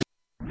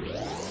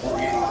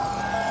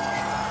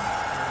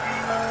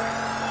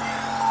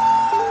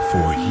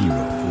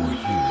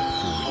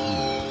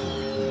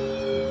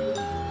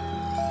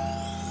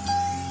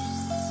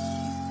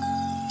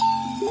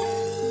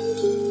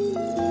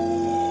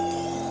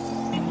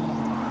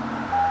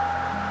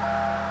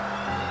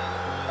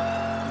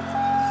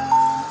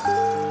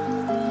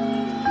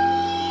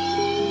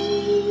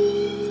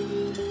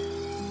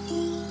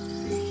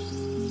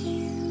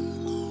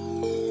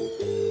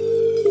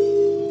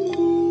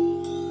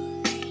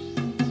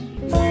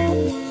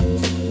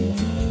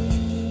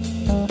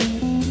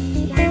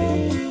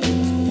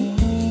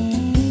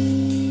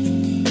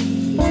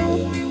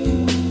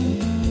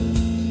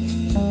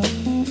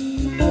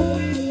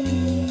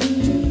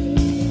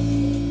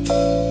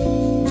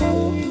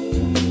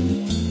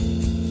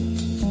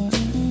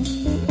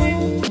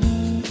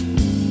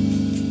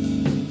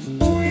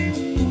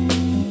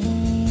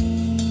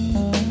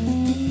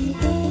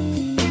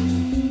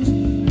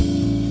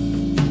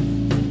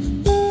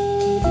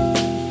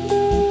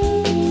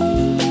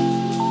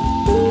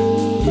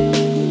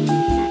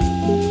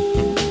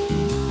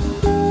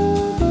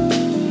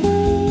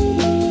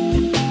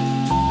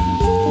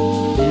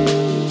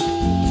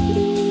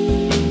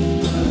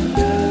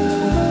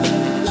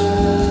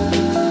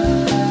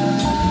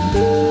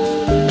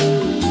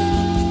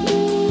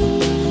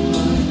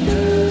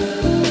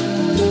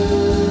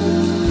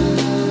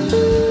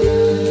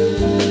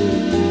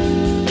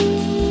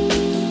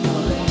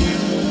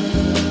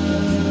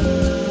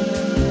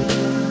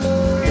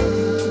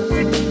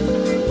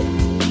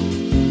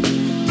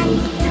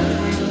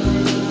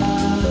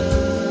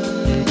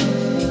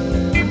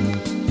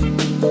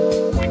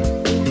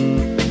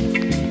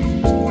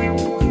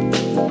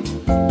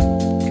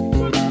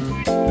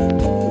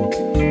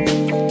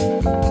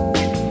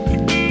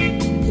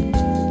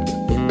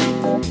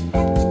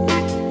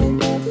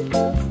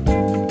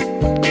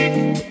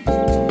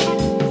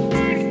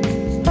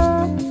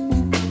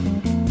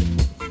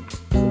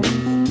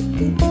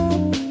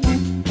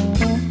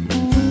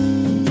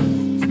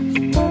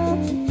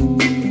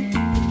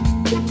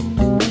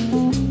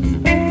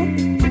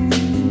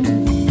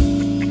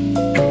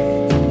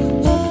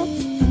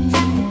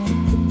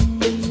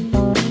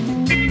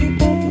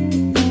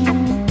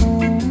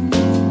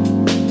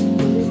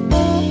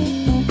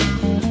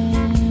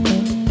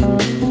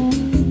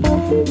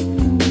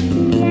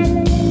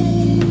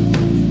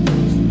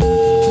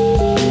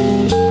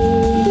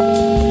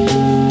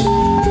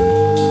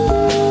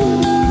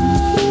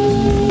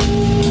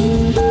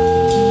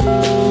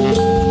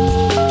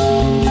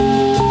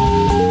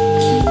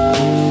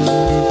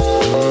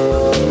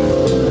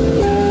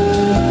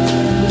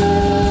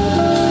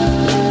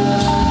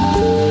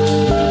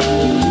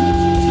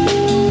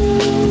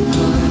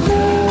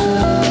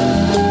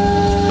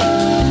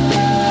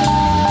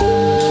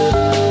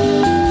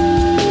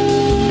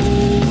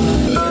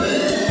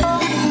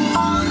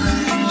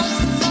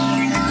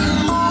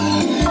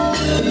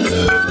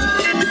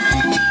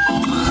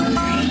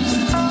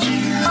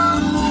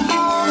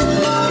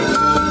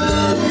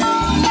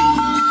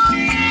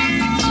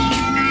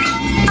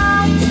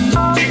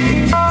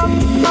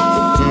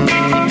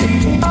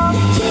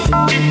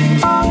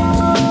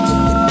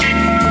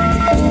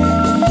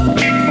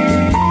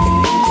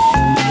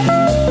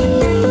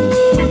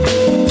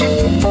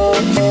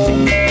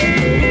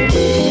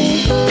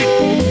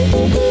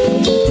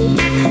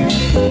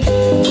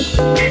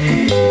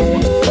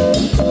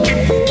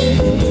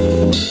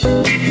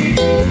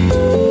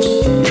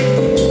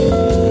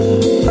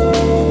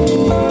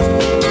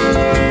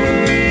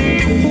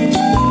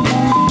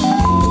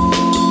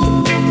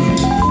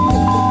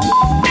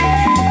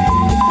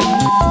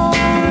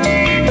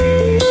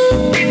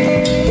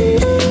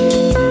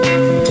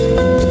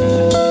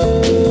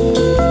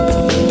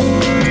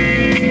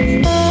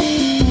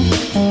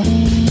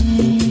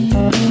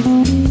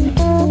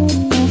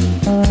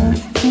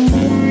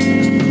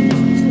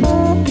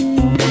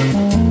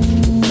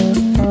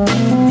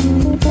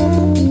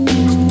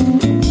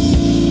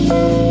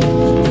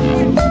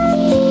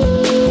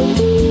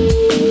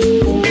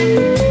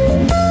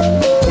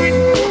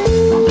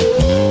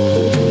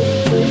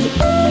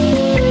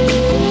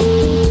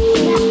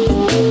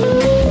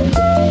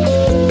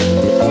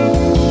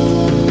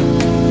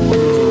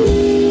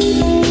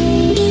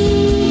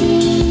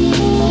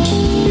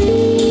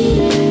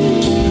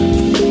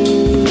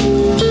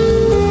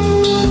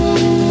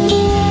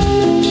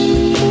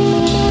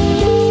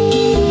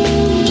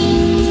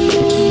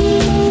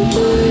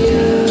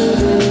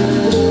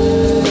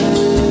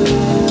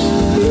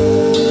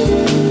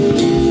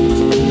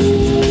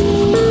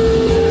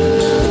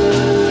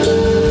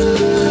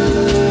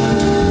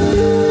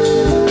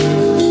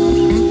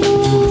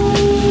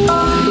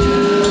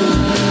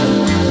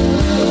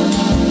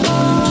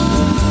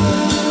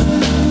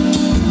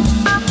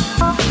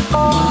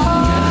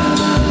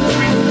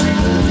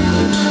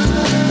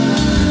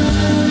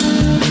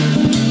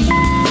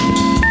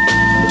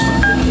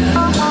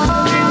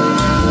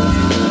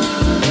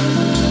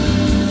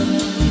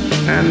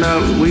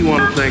we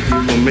want to thank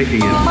you for making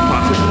it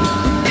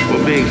possible,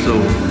 for being so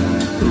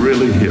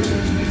really hip.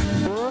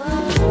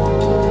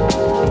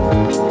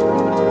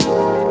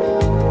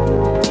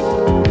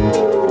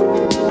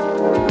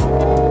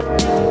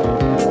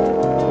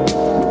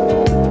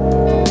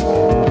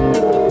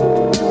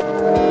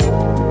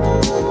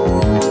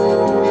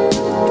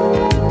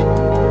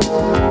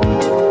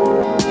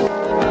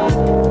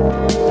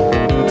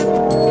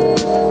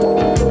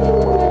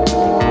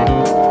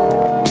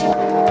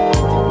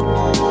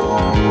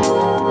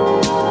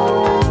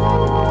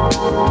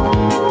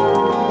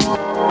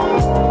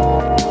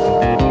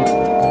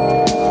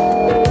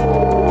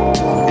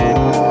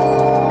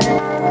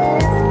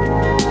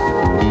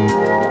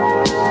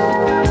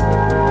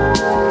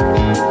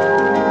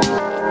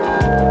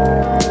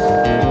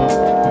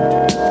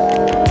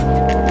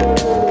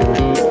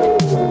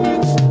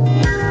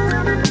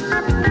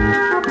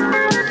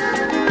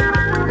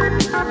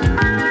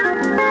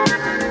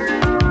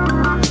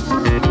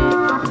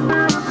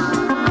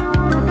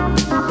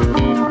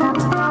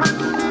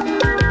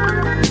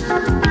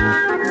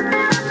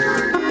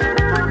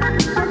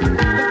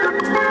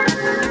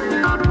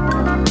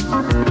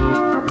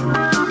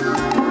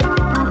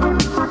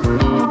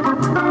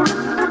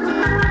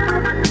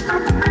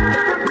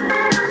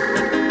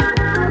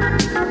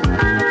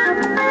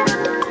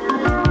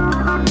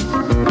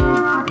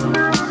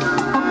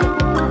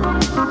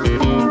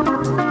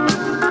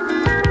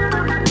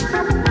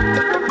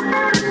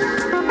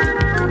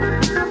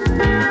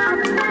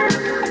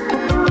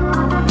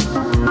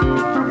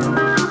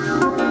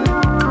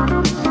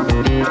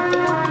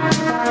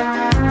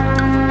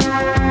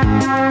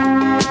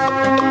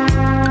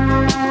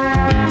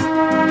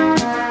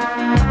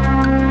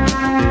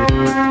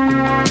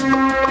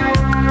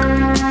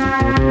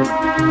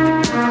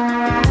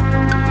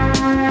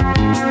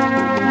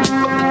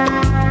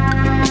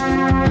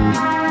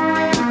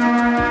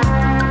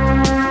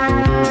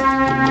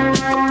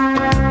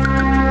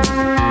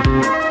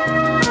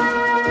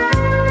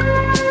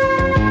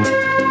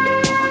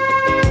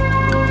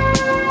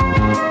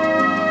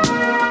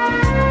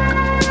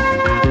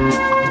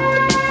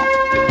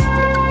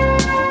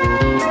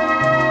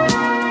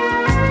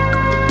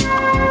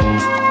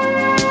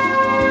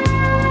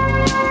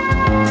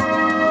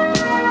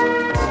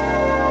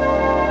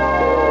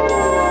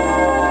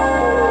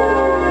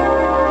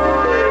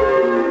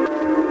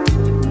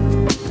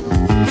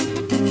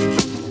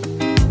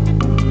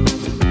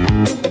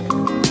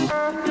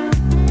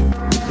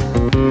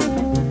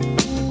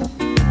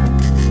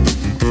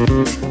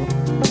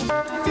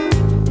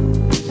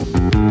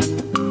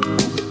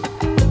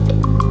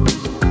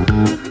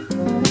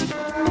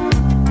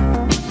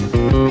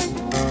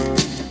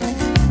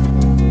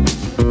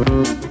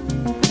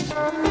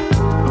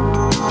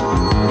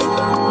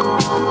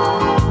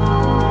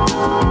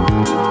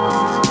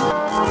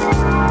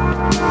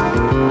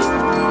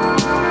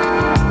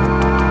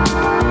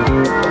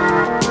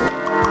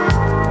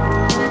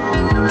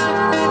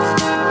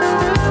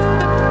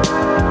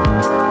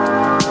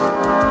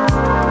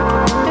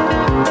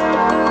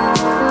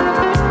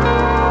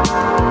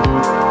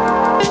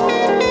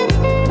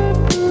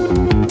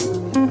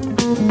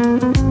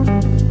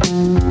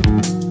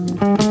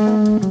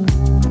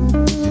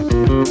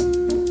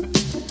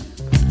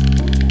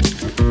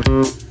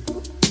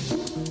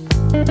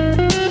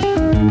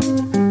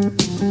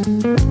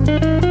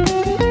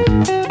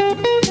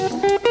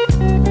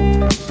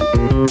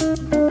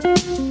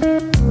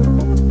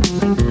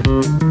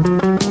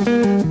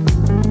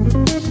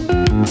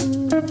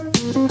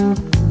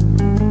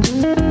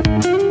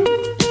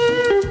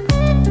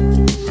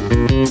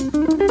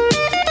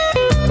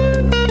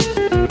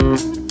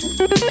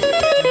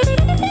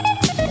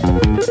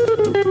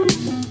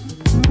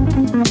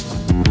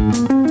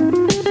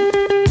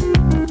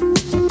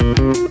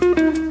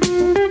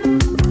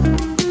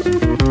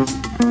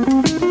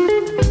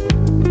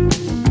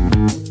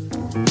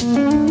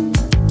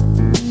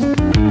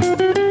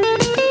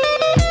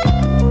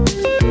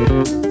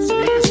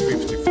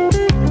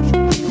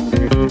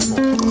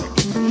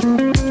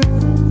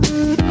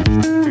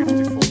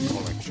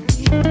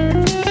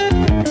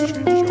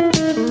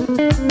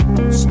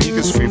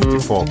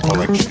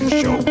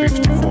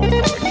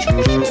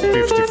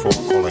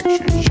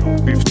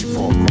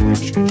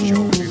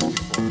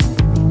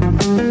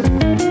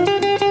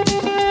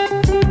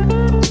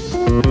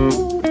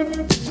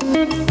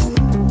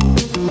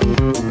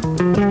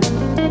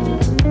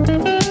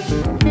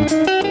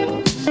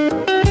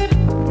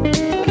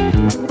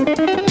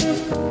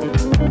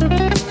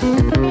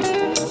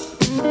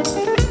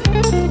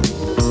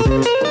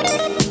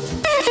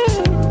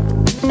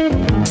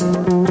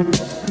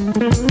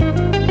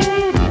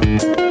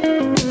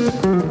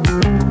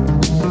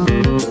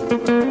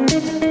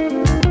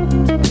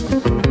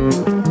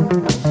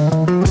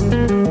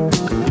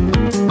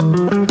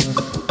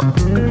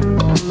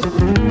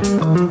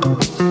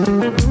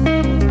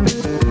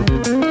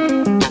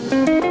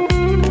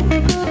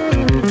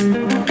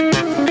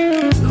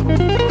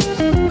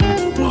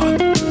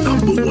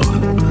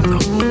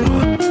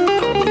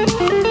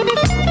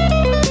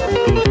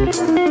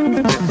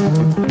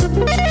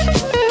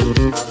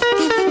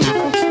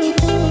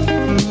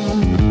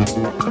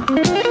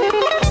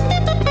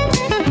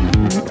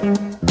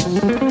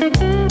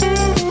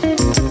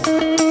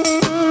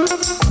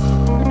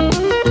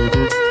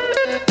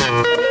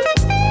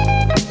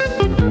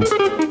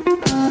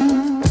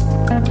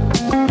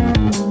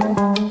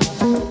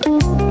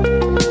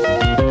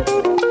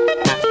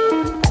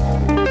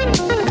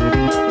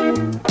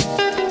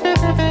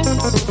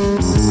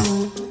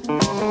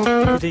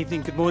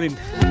 morning,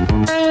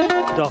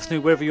 good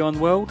afternoon, wherever you are in the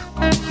world.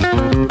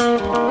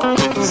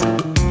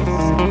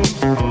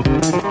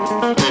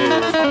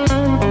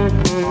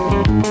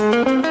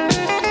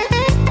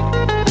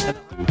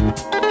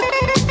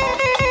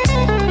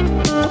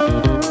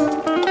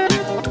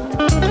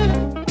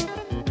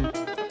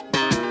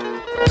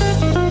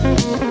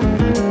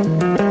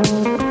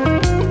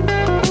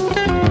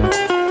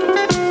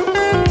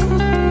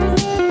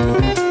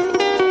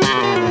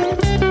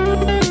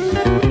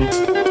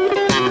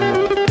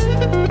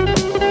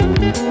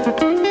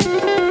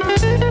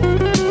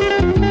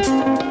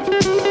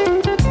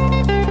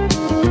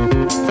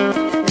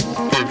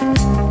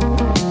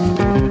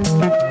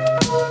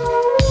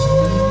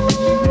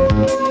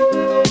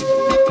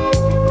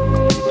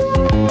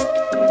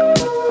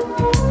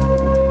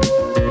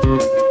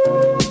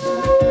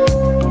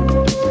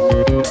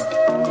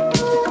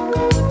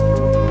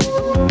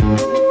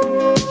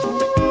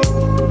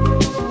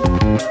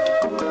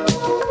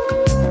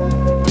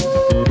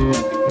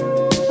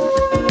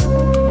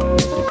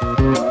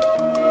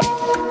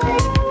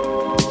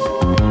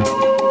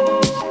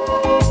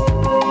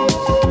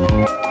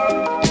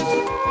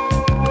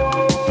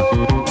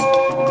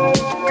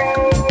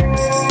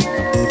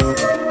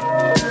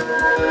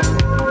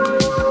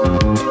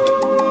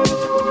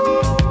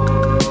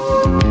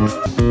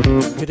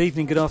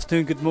 Good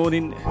afternoon, good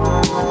morning,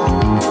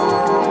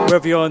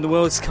 wherever you are in the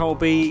world. It's Carl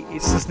B.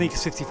 It's the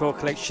Sneakers 54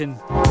 collection,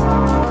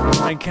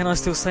 and can I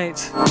still say it?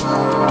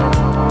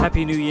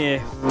 Happy New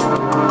Year.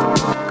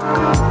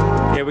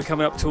 Yeah, we're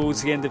coming up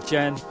towards the end of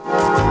Jan,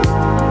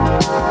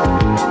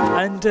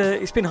 and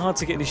it's been hard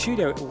to get in the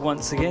studio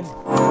once again.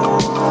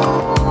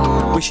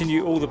 Wishing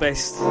you all the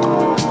best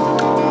for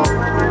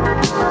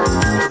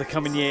the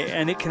coming year,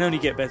 and it can only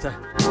get better.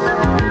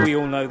 We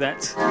all know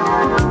that.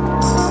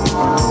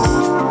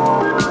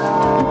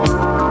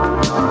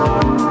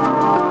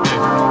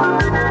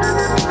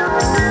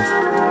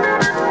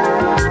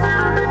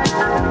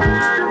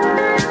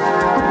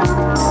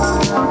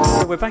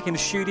 We're back in the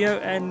studio,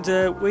 and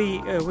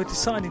we're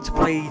deciding to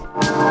play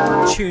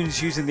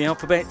tunes using the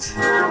alphabet.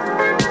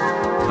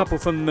 A couple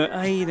from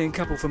A, then a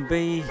couple from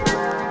B,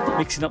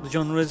 mixing up the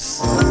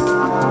genres.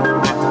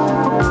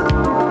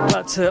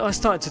 But I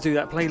started to do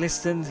that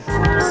playlist and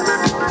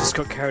just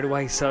got carried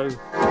away, so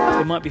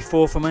there might be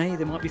 4 from A,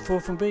 there might be 4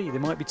 from B, there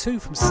might be 2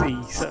 from C,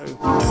 so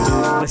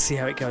let's see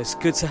how it goes.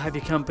 Good to have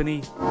your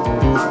company.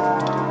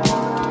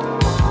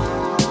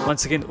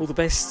 Once again, all the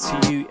best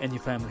to you and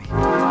your family.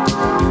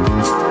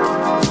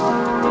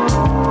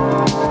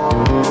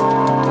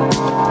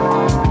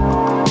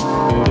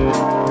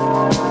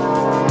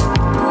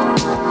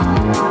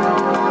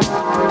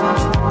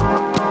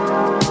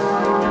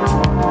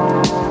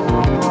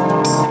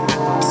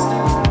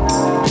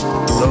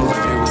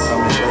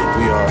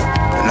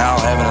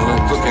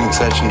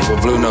 Session for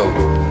Blue Note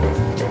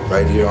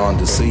right here on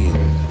The Seed.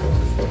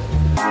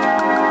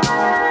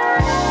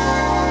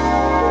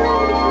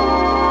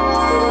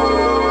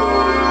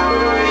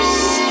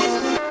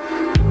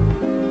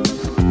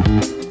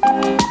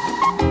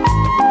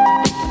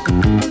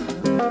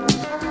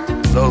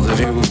 Those of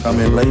you who come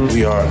in late,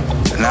 we are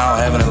now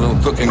having a little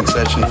cooking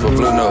session for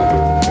Blue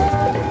Note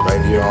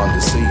right here on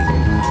The Seed.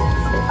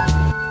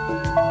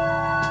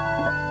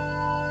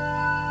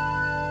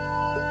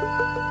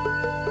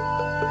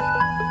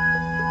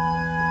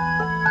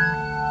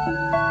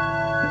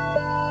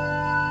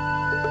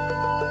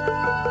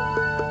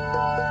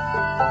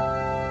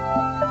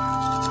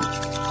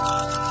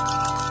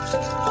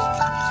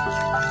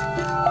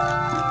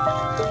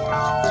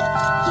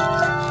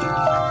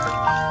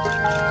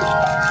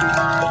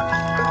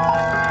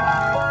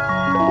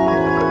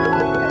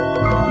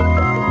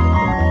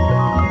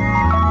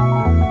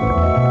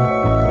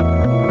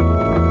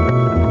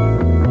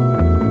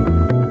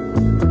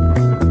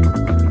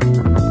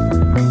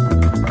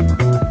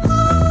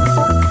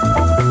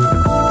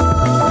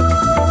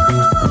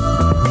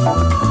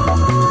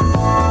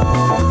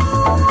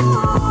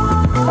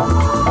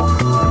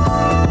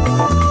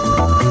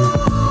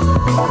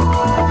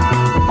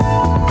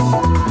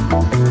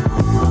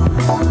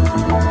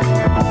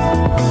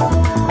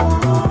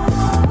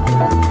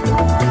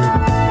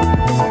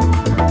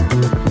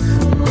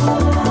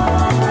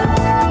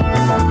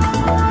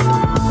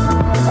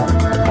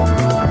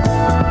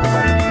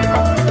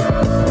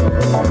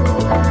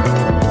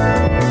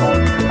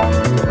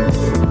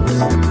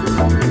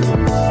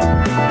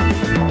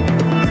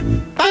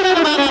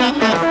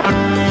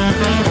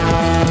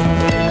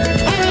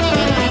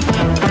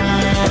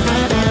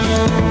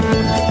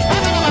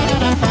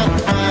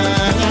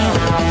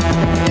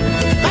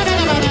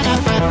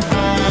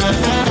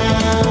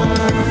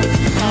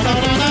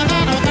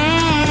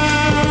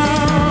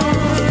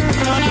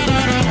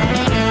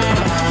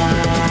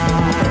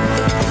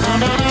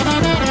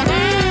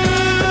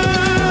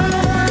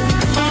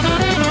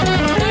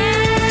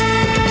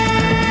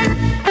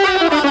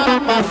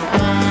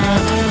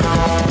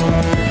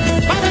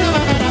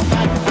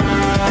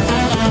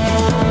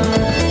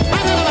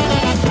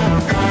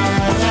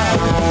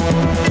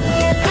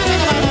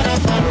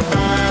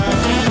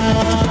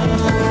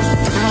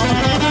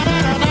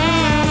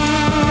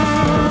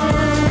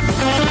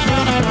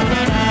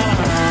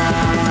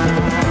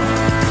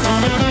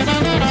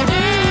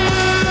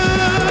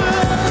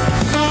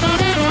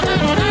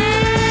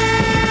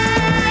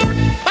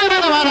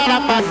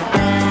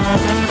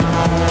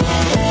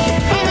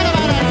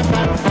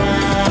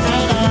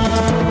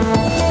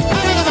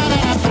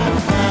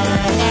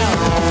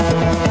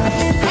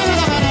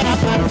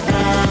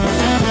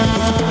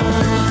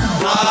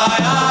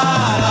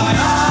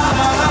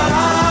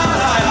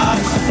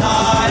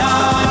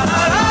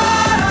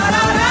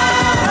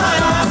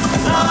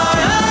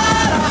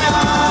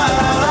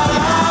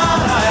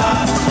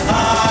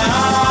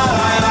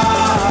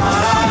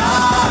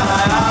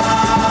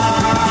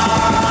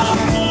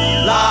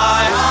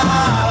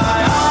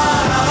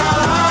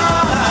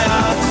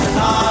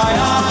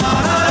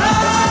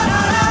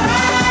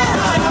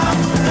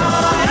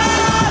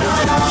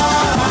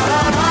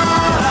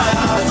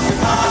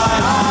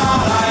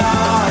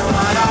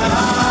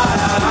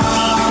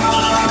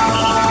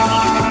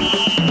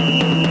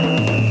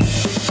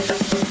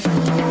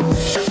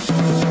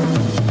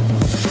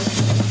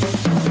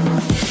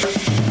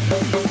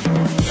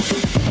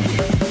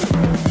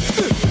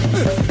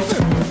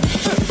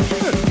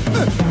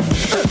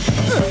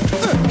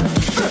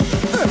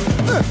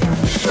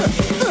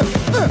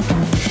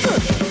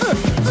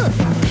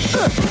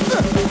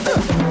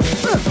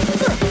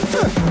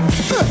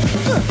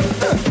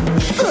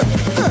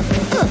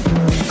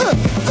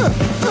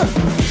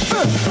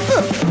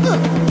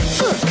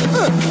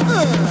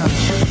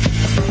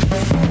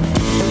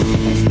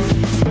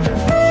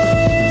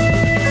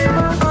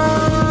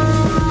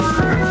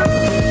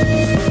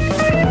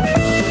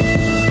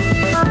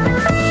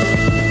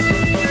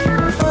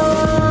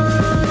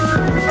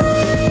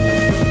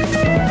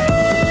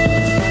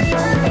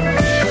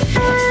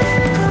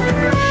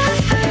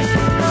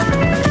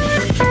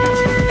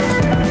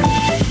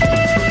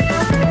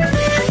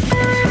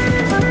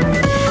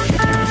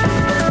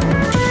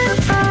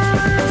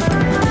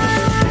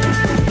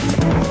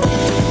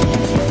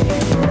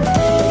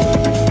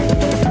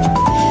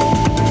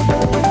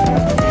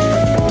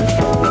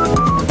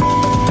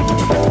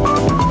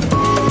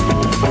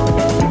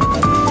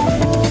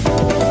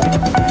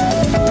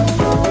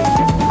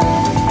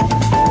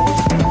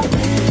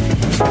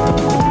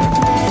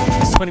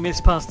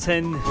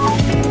 10. In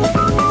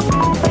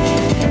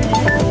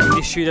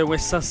the studio,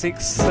 West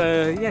Sussex.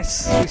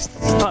 Yes, we're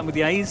starting with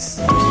the A's.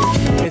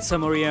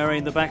 Edson Moriere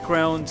in the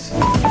background.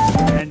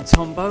 And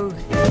Tombo.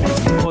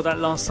 For that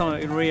last summer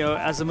in Rio,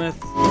 Azimuth.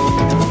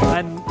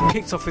 And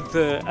kicked off with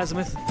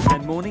Azimuth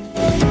and Morning.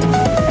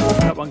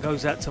 That one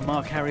goes out to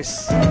Mark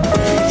Harris,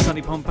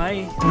 Sonny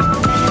Pompey.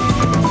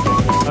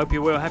 Hope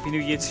you're well. Happy New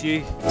Year to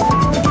you.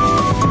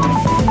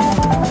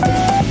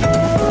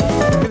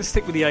 I'm going to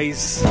stick with the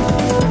A's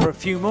for a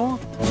few more.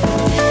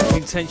 The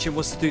intention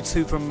was to do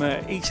 2 from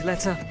each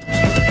letter.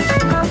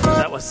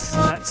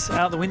 That's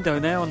out the window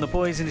now, and the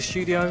boys in the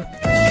studio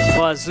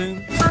via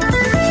Zoom,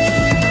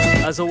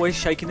 as always,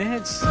 shaking their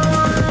heads.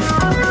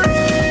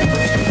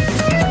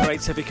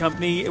 Great to have your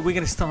company. We're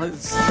going to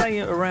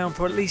stay around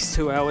for at least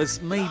 2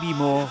 hours, maybe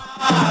more.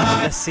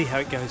 Let's see how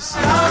it goes.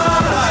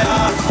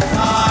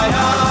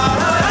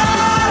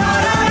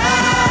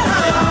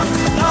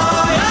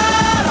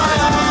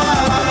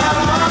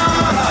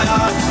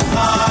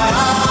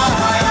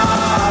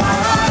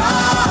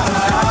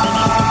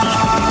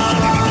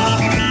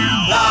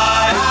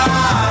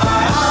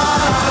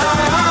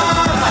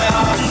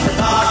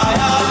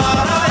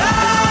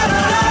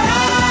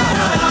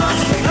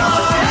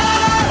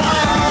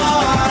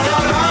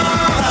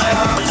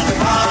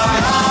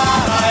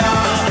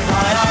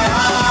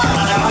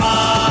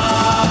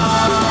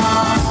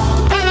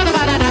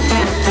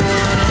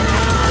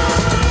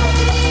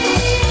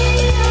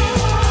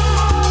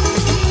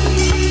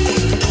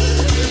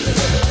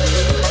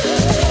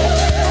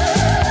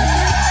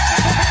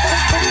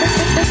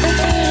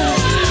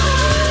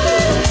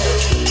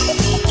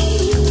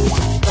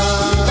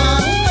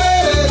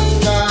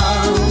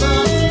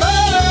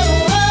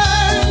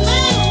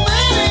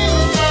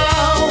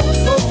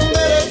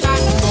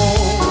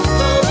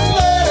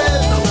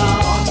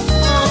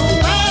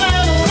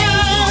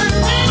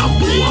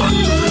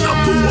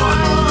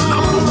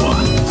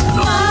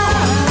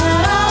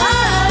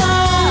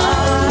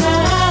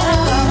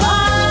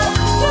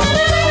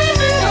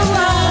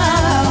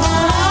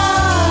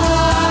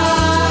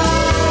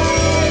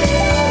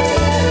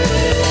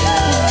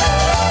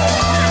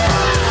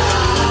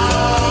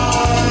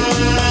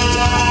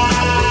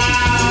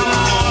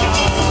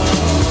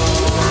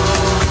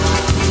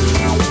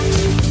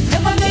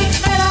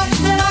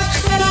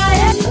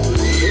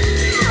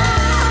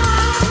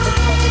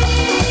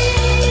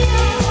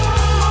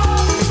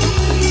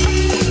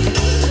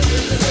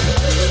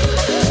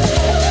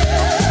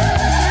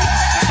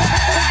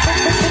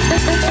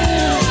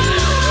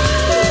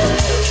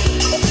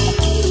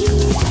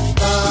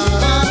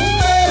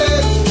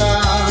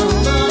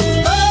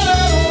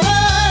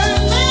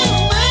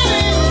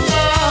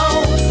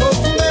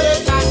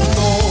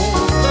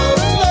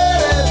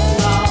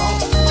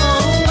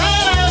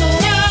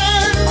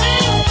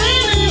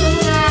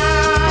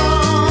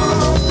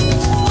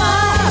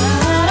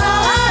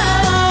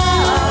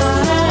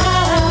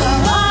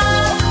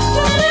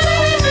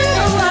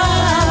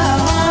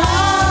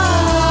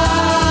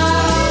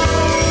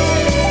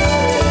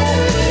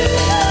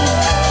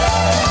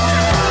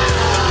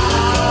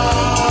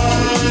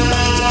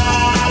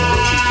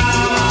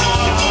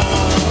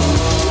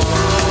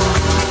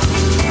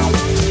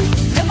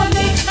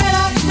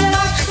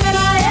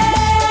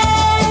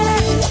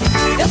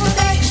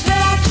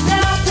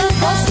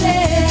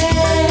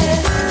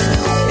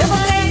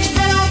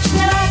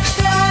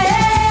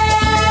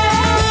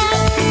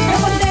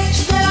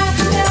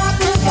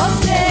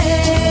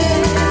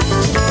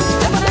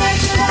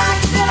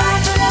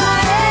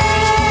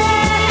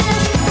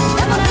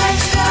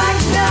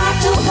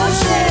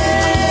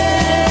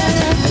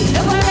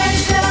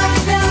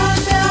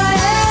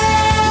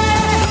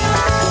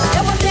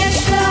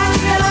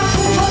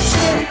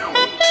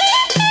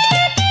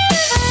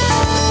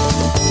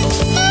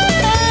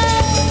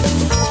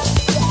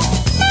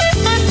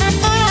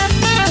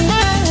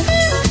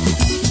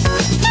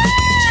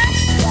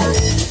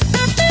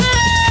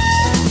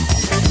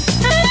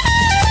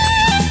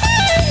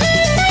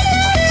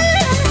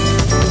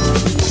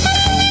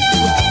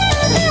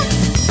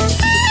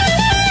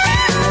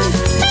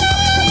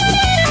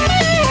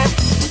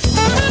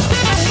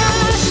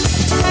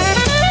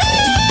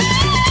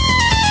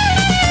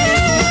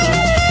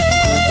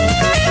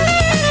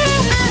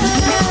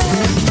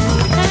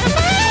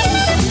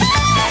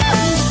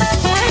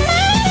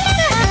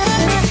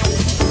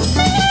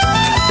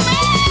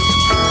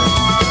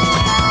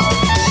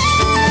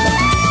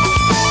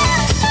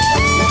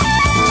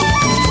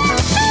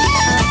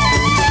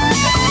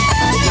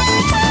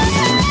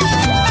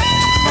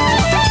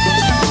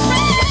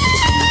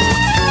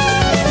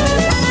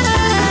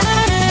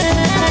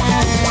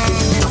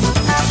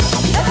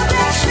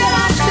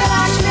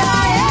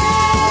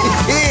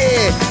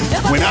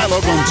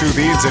 to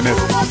the internet,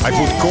 I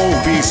put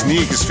Kobe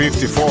Sneakers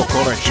 54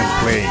 collection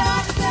playing.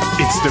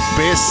 It's the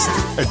best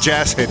a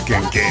jazz head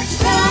can get.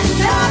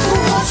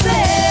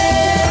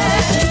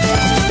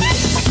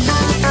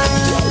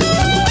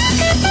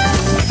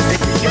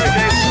 This is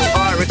Jojo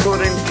Fire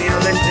Recordings, you're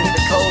listening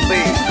to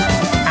Colby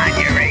and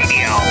your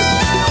radio.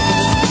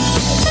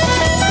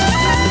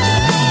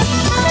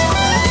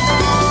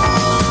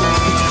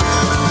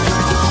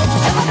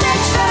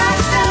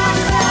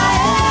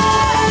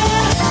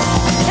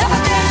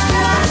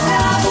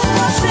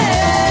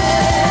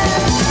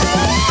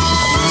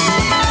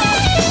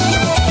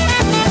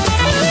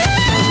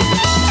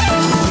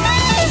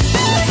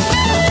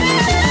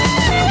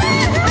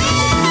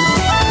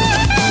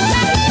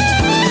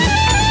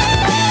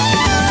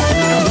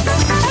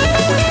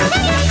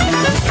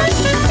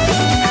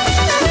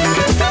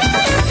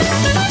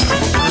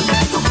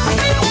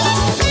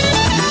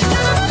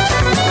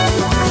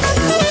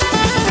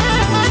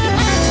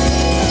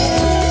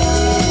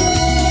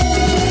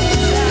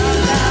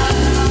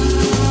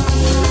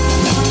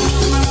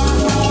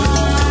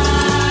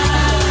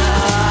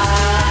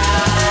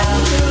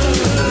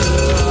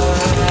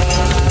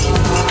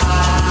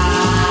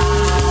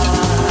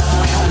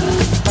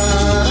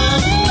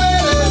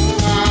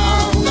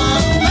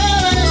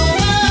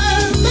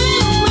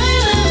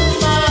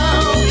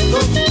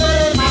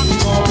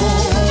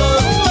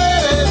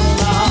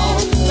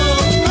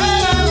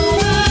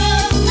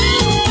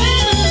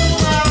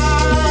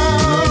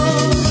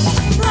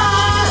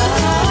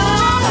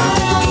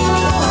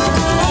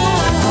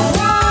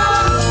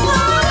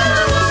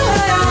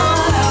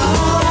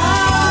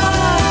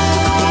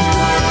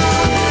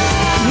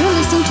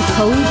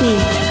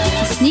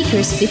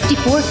 Sneakers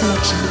 54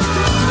 collection.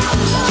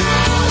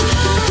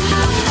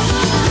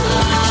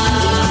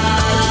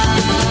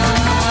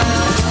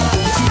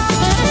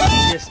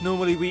 Yes,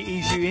 normally we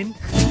ease you in.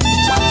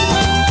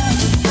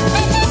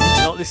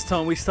 Not this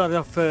time. We started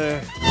off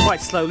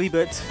quite slowly,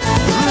 but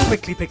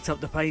quickly picked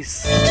up the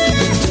pace.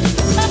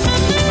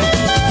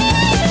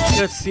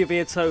 Courtesy of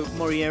Ieto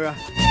Moriera,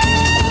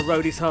 The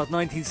Road is Hard,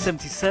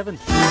 1977.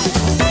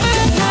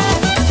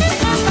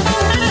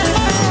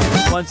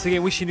 Once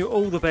again, wishing you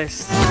all the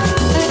best.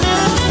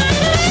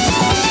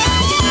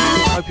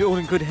 Hope you're all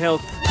in good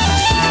health.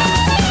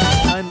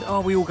 And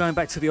are we all going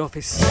back to the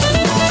office?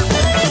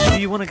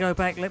 Do you want to go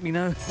back? Let me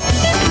know.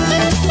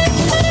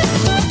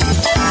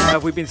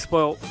 Have we been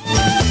spoilt?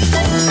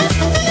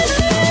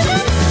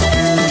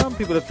 Some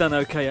people have done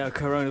okay out of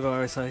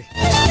coronavirus, eh?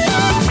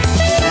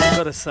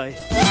 Gotta say.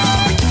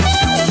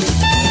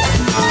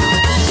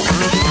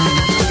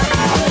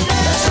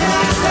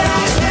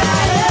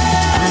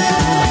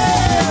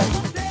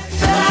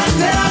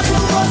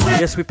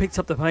 Yes, we picked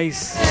up the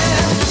pace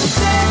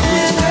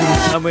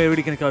and we're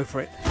really going to go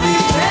for it.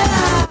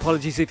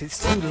 Apologies if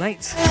it's too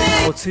late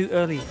or too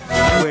early,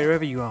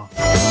 wherever you are.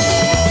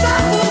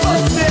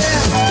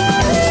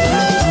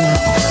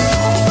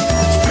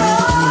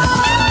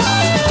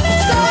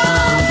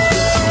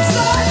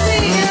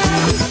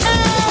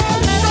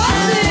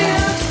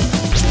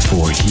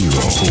 For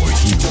Hero.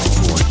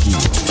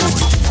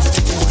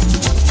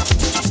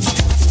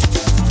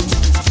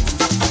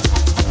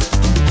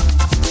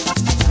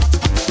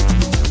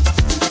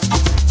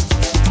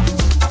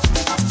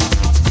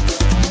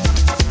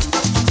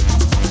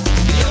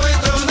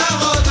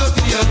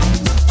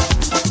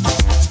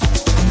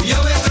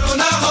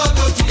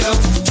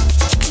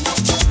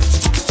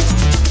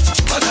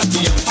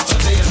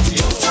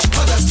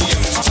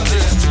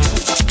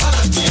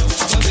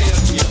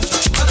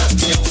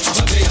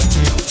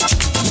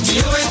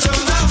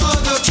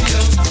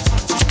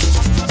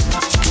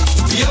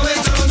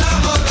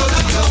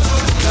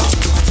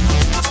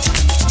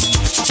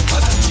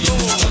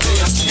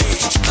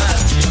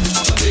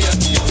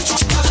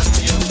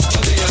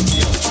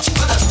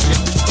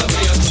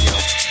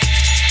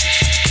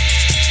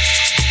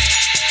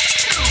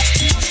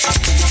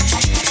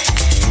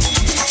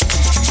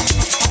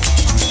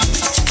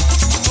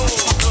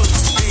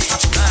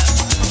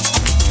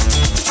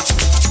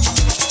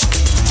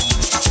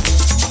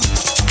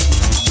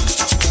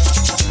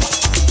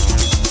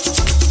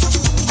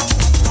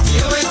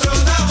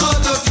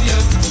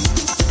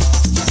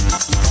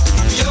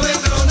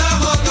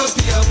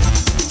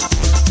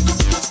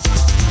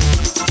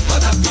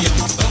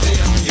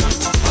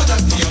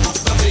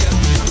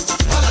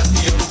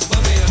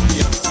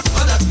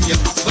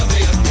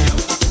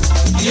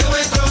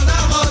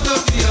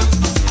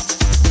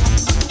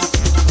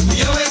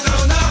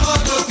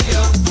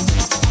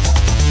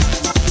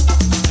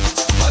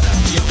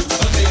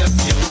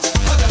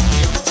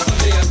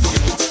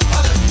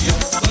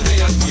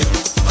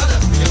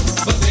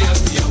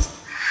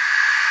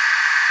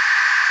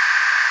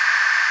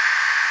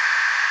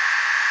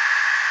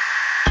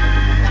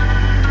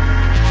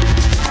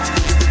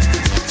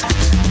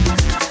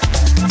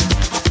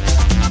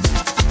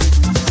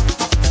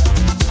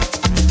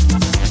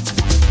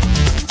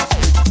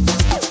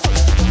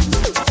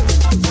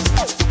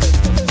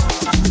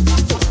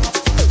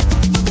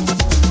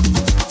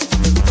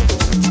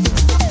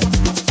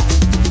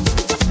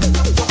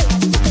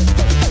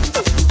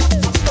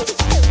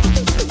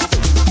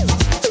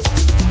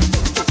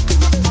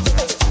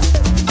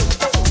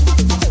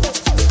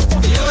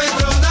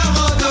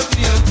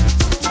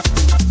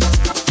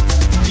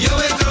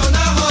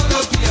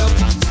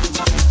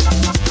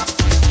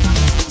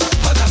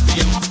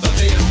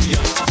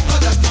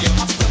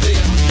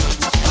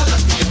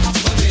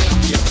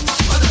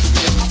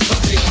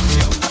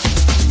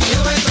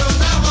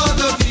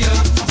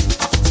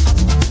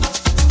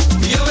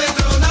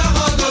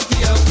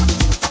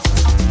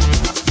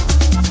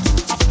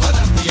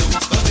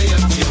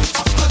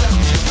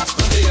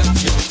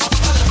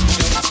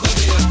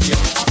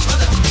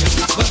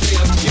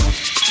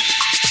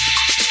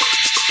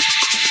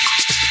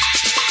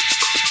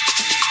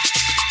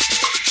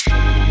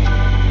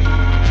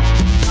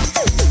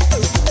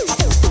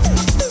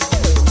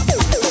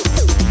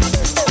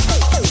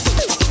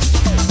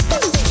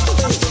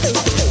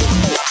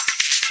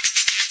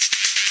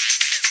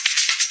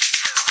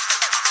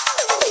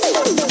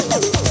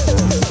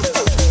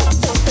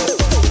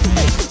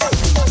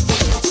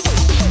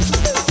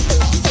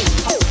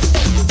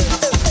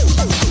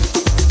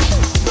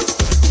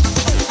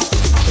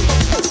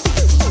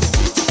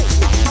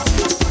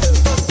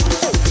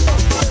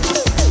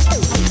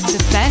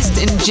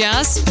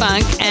 Jazz,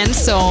 funk and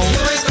soul.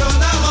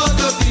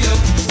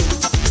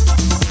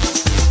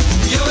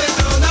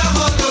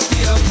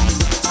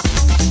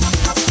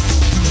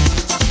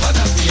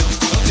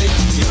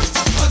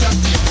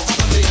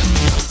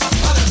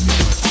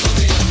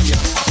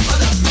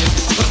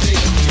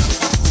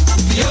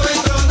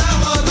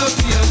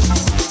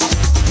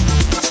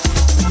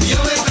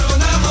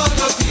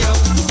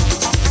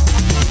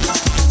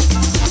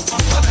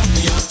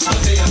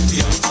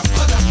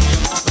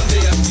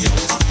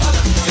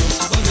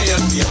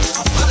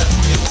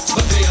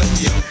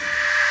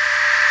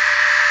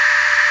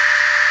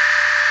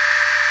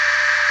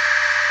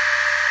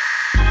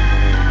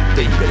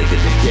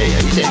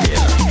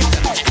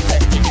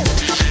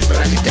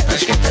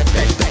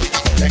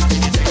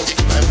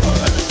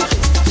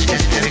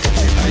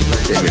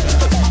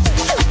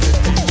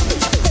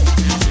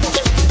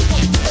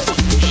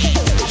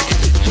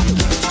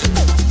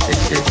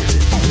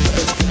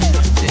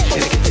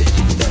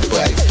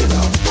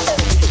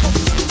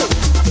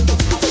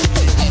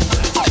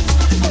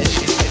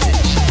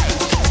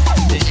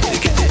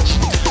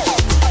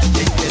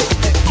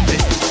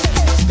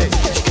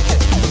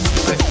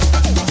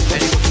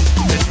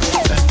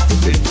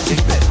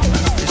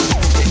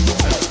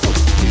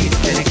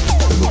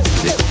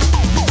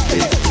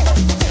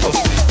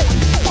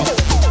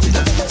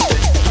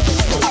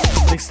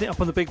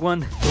 On the big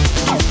one.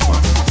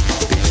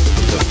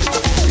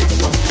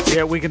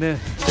 Yeah, we'll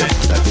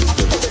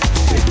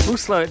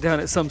slow it down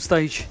at some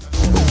stage.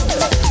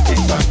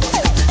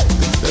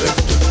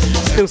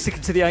 Still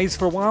sticking to the A's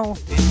for a while.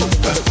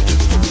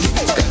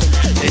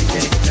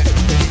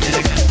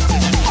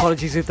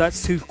 Apologies if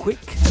that's too quick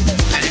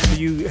for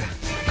you,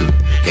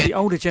 the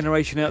older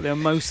generation out there.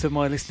 Most of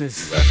my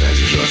listeners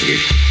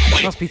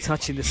must be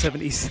touching the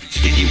 70s.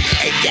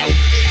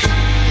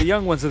 The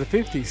young ones are the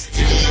 50s.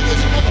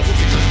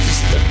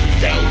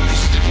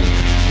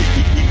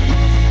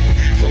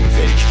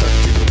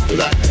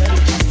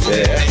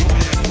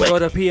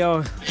 Got a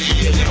PR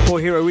 4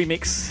 Hero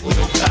remix,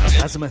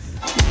 Azimuth.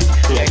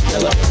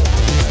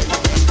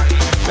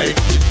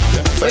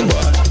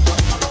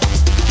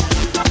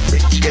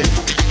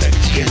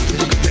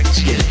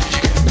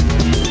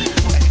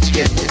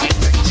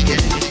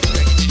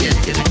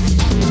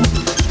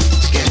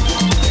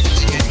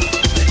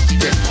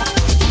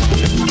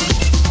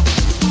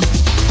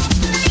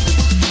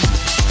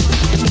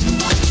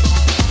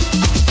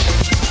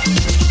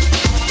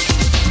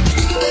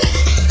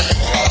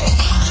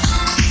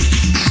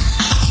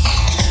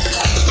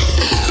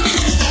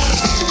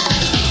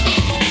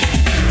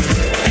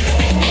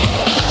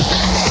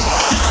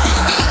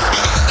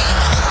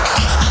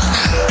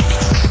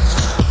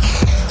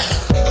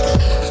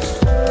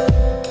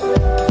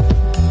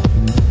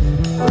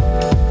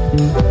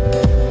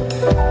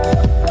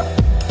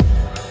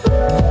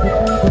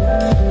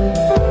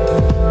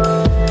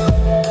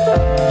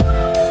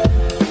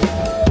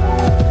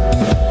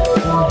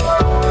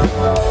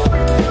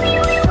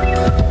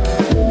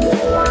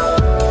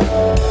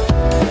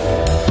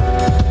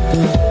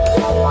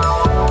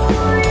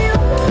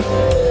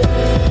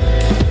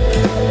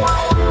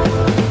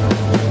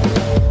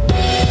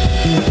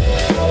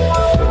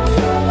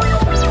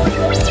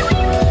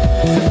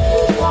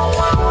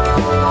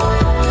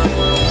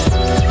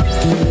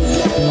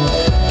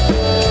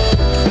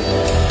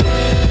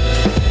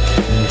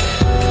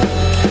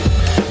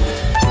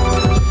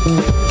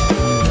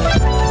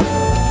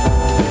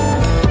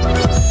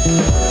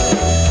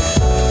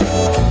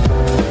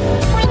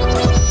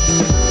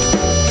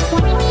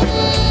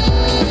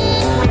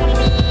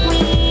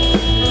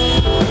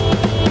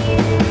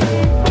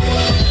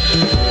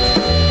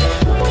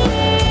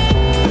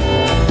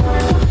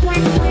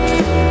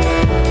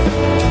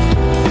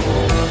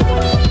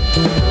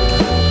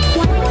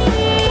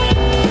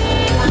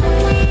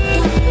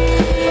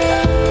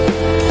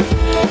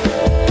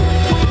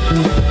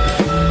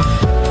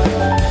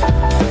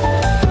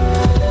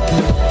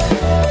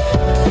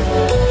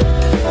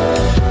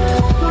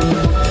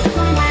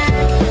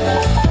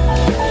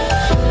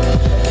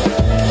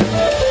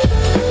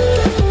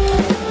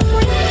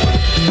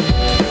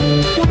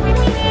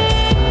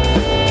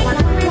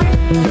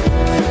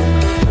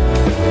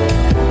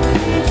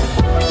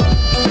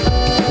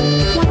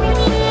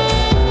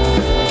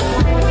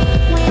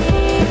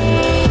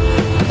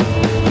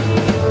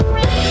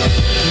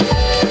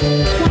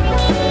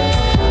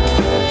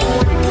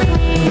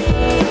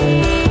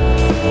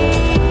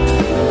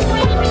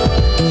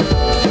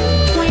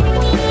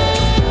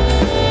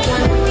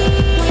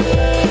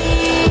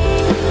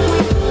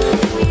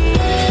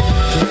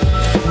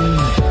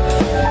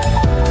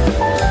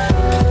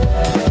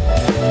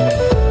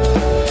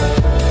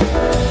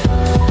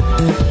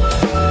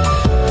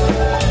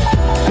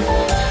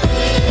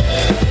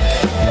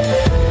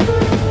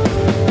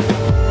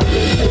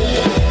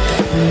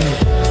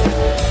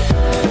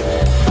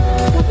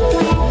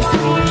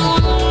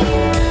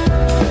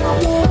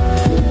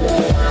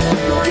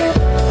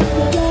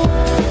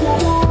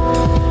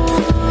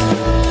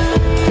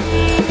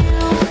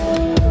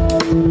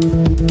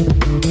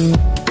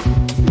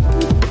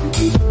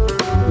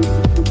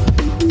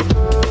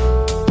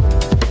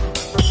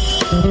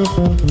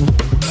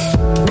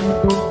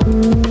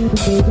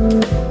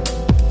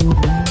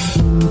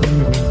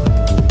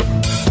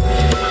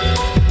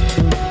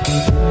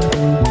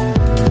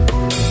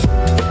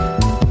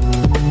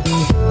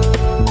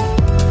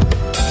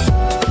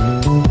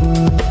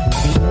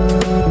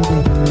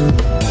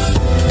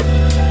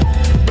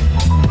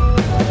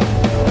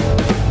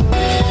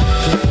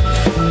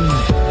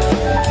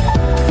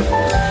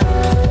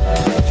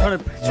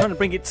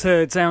 Bring it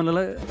down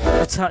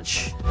a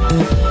touch,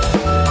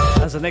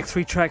 as the next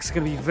 3 tracks are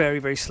going to be very,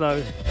 very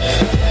slow.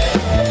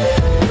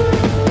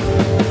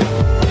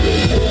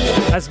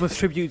 Azimuth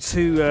tribute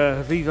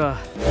to Viva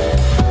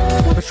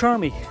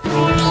Batrami.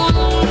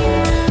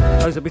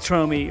 Those are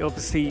Batrami,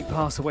 obviously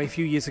passed away a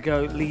few years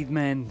ago, lead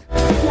man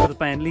of the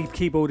band, lead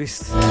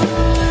keyboardist.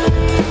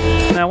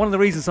 Now, one of the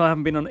reasons I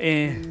haven't been on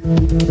air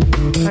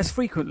as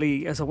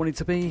frequently as I wanted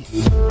to be,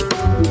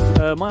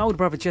 my older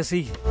brother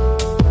Jesse,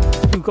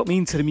 who got me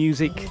into the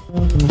music,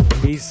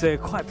 he's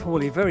quite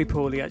poorly, very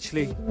poorly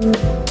actually.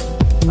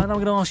 And I'm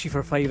going to ask you for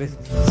a favour.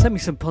 Send me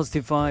some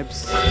positive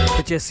vibes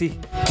for Jesse.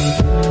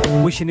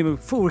 Wishing him a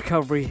full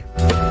recovery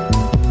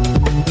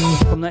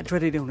from that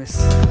dreaded illness.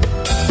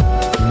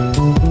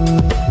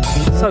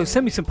 So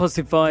send me some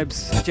positive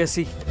vibes for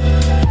Jesse.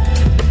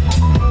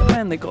 The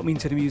man that got me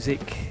into the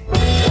music.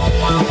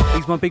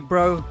 He's my big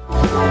bro.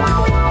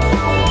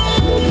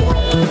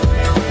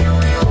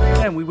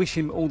 And we wish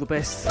him all the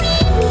best.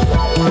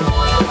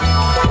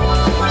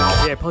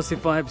 Yeah,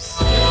 positive vibes.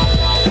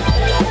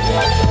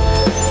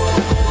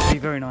 Be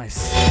very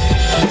nice.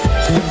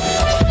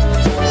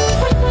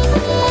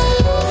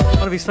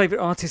 One of his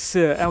favourite artists,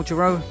 Al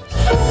Jarreau.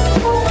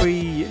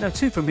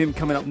 Two from him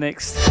coming up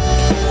next.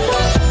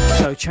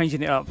 So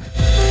changing it up.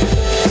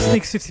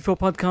 Sneakers 54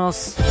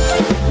 podcast.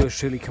 Yours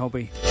truly,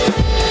 Colby.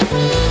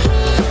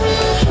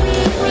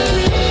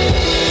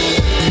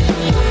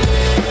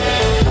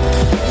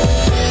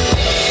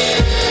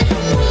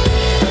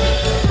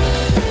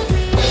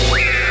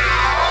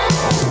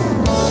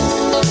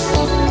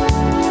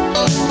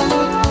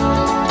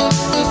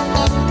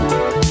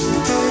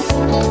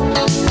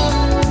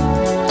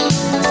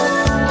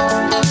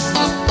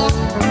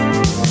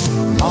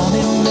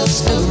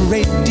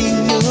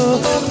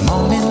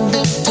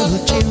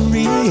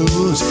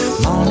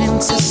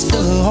 Sister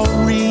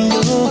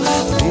Oreo,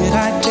 did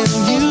I tell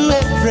you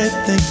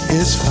everything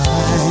is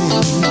fine?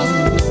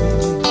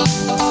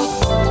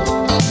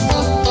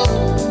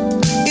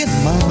 In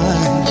my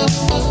mind.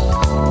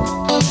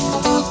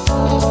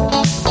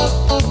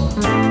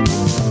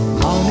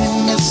 Morning,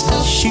 Mr.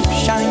 Shoe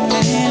Shine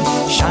Man,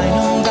 shine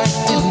on bright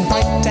and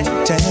white and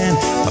tan.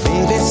 My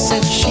baby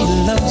said she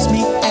loves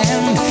me,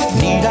 and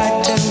need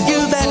I tell you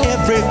that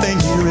everything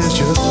here is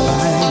just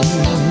fine?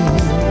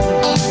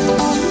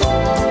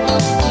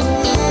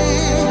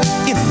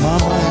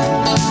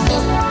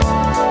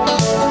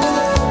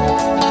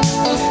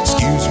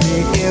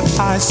 If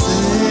I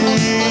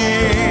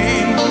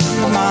say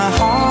my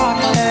heart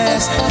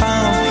has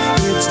found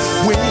its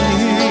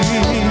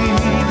wings,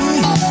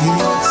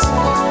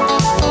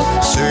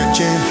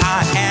 searching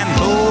high and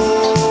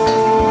low,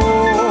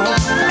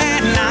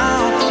 and now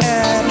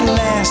at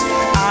last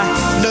I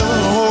know.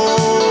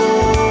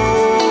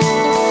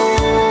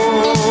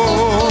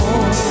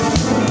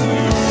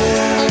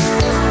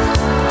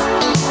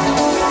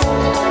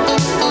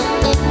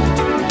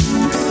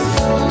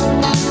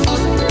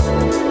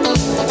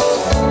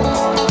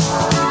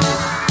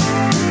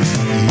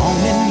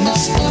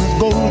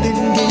 Golden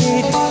Gate,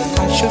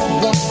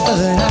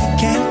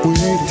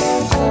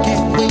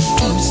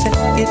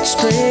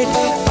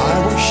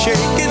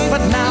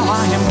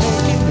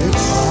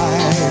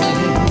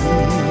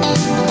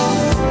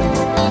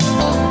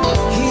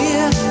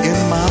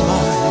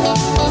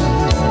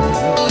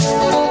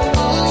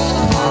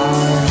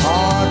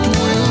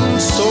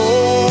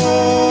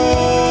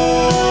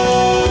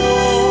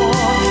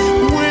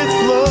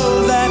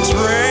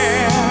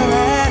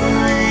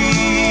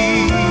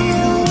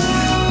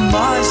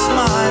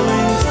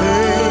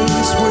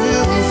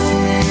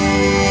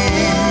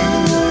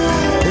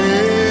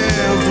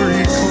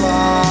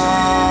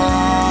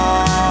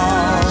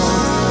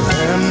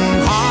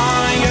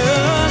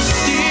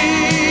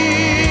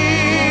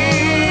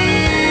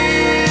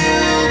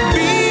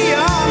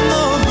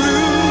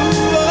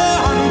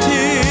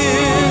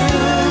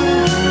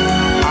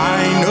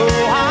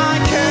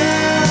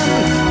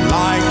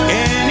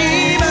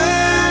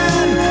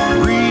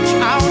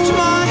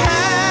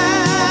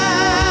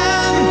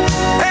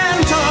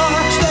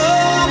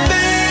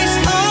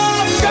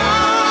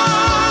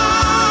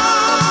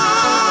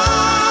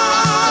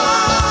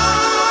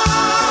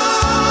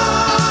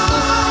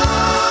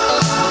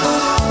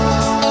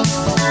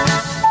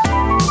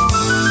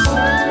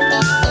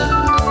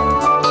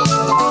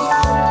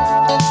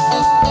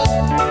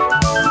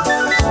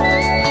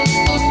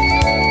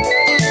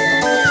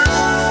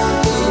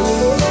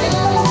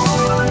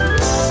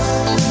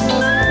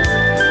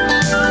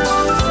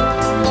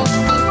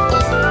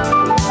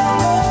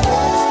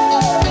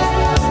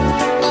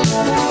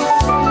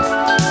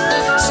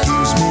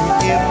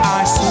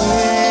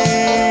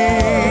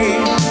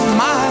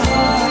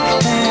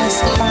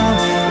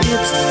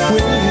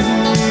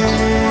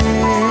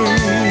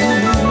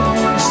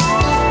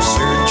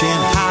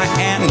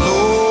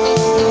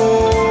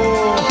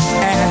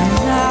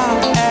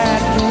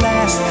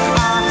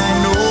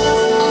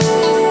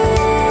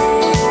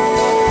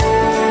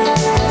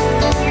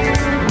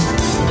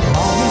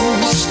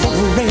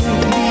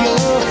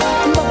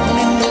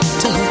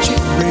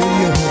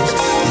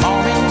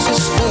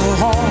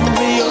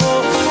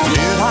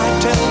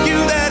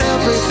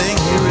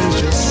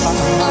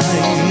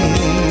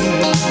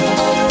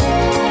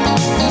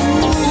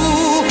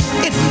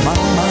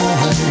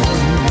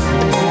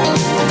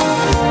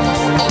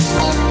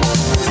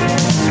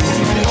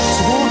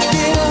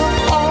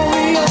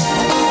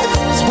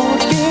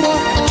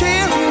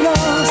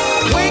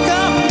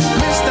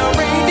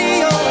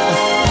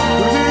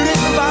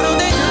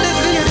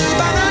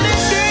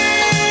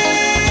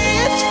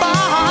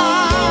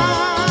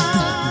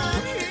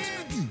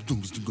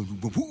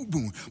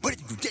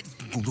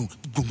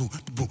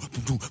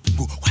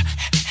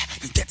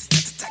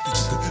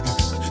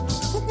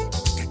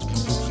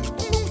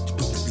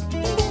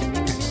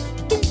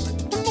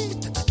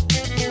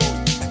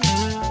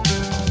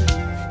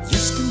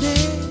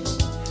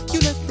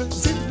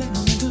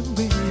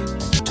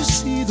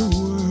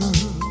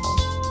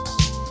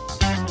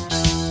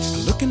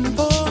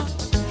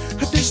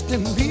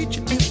 reach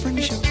a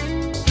different shore,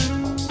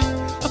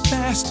 a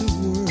faster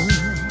world.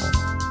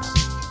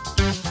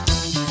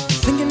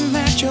 Thinking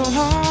that your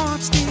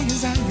heart's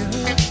desire,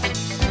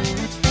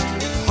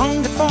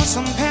 hunger for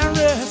some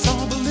Paris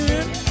or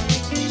Berlin,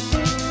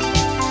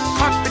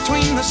 caught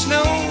between the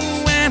snow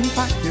and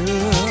fire.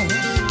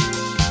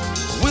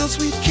 Will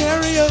sweet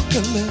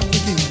karaoke love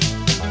again?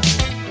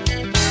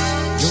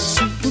 You're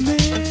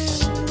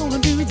Superman, gonna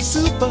do the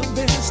super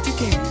best you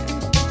can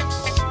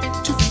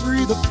to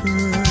free the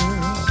pearl.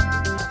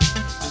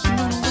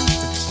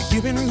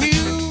 Giving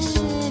you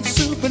the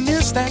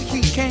superness that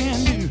he can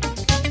do.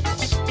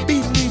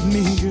 Believe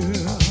me,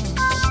 girl.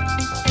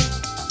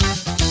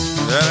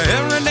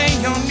 Every day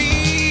your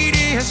need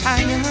is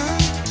higher,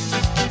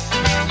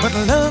 but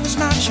love is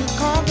not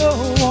Chicago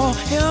or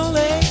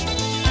LA.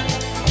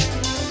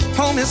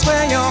 Home is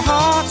where your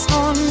heart's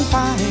on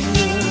fire,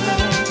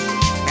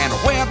 and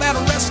where that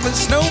restless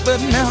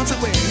snowbird melts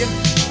away.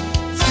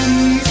 It's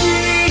easy,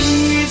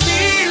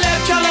 easy,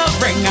 let your love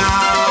ring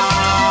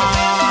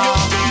out,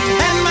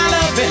 and my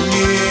loving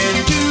in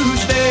to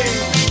stay.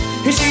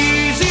 It's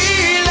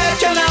easy,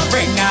 let your love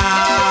ring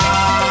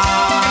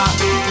out,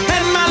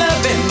 and my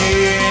loving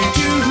in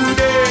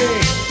today.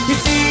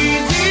 It's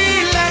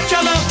easy, let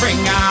your love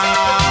ring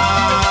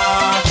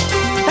out,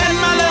 and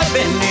my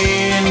loving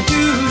in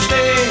to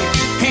stay.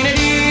 Ain't it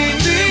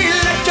easy,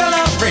 let your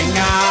love ring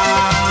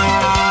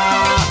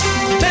out,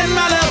 and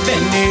my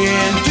loving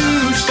in to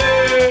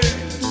stay.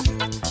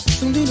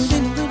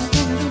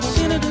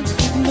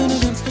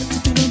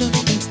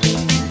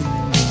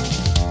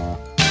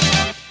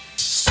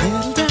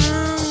 Settle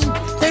down,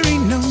 there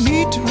ain't no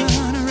need to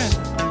run around.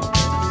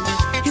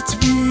 It's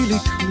really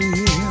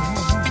clear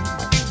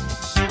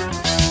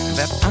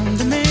that I'm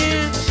the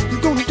man who's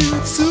gonna do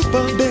the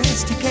super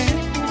best he can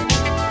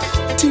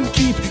to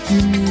keep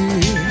you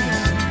near.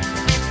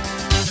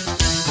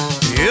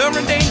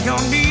 Every day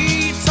your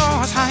needs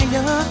are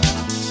higher.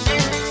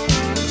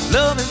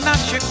 Love is not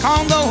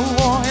Chicago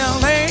or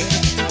LA.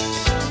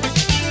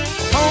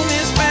 Home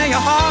is where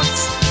your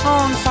heart's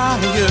on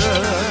fire.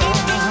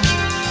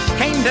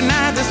 Can't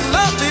deny this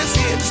love is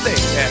here to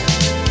stay.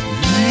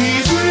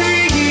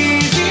 Easy,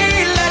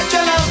 easy, let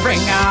your love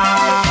ring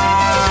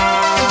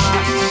out,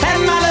 and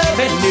my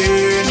loving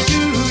in to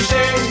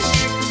stay.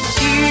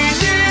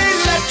 Easy,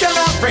 let your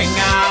love ring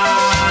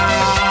out,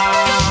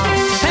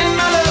 and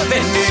my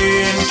loving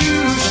in to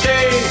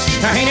stay.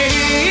 Ain't it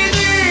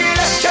easy,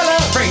 let your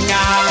love ring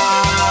out,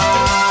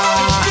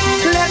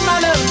 let my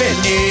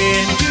loving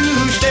in to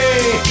stay.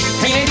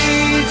 Ain't it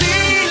easy,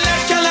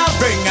 let your love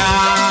ring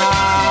out,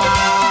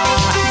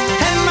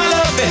 and my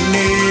loving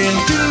in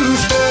to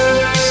stay.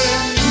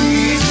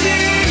 Easy,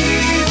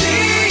 easy,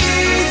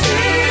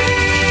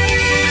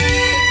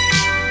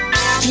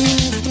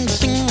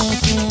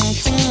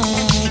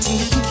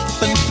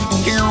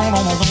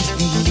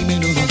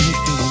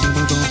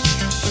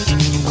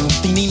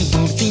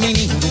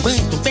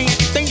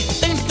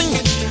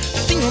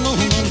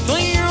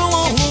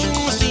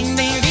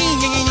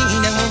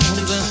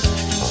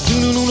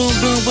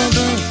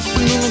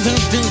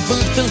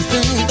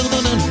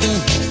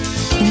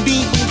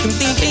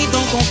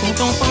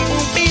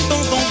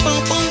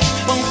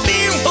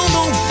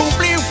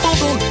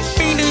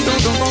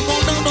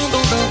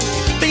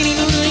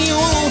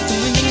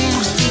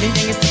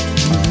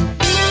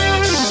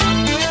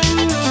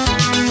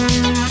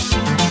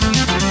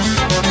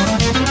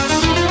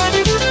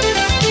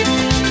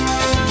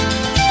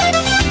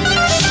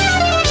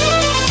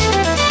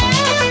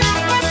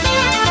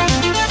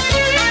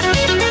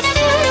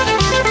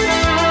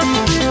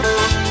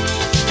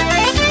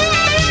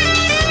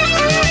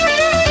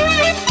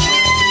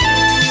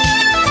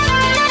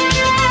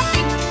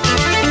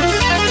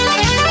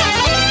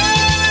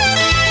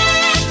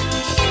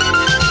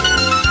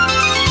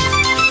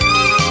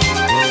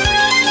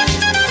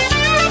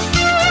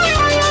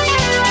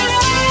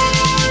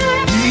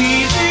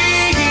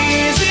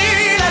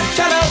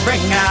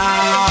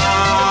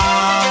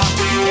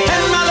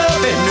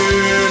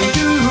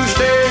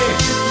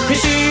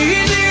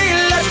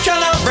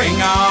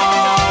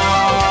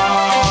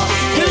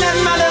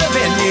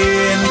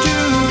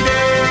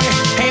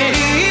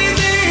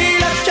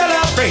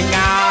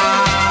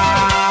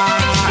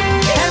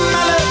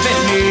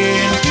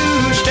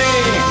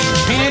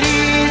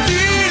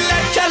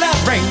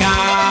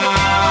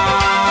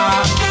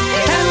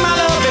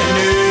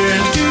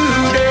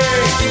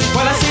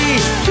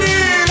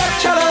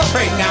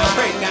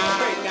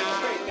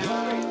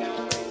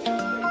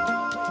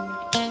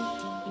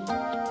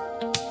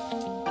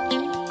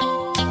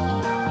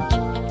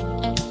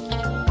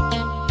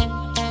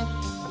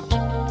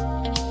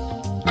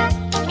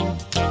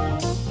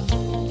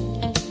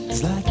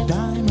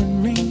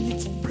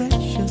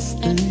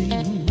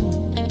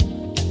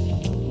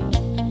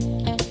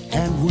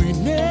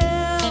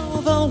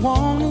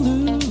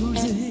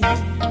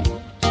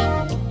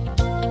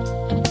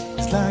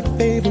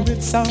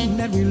 favorite song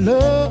that we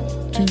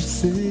love to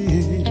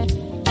sing.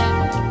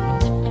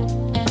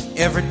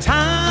 Every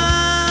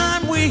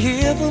time we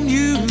hear the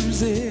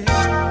music,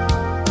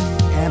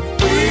 and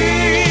we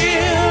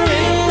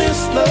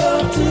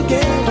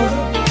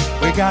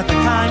got the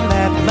kind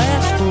that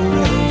lasts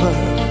forever.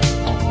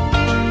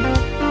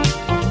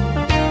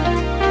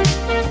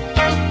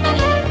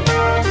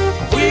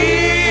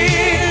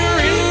 We're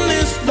in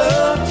this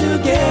love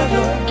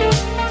together,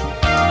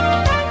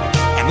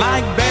 and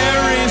like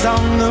berries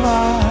on the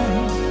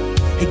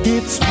vine, it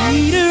gets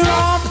sweeter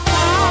all the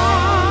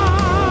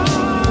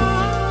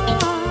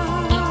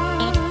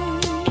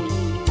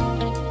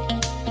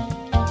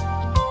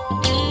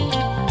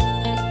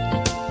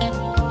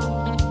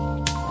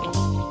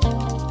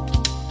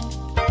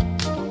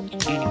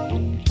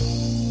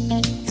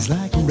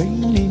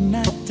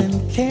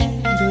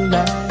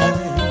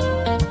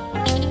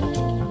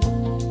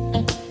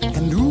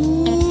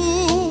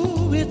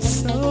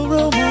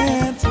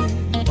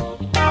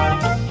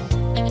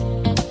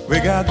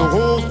got the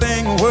whole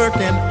thing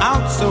working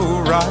out so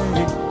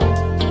right.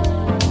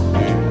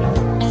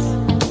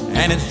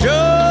 And it's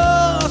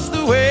just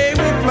the way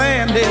we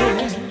planned it.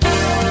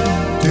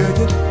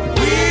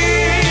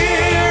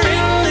 We're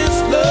in this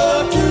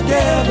love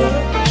together.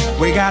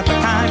 We got the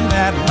kind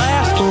that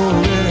lasts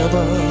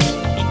forever.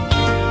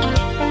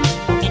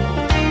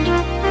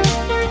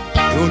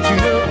 Don't you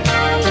know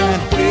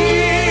that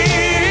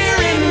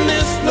we're in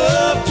this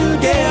love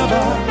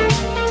together?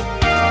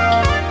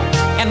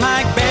 And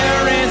like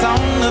berries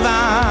on the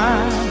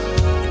vine,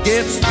 it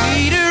gets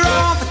sweeter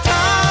all the time.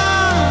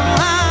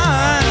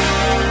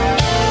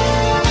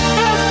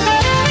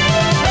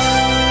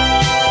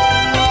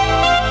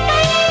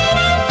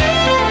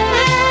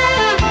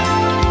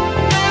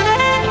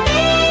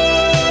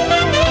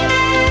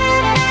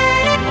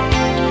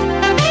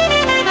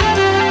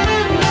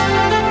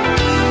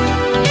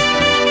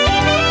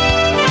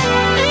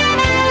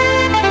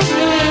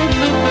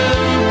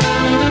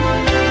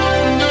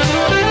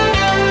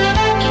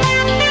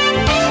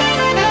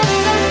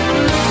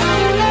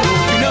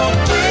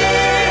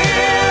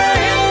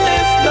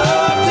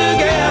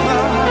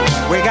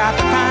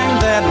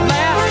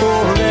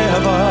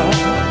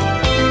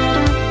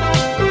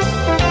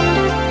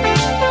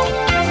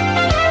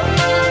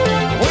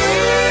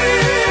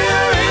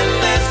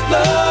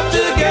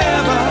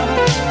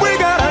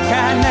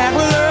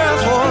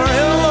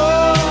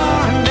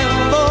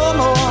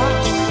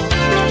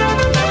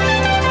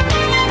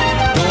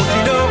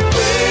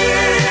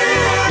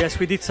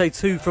 We did say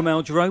 2 from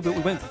Al Jarreau, but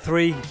we went for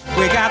 3.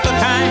 We got the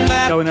kind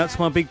that going out to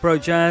my big bro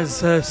Jazz.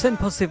 Send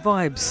positive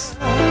vibes,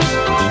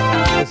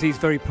 because he's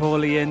very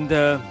poorly and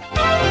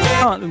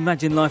can't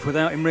imagine life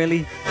without him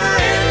really.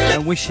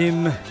 And wish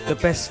him the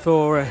best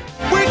for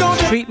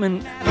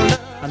treatment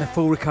and a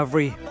full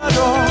recovery. He's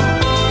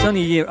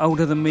only a year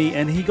older than me,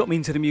 and he got me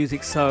into the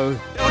music, so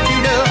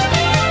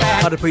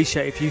I'd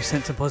appreciate if you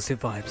sent some positive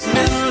vibes.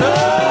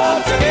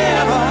 love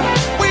together.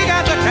 We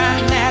got the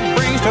kind that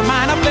brings to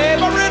mind a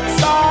favorite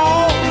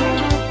song.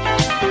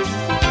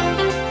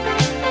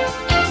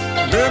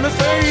 Let me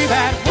say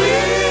that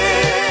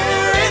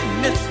we're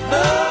in this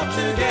love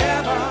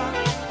together.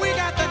 We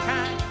got the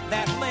kind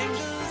that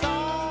lingers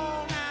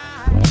all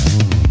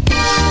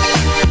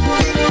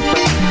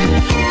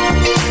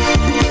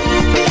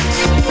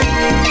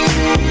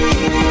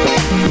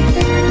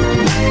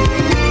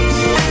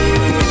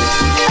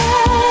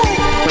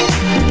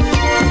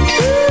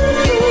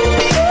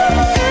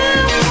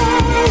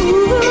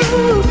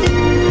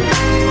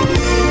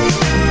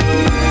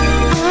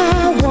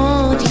I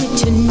want you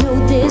to know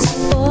this,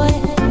 boy.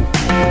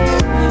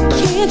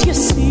 Can't you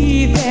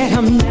see that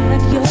I'm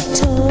not your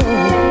toy?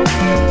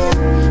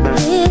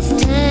 This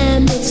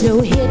time it's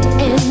no hit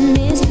and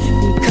miss,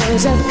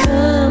 because I've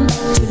come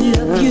to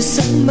love you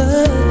so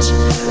much.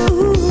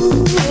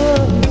 Ooh,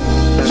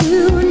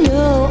 you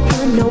know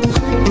I'm no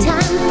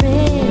part-time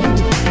friend.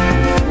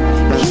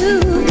 You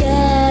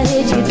got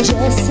it, you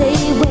just say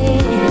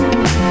when.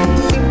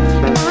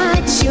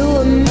 I'd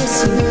sure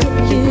miss you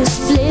if you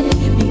split,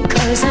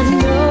 because I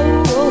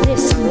know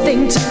there's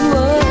something to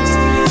us.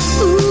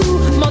 Ooh,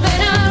 more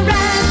than a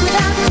ride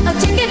without a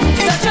ticket.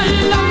 Such a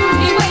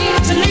lonely way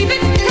to leave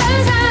it,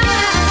 'cause I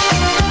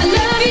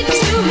love you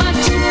too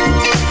much.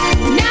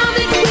 Now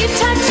that we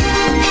touch,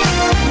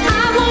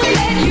 I won't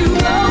let you go.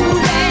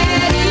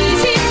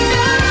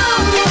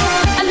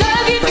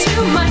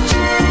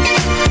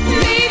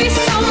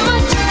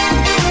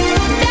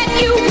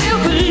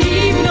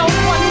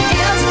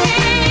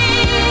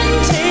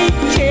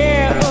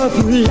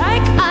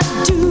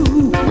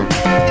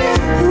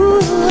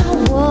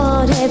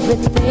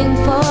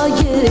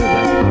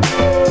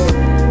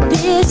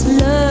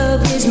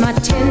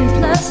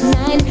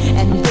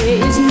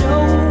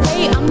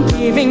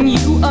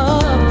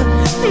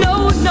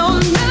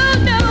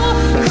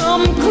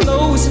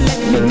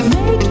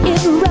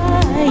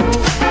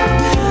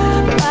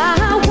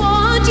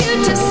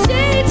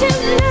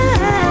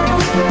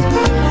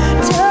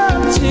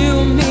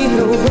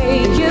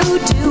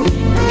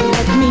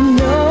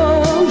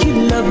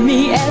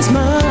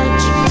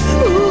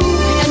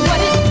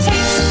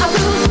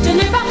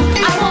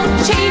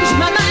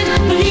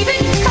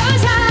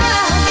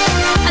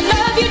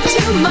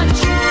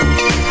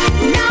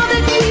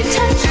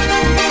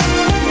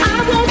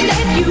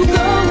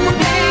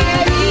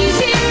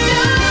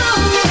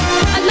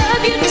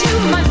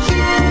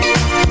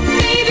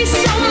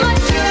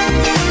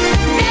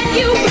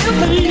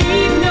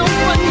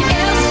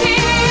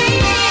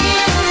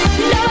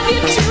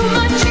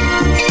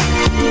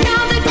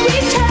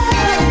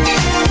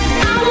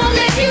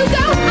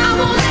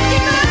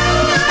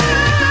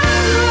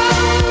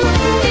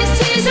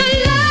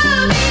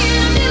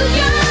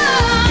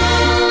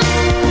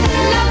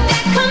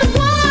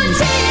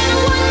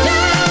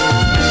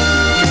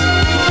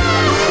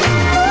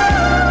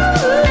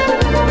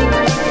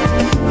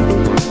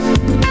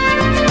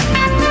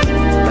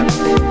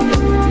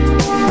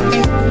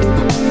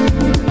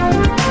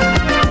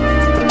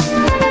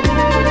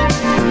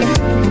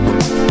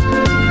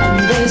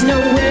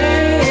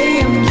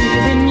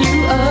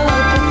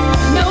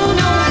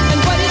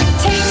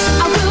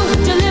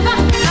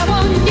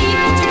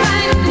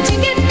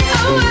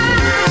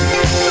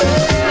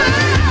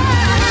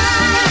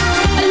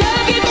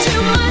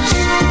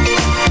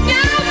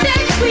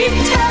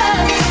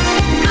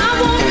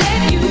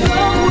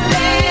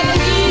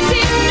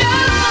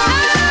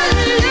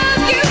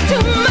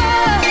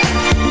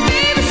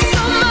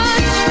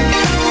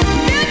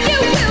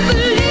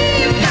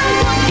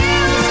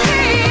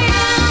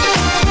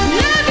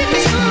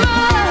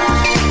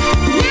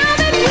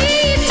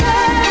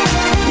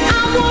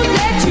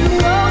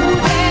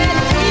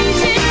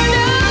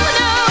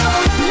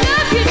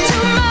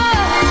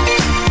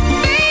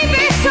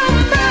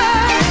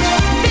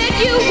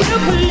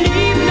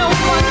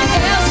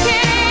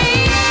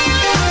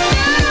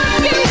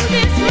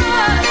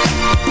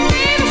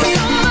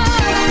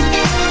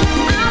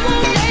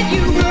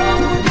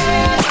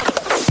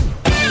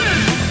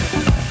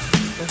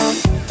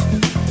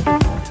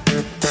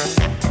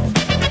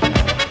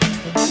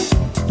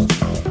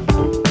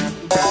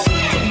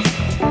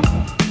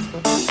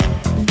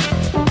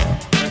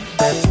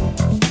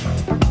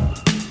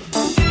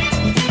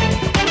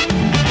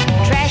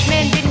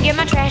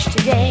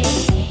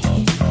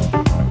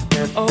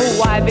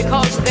 why?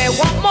 Because they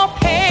want more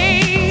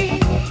pay.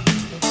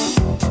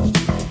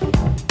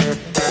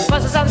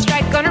 Buses on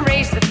strike gonna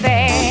raise the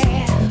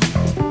fare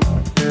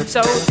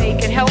so they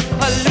can help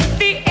pollute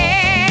the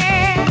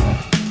air.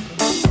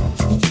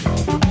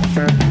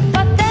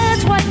 But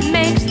that's what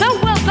makes the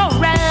world go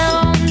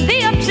round,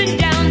 the ups and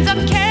downs of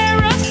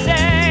carousel,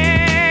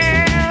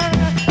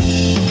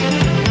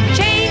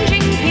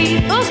 changing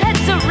people's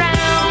heads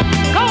around.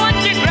 Go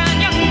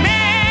underground, young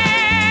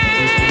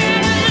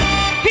man.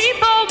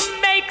 People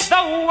make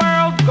the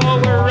world go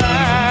around.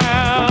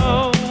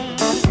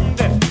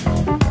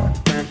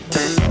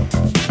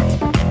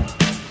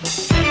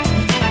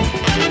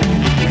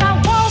 Got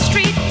Wall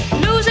Street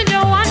losing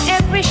dough on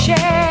every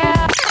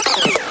share.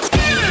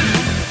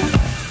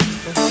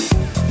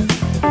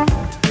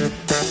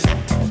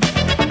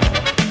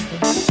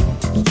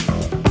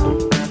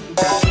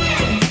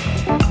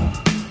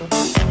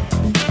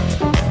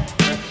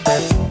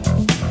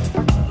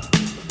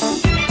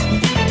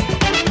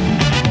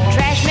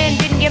 Trash man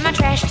didn't get my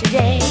trash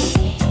today.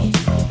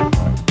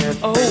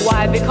 Oh,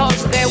 why?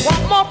 Because they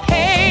want more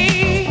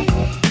pay.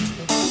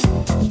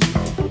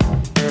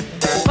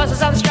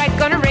 Buses on strike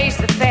gonna raise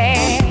the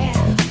fare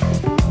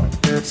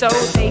so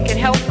they can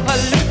help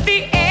pollute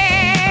the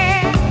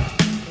air.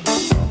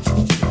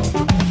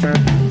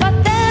 But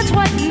that's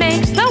what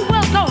makes the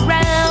world go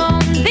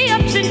round, the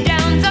ups and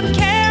downs of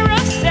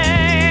carousel,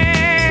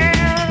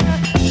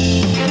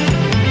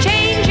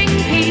 changing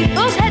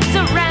people's heads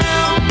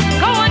around.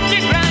 Go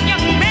underground,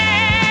 young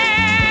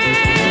man.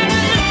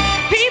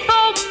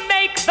 People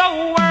make the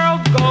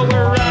world go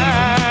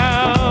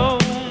around.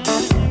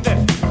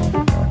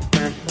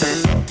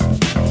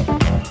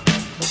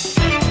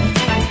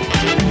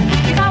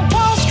 Got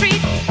Wall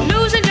Street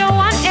losing dough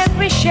on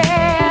every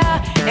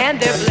share, and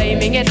they're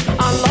blaming it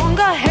on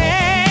longer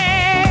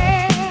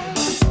hair.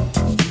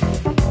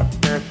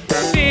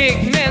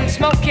 Big men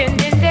smoking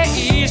in their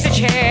easy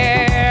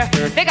chair.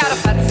 They got a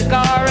fat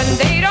cigar and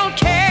they don't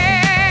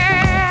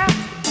care.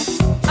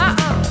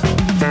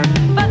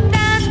 But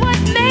that's what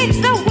makes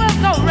the world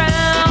go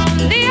round,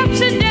 the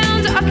ups and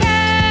downs of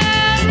carousel,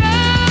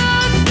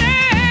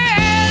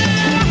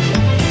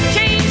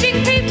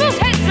 changing people's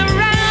heads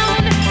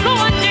around. Go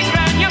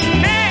underground, young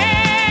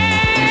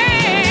man.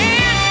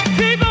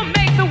 People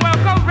make the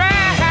world go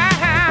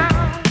round.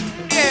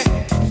 Yeah.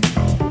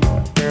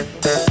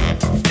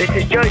 This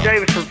is Joe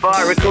Davis from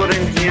Fire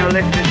Recordings, and you're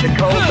listening to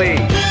Colby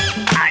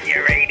on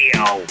your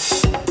radio.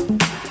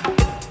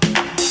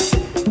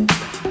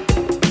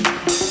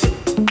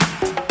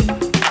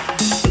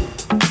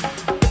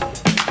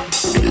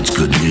 If it's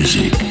good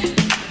music,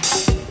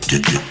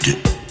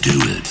 do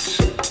it.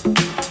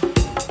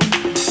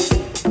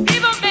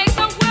 People make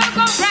the world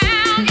go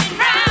round and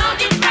round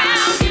and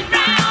round and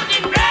round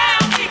and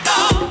round we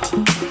go.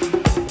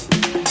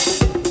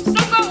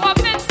 Some go up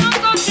and some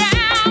go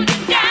down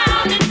and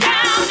down and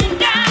down and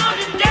down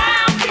and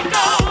down we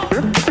go.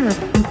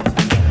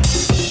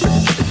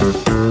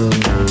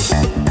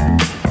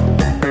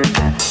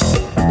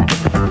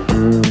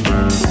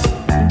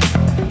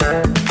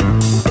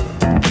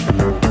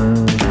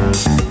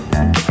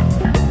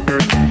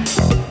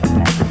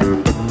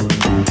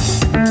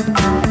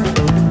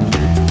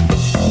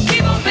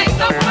 People make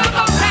the world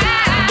go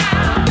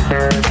round,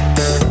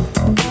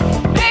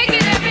 make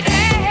it every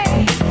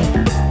day.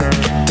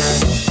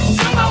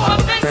 Some go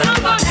up and some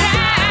go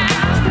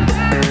down.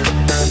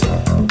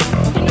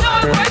 You know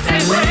it works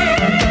that way.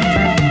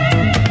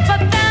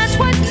 But that's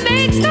what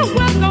makes the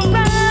world go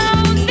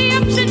round, the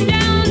ups and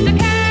downs of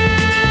carousel,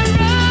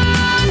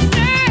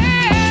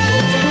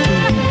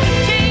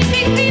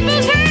 changing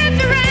people's heads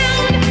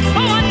around.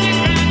 Go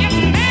underground, young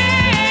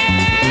man.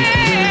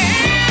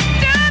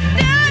 Da,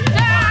 da,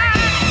 da.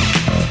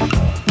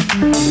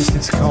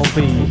 Listening to Carl B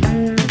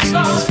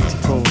on Sneakers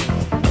 54,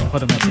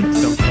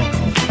 Podomatic.com.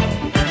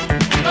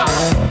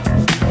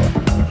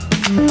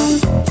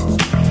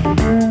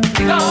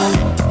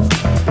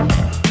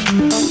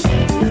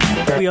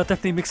 We are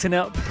definitely mixing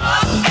up.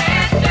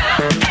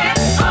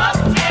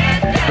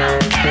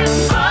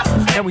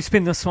 Can we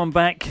spin this one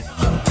back?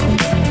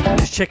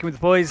 Just checking with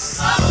the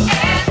boys.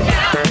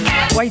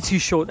 Way too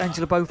short,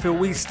 Angela Bofill.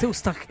 We're still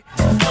stuck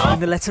in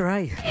the letter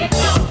A.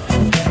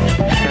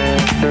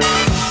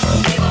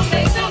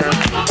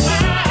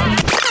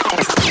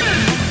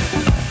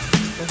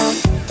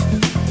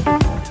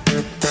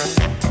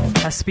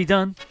 Has to be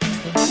done.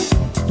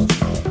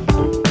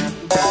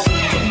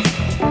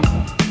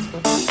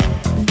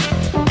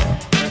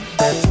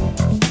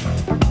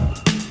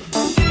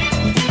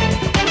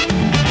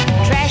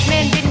 Trash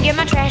man didn't get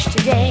my trash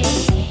today.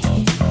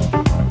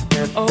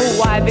 Oh,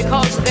 why?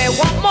 Because they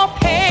want more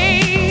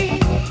pay.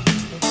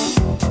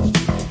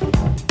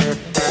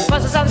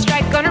 Buses on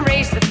strike gonna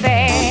raise the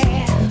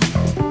fare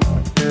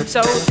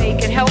so they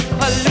can help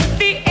pollute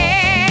the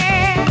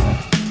air.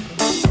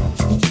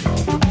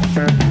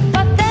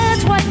 But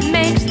that's what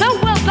makes the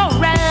world go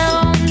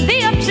round,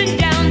 the ups and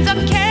downs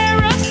of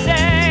carousel,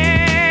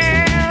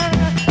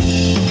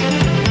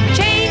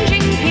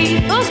 changing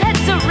people's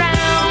heads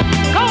around.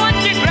 Go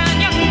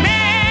underground, young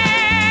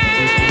man.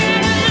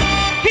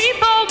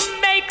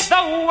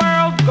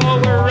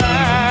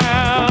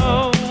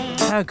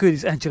 How good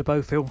is Angela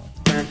Bofill?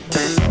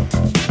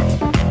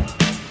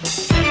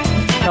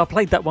 Now, I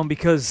played that one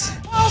because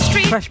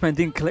Crashman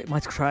didn't collect my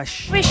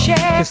crash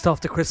just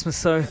after Christmas,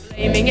 so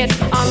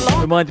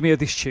reminded me of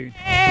this tune.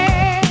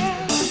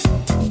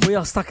 We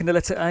are stuck in the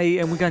letter A,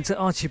 and we're going to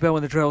Archie Bell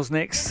and the Drells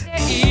next.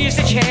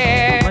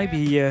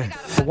 Maybe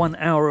for 1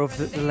 hour of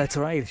the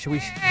letter A. Shall we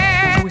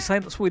say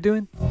that's what we're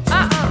doing? But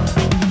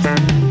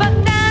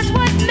that's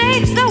what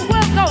makes the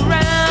world go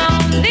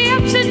round. The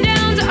ups and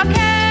downs are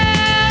carried.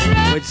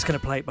 We're just going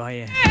to play it by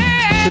ear.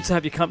 Good to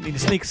have your company. The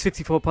Sneakers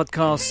 54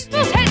 podcast.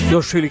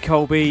 Yours truly,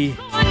 Colby.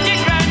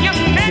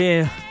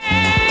 Here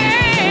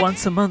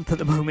once a month at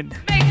the moment.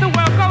 Make the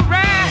world go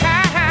round.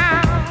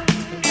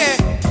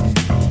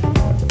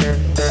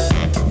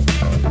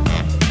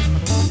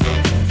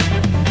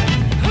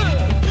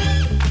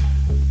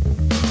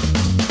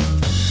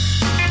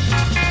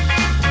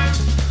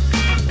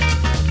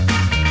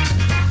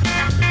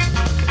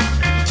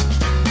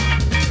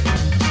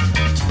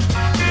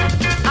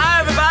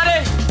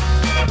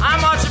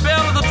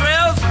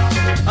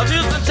 Of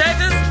Houston,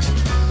 Texas.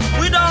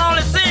 We don't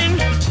only sing,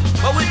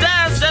 but we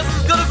dance just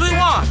as good as we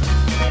want.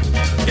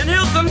 In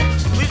Houston,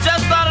 we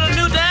just started a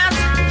new dance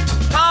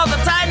called the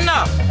Tighten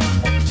Up.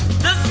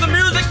 This is the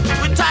music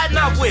we tighten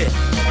up with.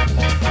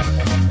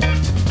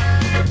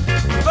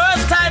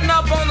 First, tighten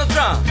up on the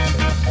drum.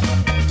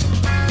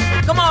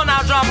 Come on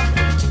now, drummer. I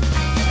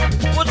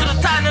want you to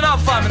tighten it up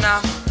for me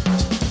now.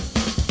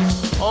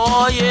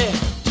 Oh, yeah.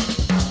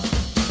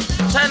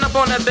 Tighten up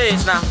on that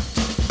bass now.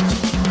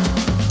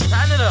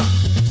 Tighten it up.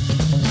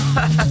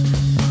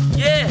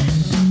 Yeah.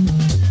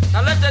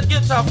 Now let that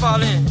guitar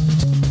fall in.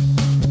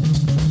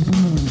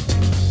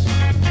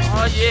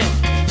 Oh yeah.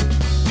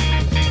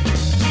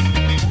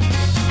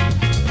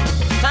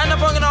 Tighten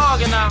up on the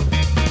organ now.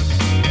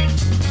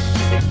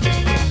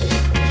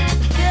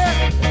 Yeah,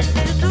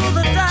 you do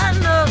the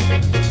tighten up.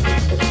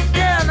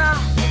 Yeah now.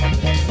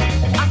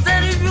 I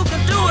said if you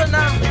can do it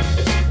now,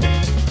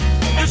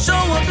 you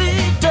sure will be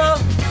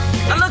tough.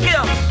 Now look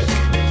here.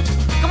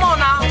 Come on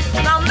now.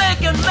 Now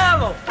make it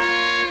mellow.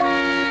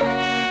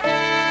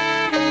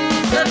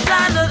 Let's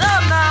tighten it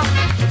up now.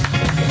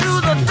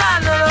 Do the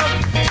tighten it up.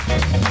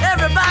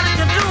 Everybody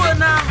can do it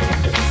now.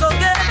 So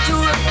get to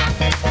it.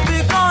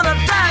 We're gonna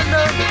tighten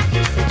up.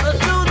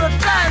 Do the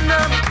tighten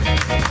up.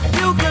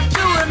 You can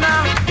do it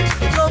now.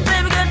 So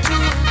baby get to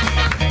it.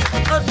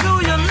 Do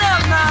your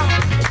left now.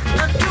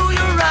 Do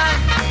your right.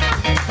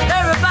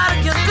 Everybody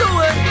can do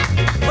it.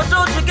 But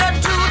don't you get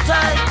too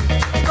tight.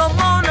 Come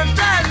on and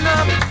tighten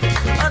up.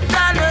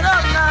 Tighten it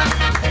up now.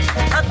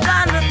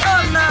 Tighten it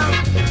up now.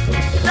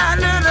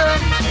 Tighten it up.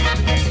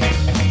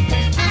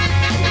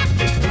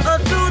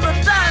 Do the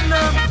tighten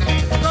up.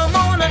 Come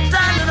on and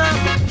tighten it up.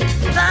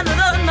 Tighten it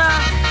up now.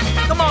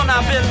 Come on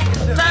now, Billy.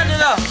 Tighten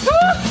it up.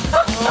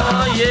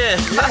 Oh, yeah.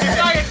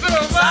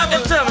 Sock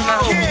it to him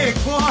now.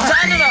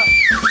 Tighten it up.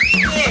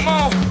 Come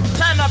on.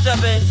 Tighten up that,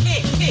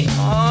 baby.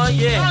 Oh,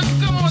 yeah.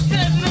 Come on,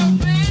 tighten up,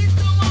 baby.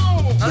 Come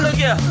on. Now, look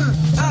here.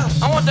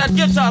 I want that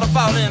guitar to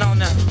fall in on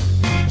that.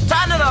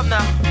 Tighten it up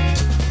now.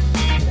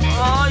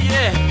 Oh,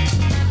 yeah.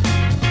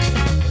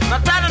 Now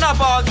tighten it up,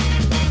 Aug.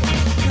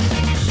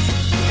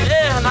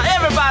 Yeah, now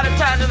everybody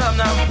tighten it up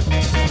now.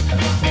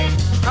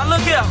 Now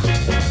look here.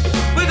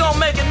 We're gonna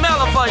make it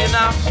mellow for you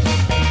now.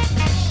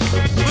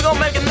 We're gonna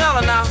make it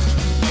mellow now.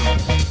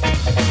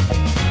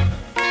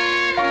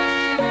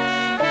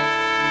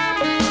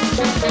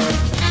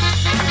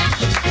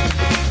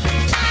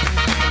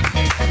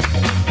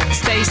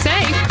 Stay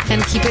safe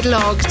and keep it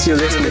locked. You're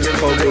listening to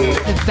Colby.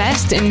 The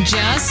best in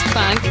jazz,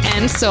 funk,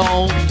 and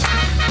soul.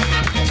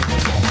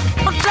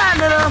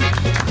 Tighten it up.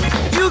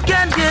 You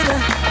can get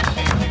it.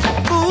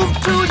 Move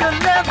to your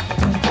left.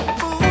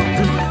 Move to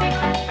your right.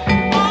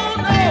 Oh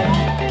no.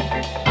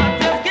 I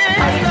just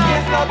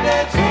can't stop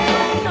that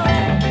tune.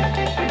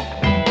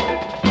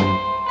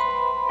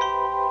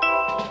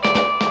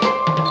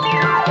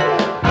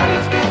 I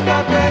just can't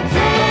stop that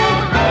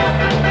tune.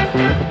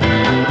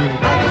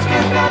 I just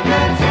can't stop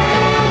that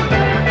tune.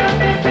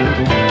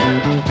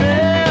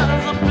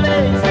 There's a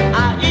place I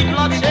eat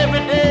lunch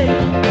every day.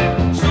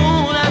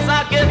 Soon as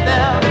I get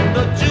there,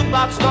 the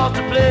jukebox starts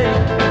to play.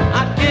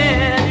 I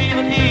can't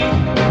even eat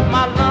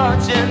my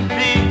lunch in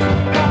peace.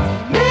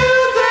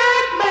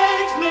 Music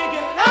makes me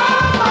get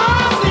out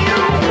my seat.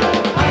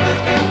 I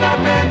just can't stop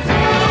that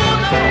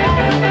tune.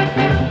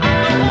 I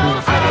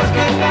just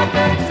can't stop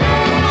that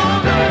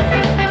tune.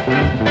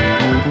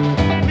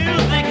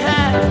 Music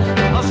has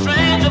a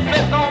strange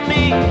effect on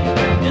me.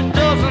 It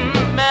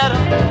doesn't matter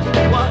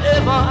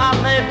wherever I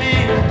may be.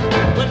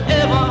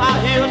 Whenever I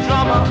hear a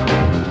drummer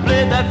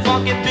play that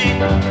funky beat,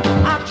 I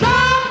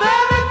drop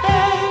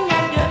everything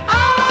and get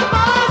out of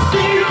my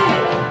seat.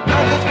 I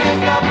just can't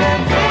stop that.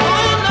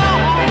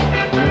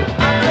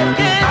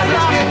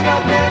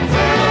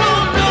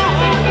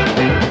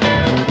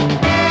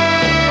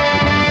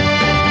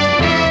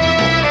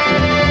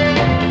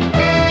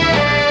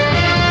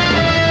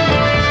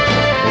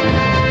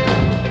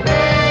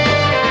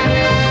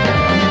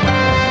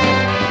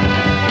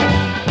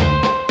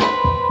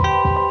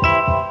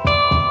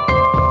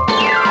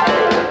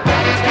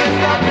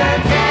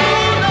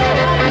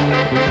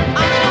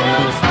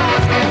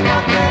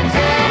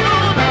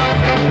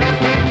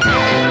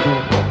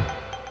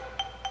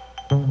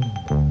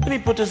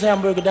 put this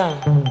hamburger down.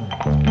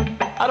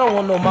 I don't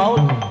want no more.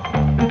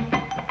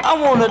 I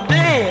want to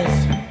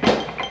dance.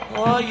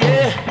 Oh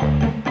yeah.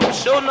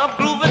 Sure enough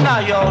grooving now,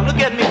 y'all. Look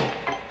at me.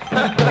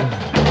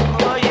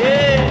 Oh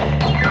yeah.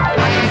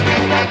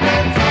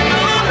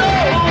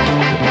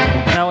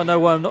 Now I know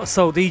why I'm not a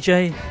soul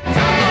DJ.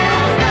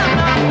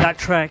 That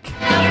track.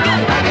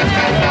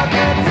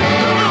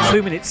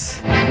 2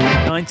 minutes,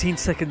 19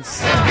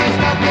 seconds.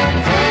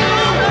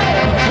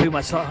 Too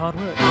much like hard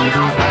work.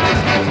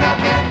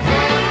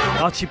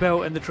 Archie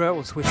Bell and the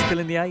Drells, we're still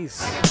in the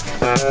A's.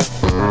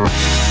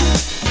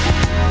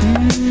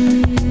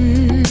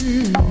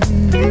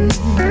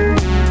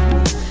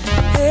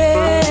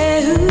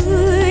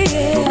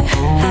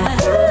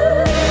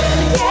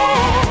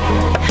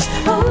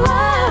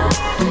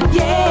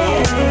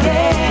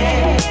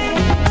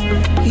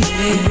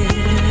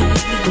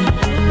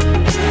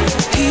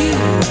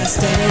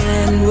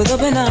 Stand with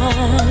open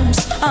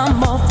arms,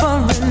 I'm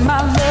offering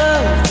my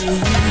love to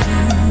you.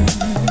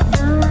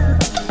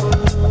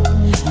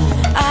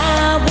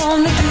 I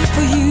wanna do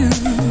for you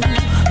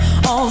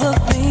all the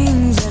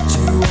things that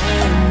you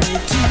want me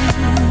to.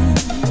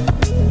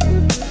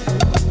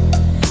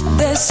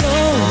 There's so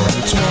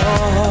much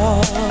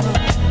more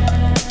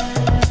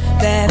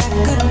that I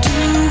could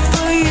do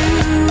for you,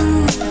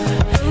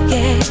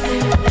 yeah.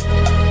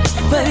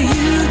 But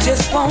you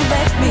just won't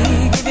let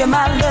me give you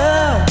my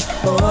love.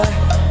 Boy,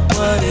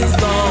 what is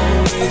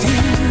wrong with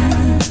you?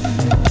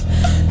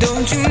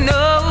 Don't you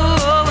know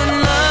when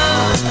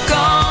love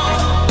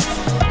comes,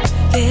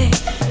 yeah,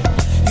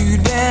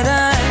 you'd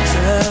better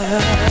answer.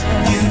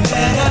 You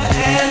better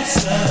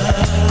answer.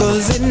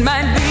 'Cause it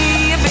might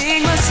be a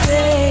big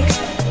mistake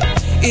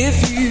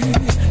if you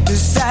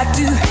decide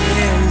to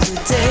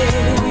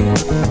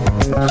hesitate.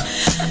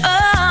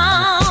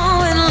 Oh,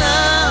 when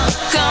love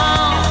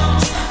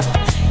comes,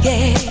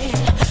 yeah,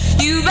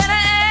 you better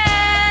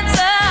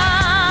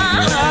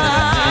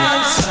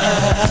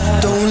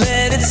don't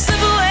let it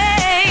slip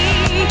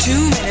away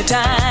too many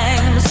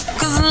times,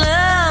 'cause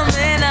love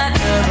may not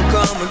ever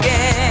come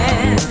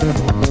again.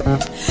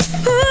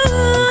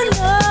 Ooh,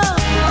 no,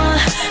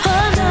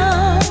 oh no.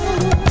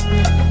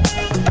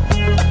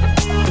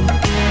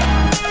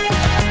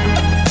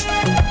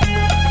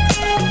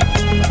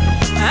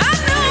 I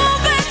know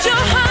that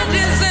your heart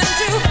is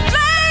into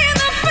playing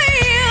the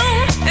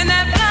field, and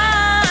that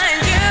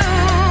blinds you.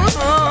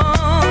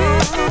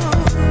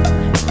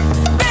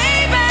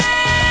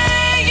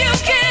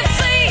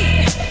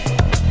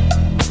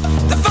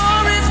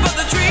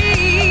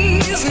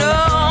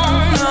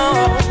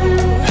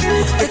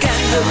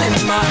 In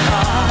my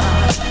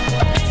heart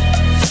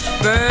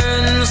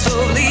burns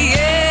slowly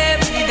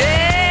every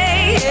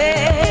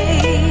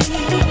day.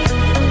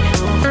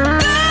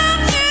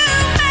 Don't you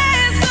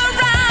mess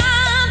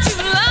around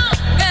too long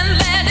and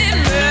let it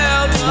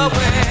melt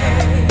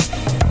away.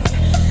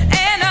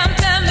 And I'm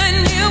telling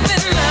you,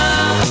 when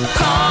love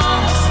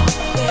comes,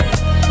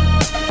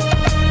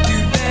 you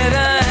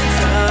better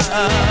answer.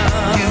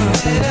 You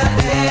better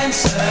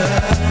answer.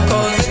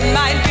 'Cause it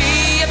might be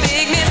a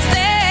big mistake.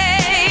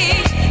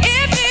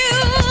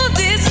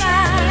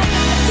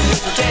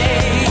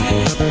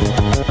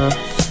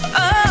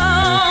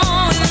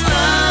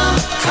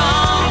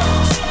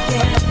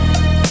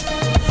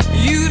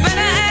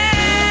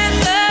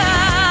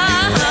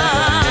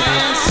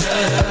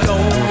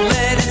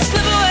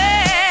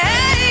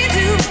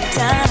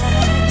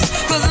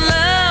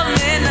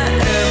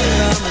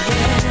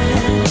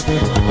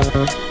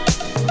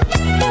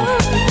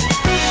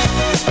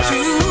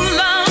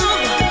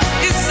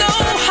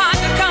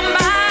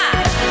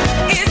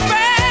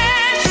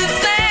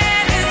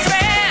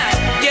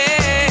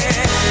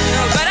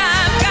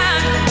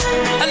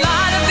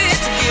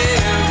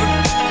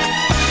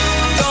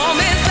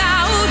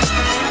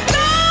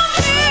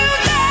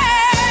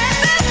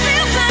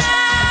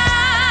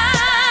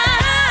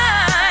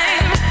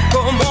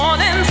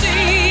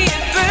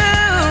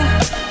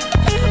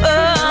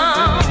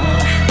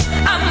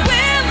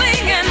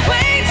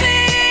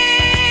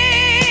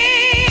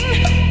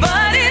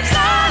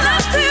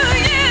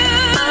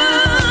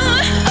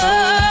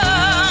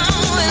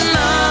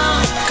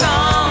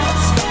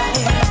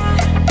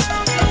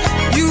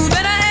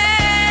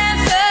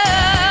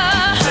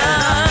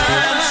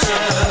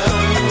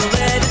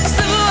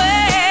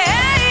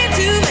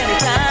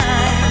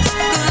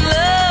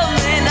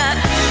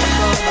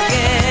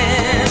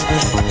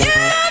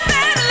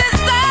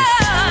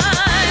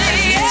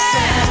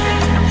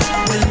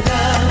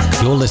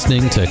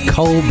 Listening to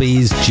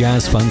Colby's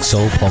Jazz Funk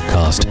Soul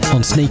podcast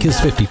on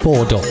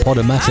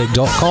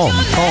sneakers54.podomatic.com.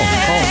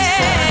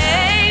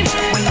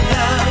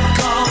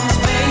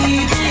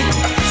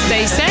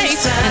 Stay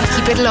safe and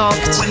keep it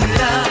locked.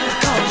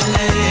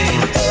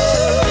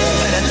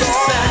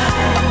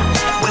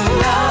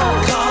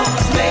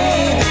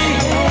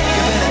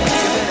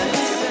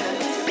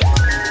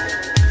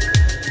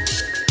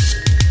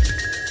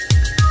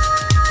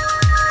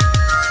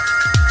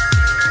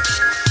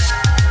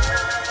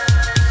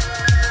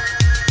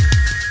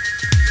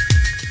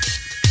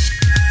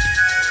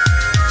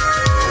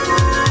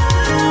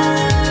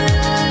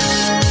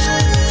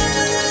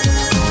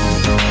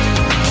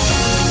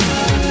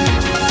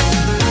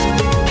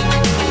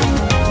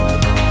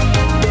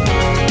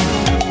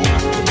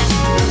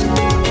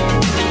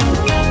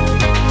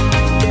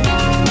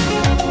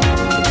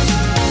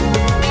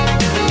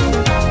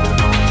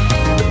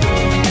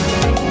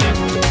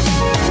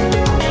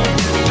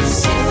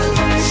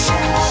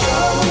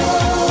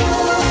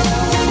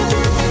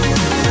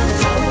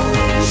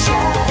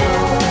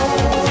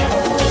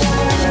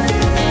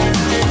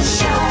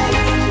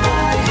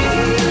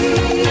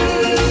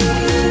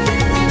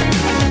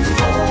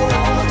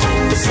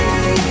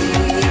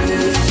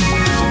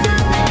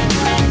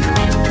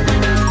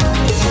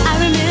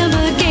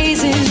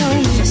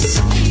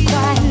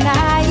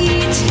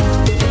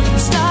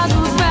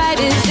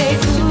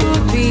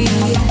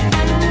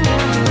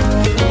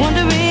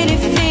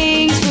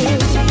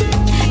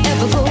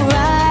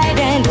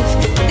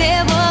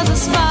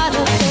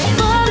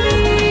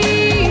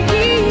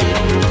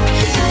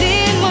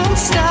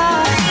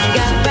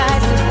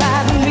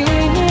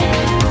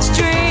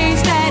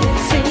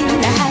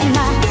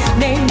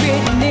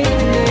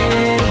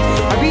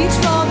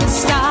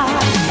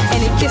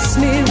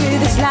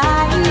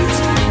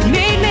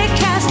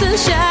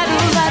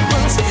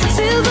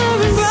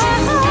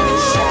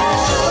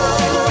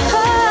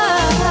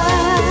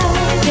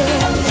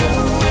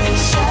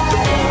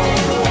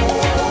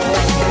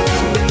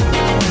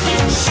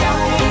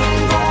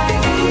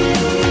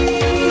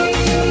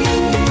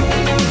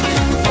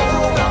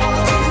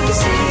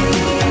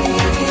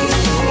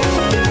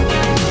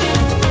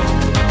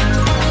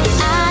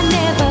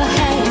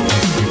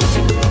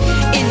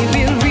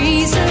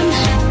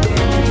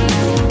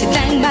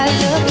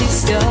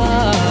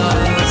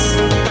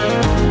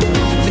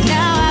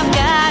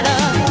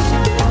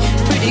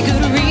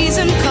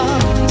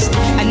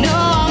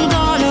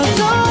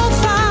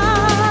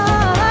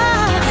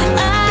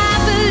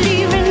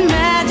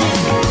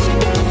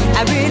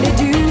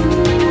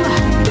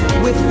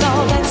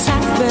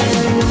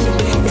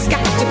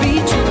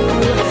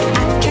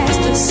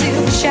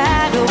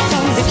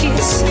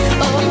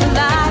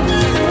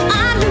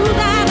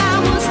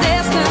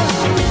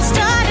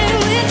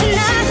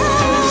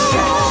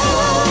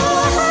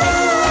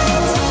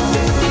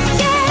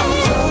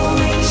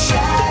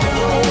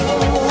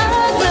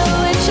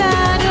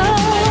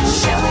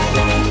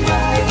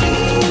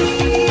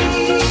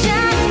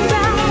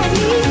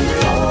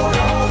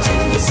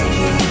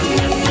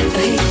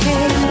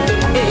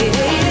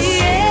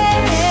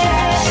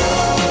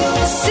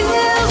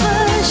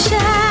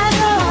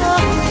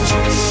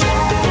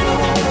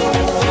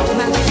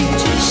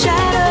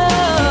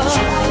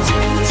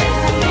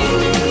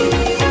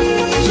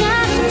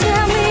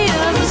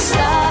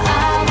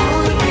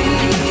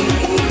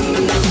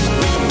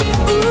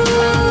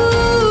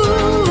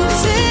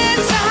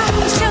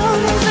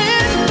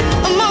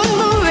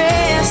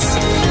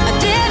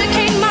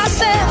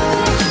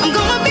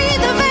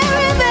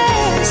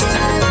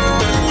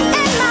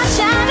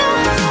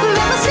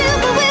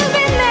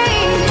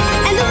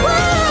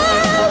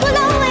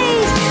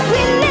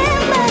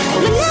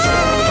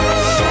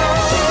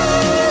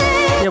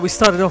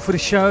 started off with a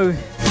show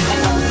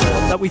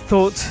that we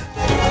thought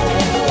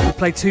we'd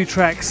play 2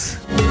 tracks.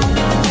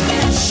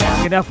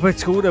 In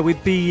alphabetical order,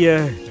 we'd be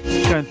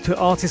going to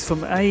artists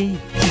from A,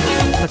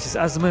 such as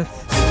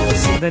Azimuth,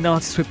 and then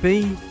artists with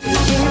B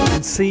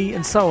and C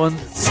and so on.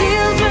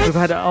 We've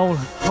had a whole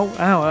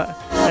hour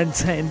and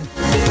 10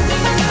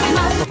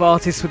 of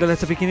artists with the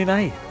letter beginning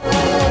A.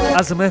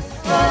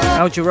 Azimuth,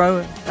 Al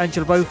Jarreau,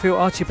 Angela Bofield,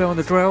 Archie Bell and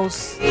the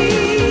Drells.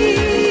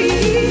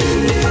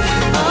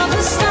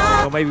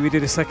 Or maybe we do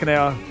the second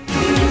hour,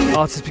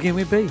 artists begin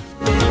with B.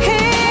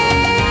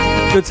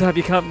 Good to have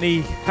your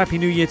company. Happy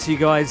New Year to you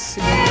guys.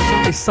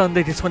 It's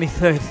Sunday the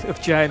 23rd of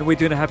Jan. We're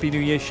doing a Happy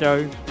New Year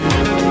show.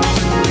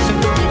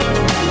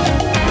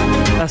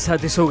 That's how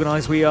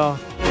disorganised we are.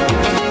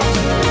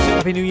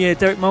 Happy New Year,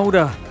 Derek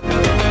Mulder,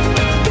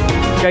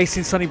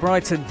 Jason Sunny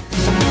Brighton,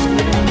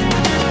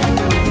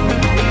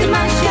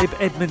 Ib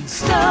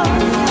Edmonds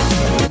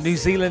in New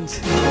Zealand,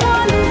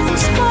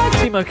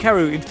 Timo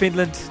Karu in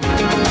Finland,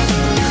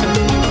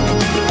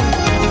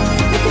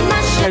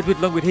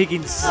 Edward Longwood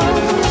Higgins,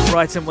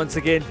 Brighton once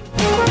again,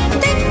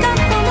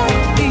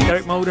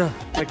 Derek Mulder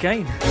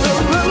again,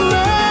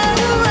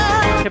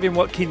 Kevin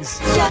Watkins,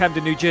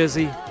 Camden, New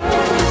Jersey,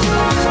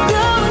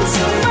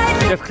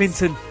 Jeff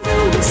Clinton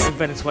in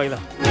Venezuela.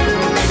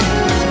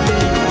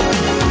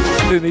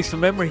 Doing these from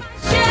memory,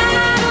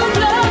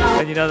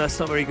 and you know that's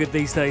not very good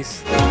these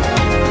days.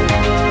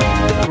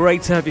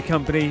 Great to have your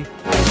company.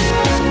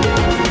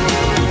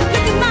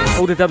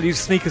 All the W's,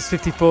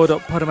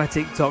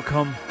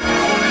 sneakers54.podomatic.com.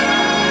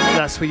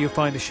 That's where you'll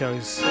find the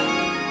shows.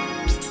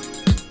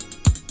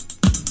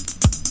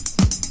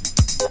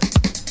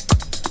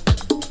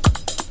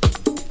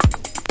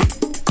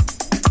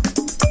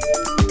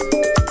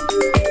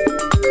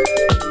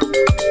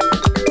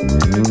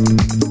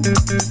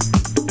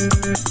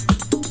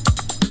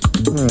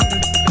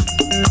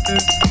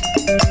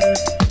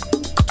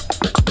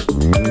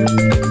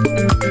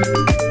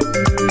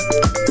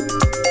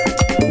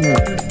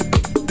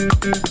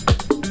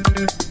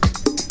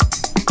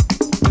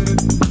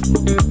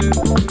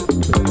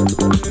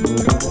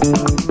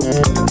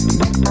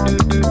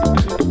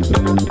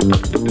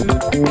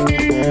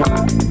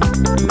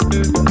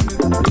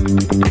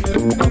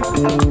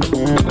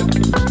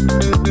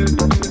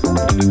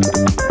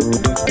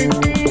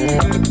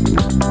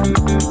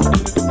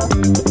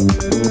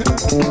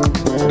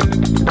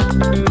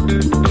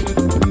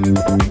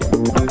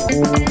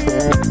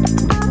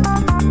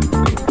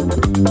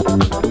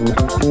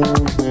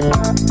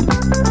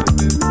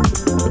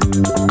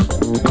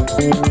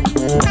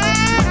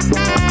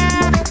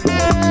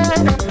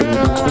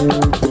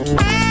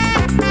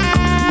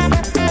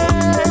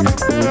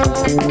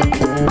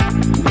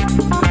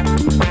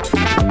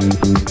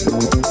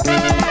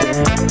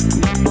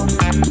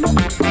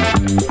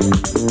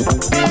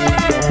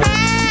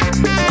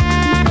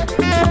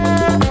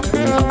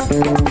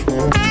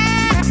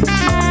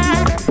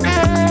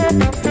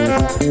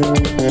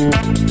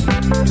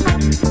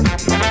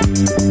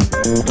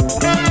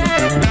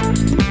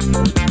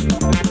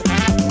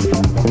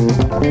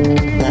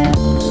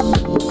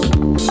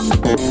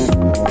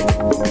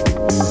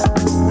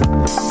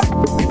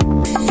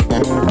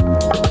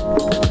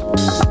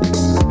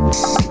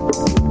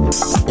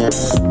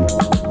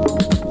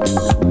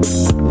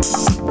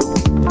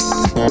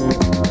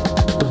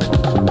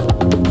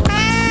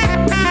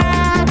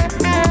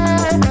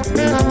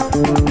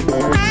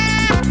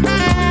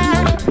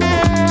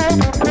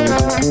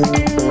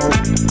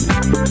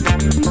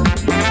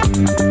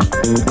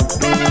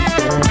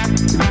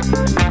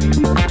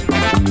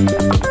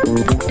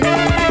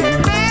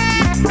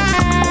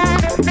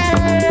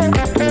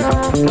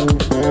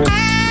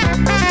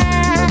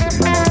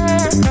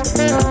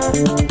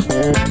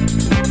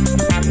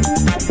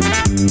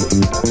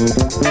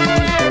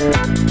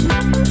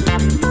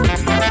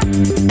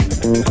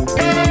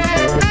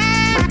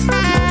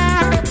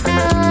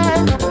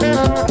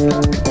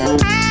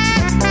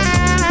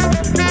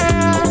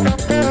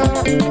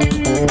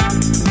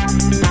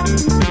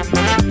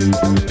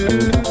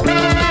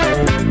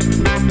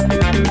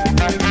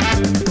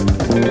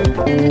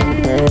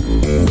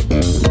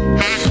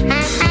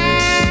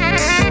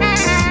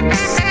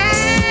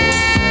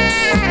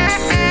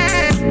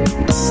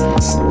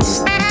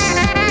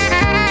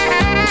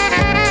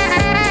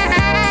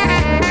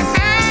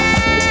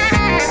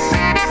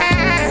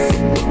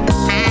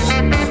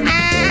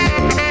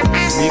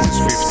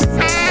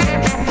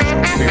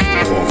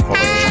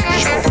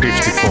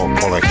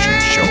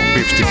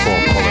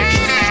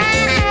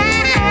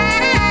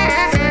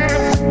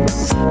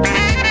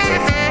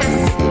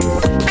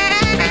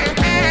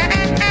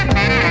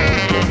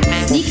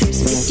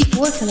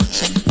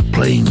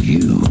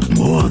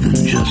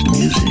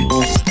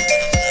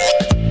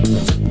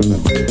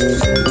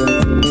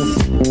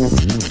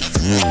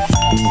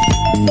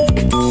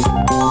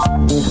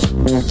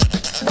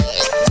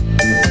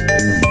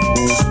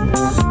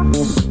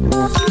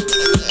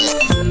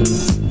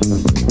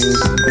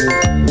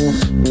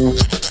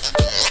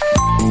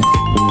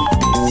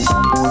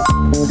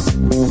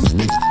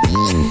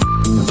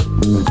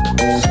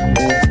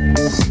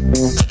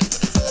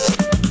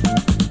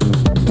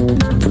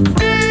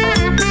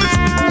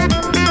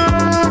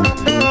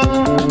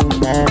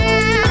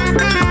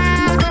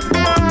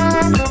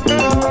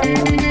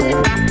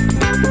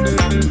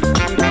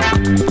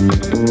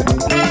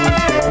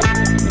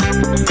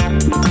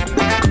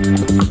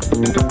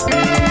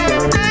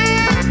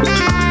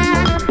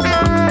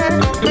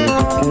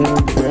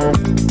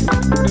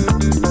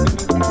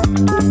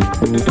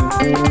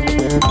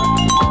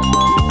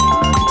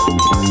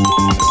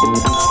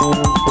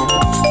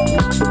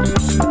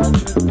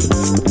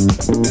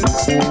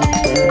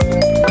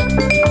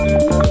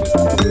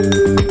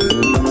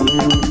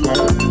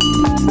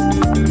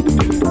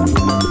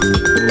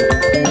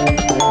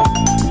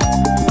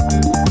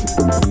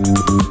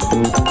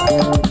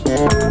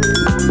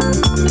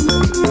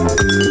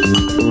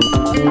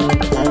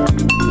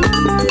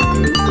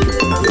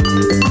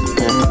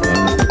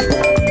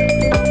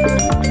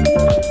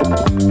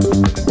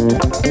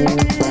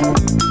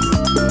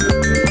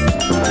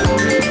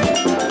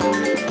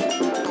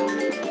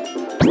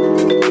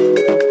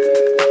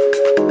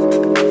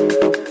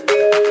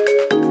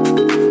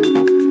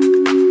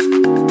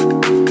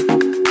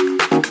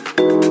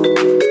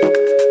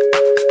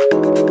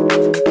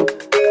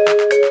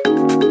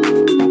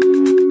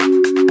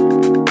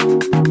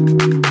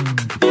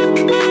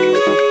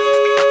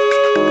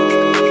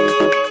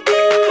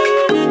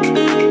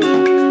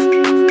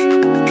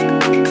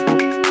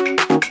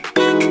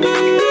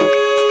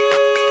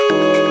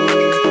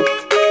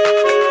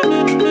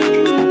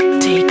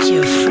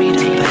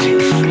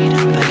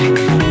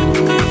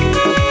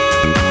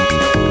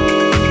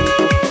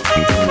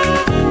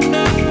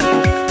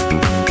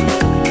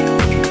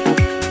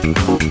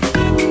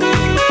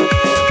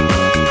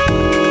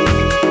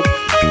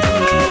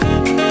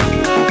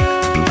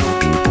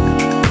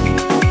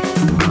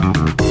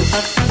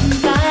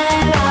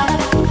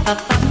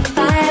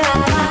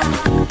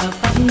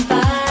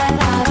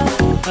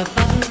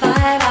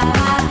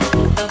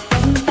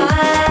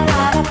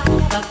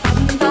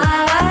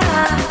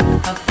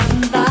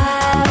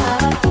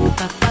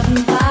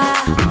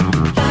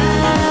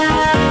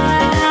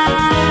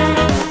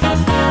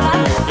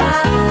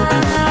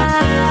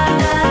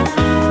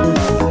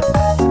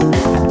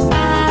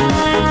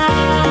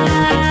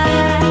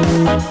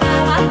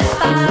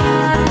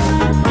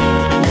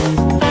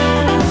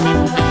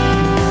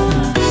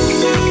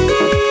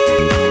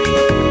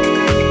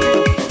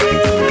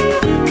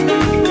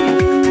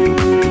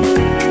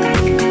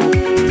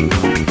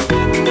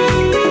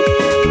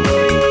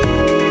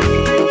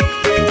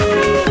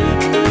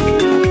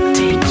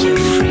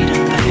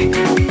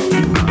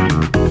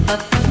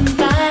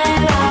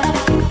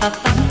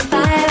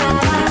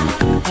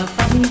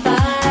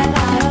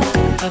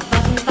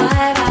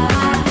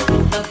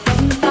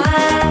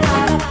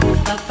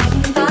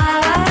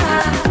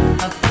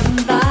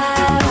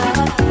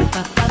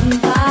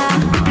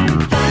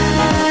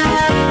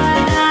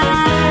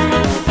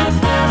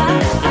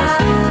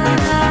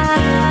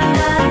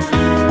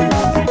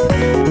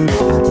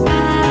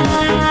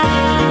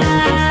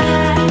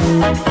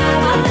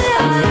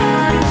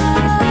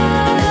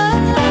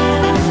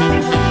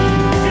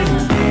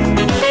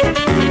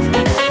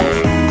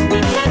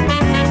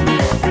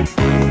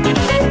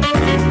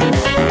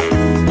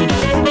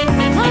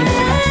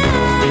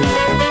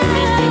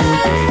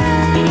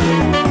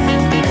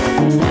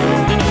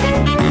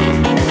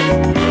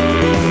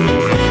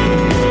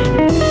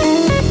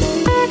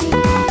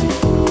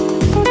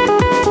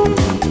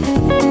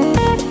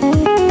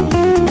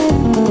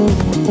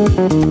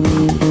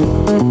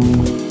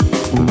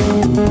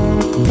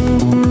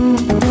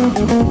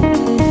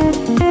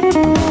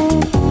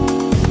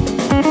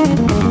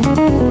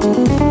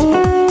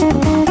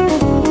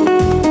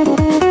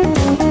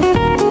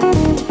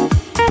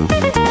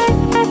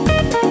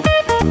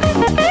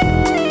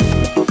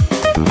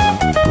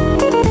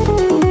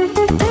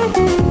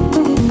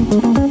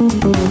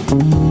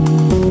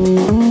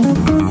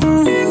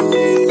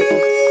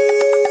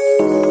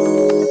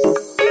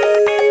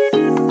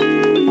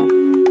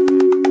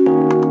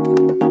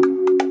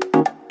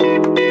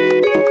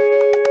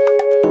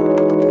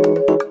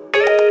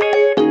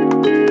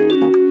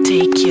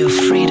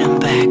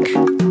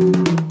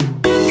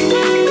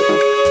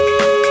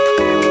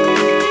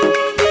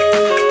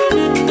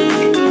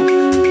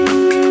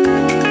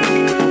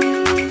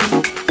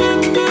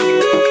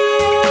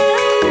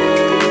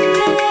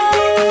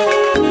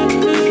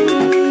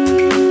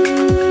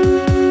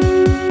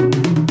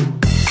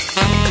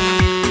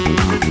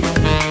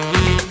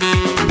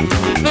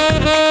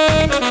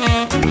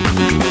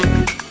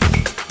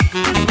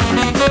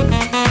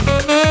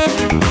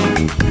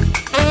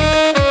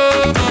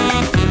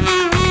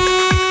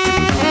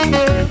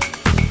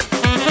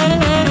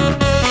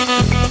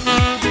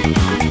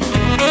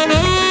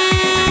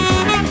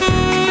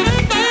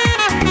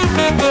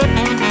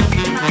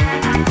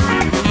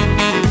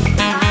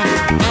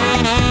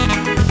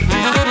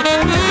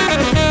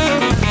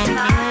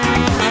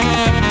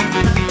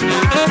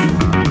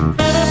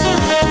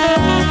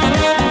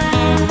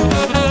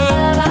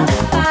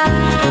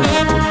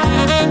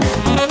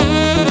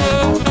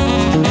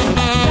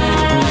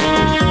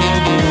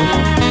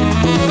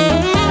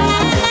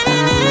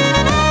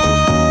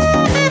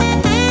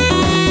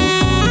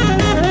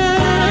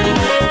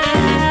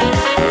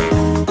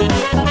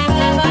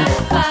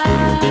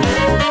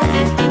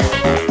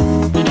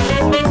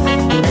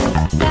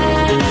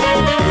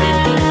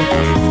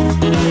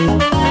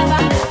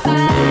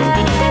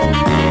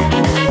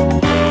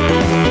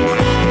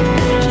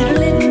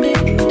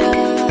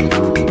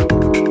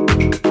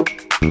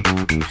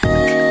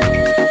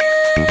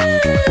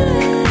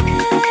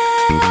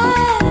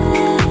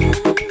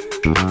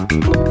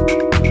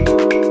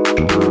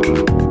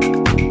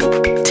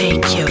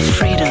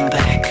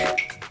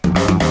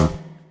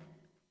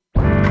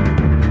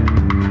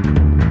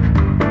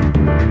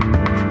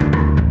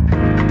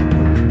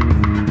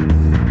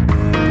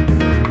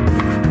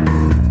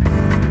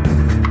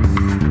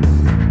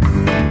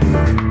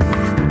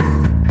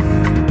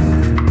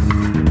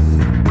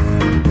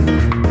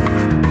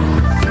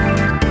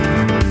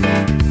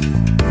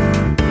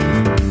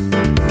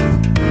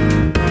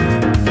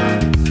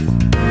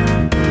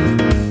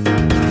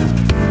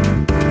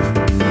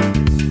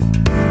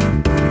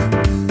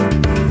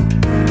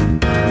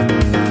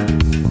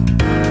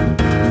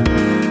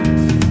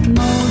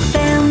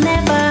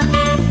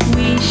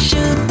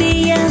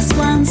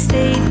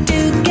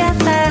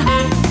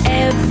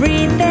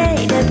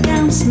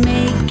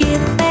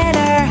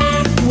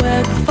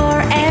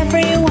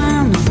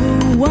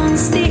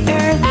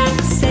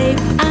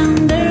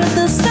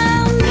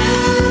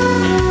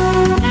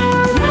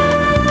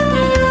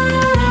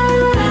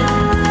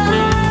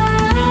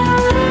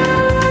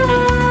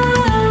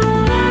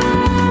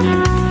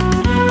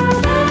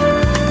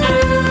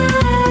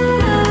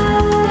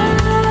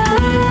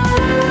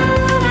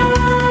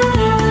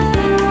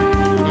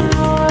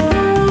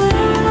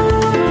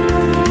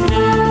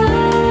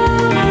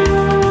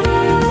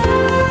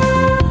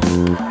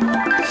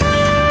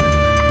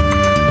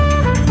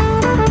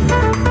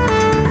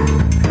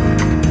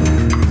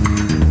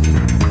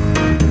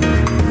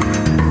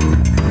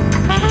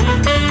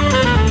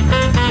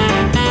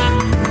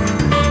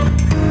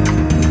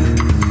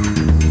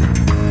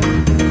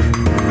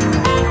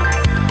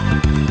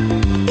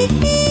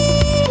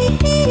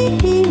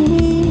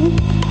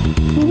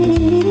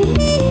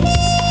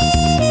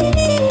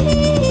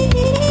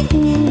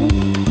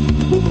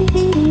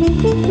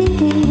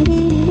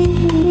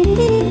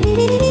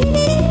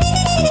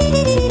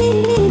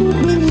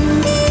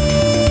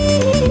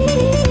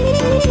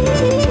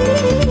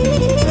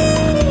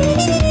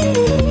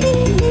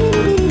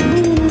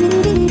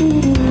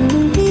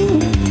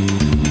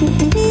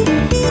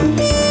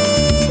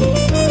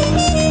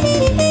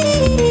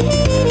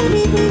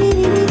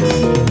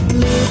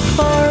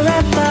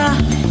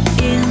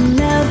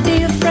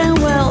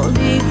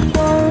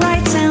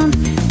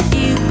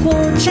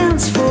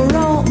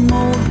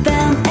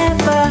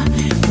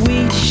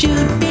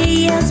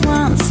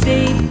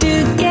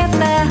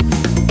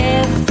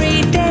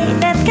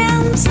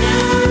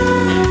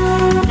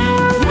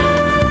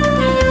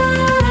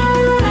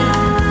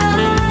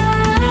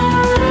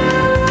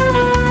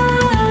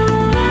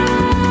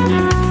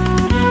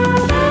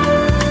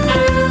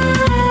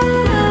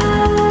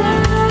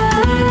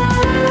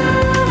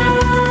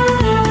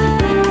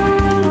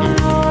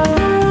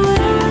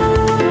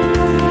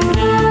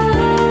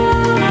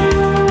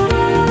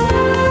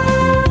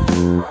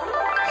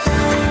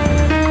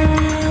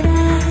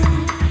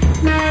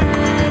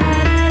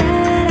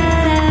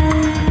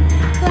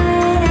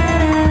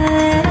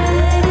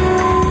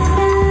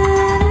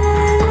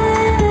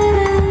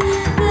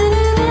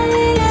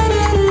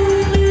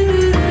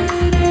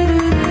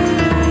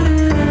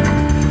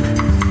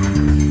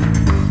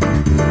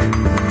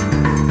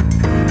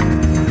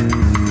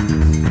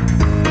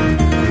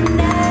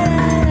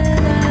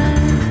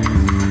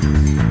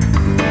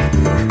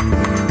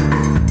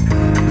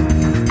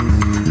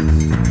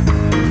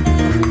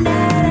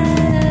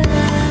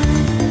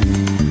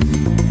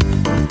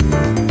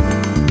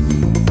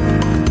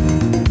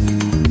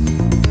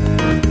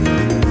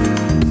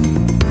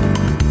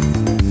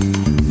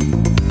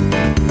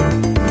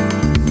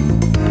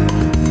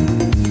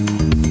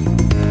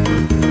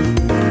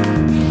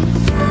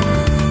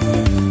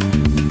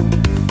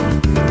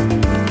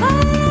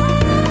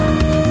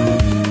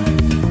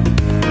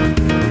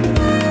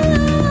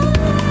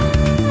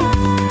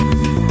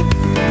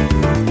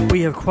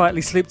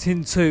 quietly slipped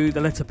into the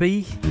letter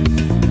B.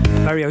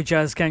 Barrio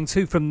Jazz Gang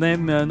 2 from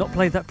them. Not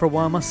played that for a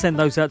while. Must send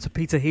those out to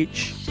Peter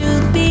Hitch.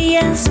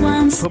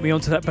 Put me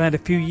onto that band a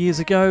few years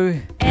ago.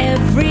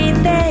 Every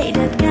day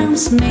that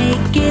comes,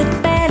 make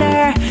it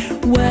better.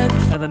 Work.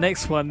 And the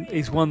next one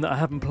is one that I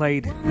haven't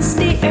played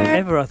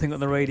ever, I think,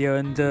 on the radio,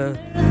 and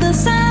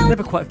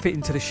never quite fit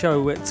into the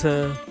show. But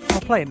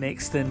I'll play it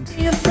next, and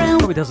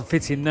probably doesn't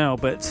fit in now,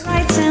 but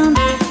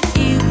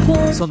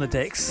it's on the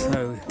decks.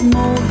 So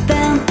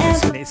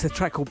it's a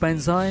track called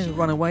Banzai,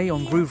 Runaway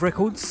on Groove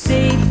Records. Do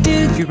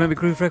you remember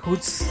Groove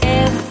Records?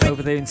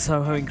 Over there in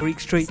Soho in Greek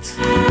Street.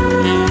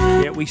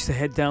 Yeah, we used to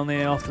head down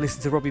there after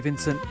listening to Robbie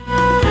Vincent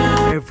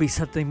every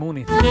Saturday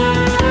morning.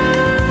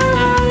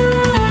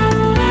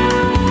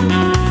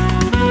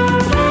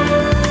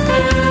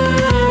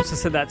 Also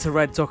sent that to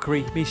Rad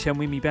Dockery, Misha and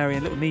Mimi Barry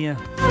and little Nia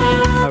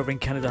over in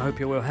Canada. Hope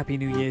you're well. Happy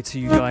New Year to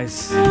you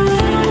guys.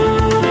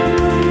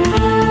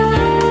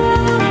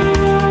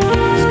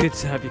 It's good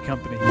to have your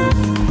company.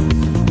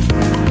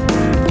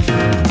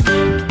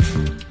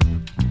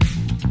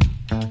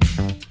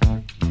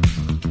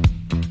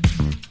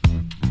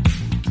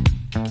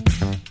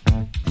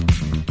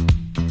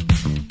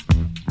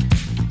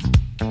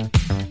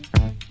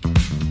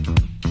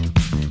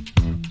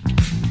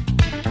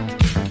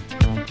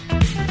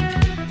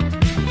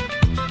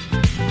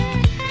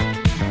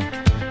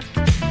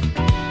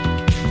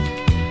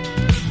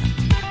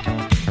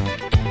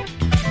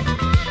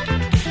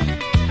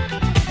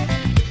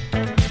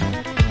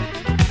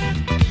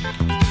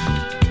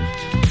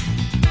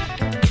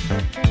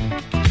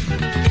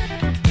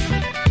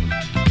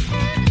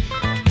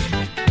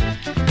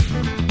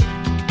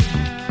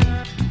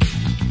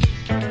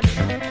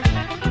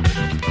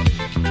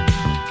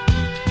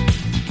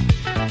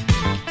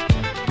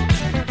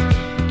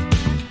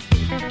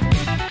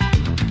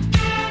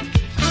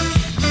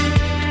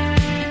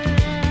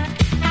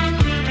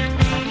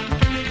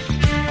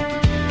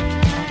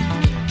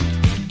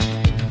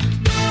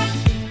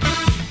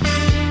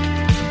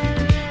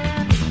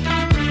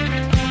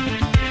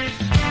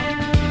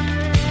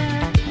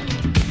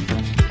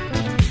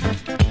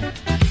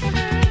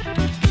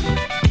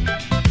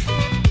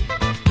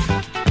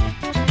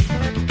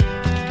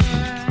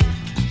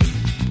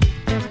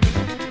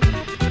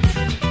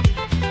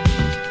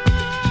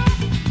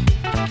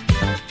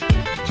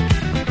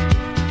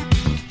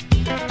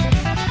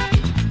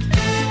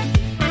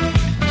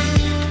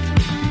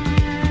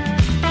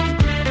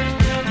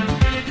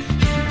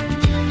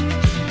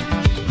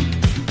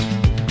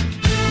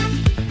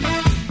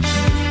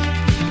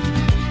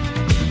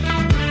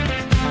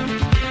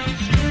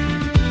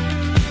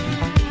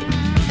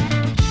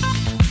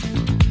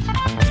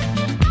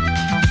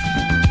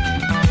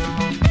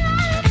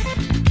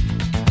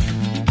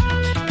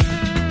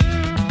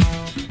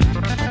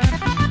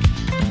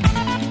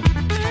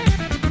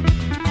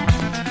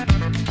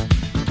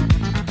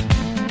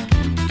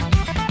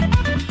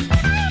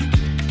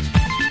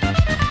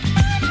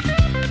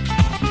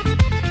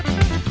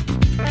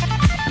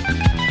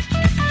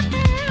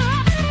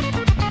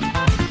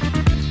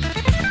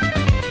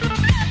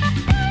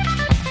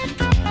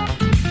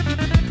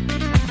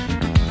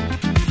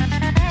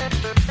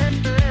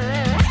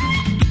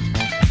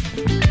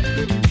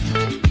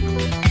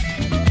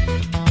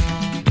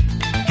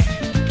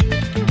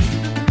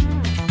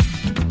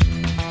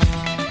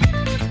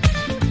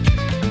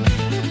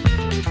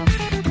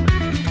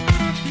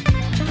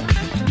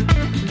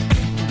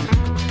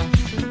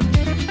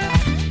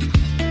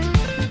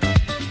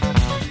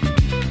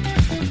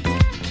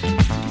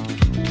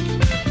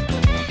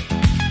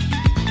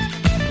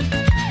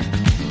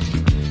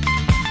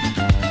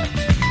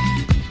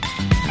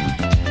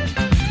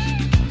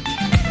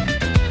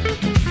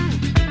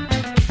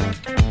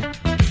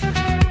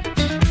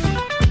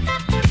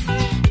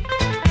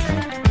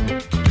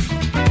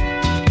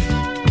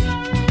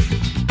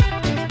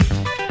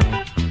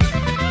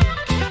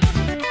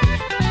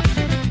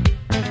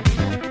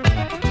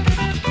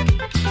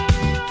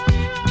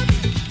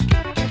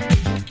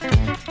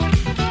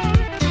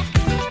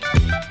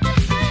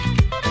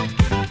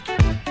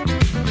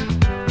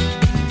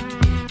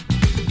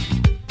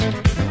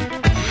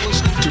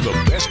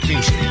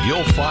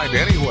 you'll find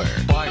anywhere.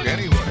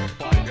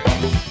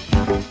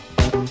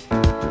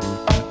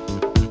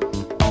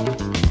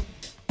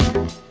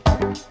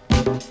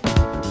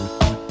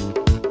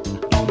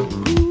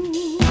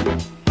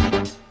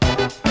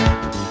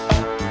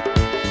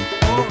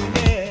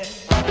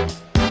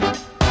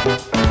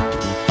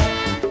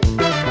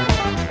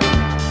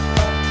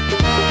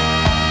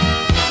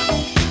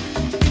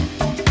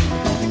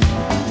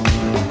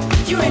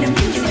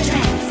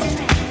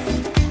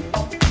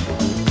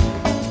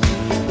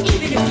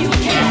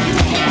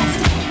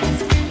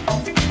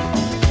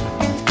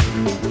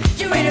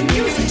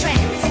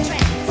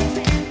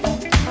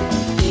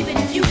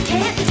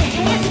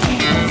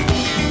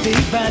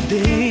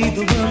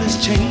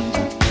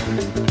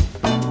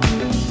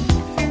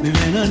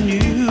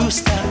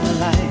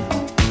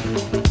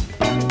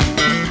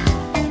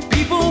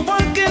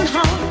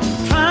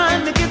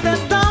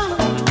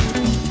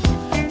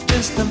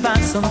 just about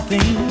some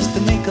things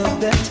to make a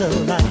better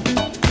life.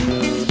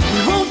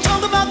 We won't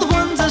talk about the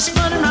ones that's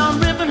running around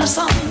ripping us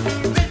off,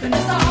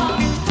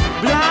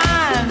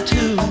 blind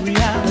to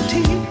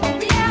reality.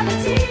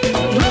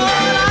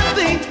 Lord, I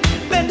think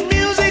that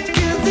music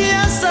is the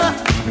answer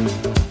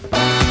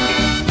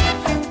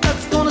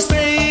that's gonna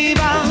save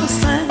our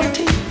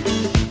sanity.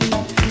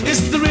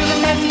 It's the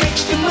rhythm that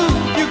makes you move.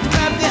 You can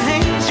clap your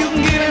hands, you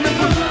can get in the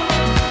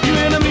groove.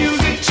 You're in a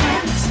music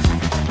trance,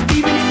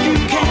 even if you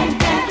can't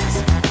dance.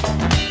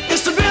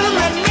 It's the rhythm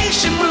that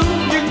makes you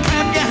move. You can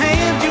clap your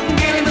hands, you can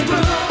get in the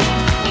groove.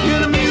 You're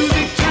in a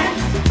music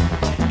trance,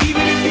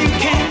 even if you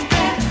can't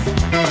dance.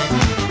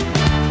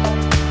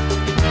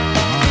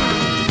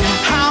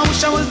 I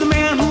wish I was the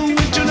man who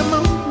went to the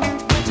moon.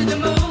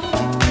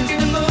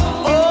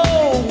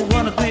 Oh,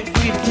 what a great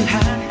way to get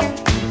high.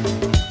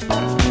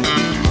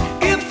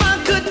 If I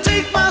could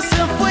take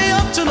myself way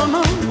up to the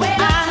moon,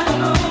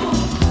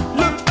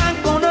 look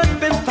back on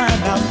earth and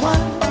find out why.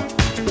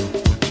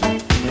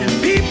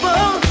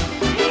 People,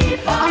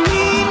 I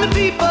mean the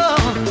people,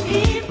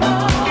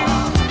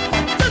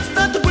 that's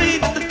not the way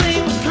that the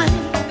thing was planned.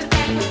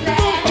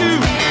 Won't you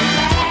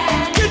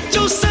get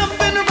yourself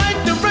in the right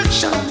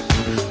direction?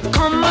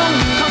 Come on,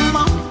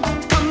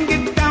 come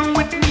get down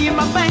with me and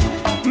my band,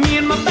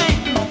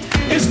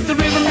 It's the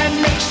rhythm that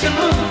makes you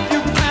move. You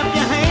can clap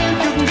your hands,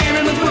 you can get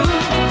in the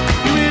groove.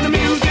 You're in a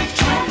music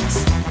trance,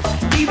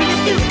 even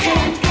if you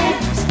can't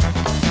dance.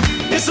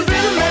 It's the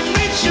rhythm that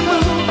makes you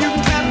move. You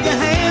can clap your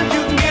hands,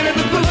 you can get in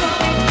the groove.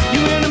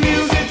 You're in a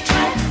music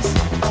trance,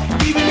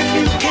 even if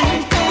you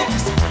can't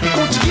dance.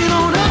 Won't you get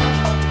on up?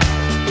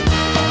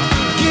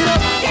 Get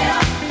up,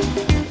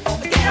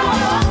 get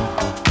on up.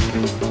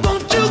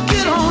 Won't you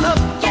get on up?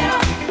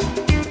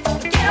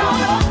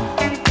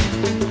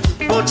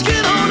 Won't you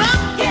get on up?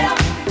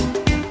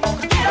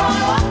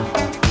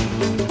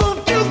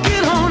 Won't you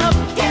get on up?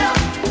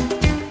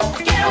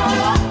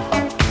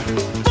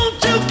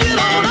 Won't you get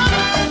on up?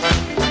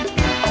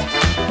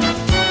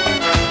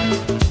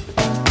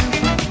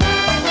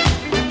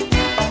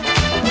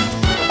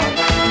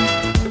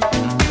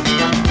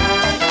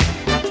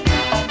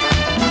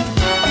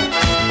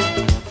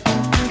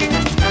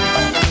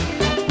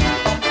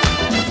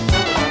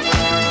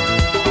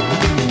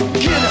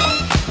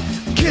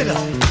 Get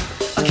up,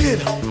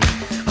 get up,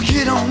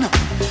 get on up,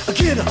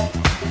 get up,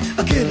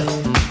 get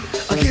up,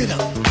 get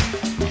up.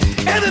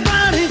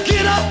 Everybody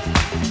get up,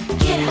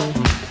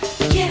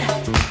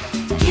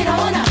 Get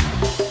on up,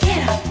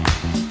 get up,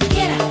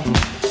 get up,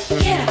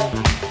 get up,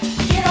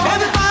 get on up.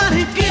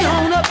 everybody get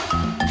on up.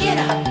 Get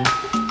up,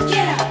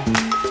 get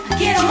up,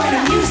 get on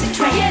up. Music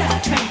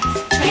trance,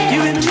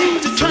 You're in the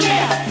music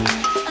trance.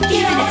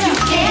 Even if you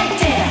can't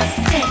dance,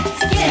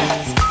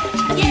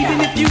 Even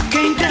if you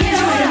can't get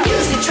dance, on a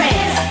music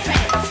trance,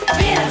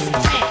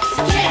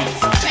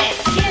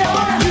 get on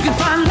up. you can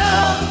find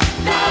love,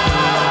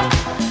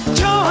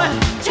 joy,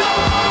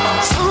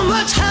 so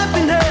much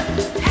happiness,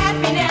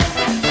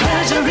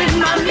 pleasure in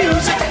my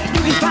music.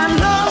 You can find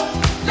love,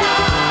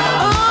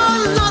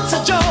 oh, lots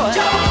of joy,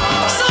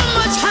 so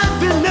much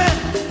happiness,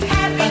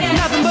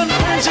 nothing but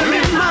pleasure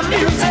in my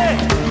music.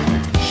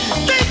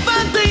 Day by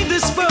day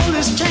this world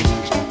is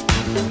changing.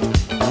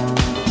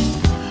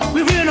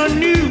 We're in a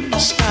new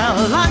style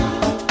of life.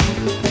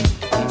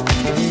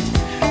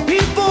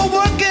 People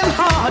working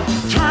hard,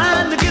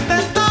 trying to get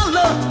that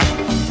dollar,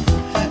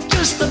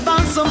 just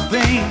about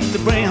something to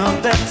bring a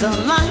better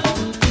life.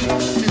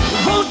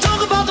 Won't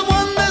talk about the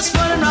one that's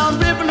running around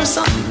ripping us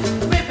off,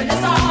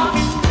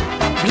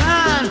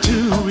 blind to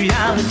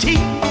reality.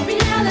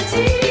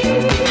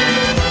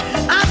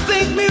 I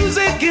think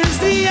music is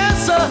the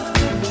answer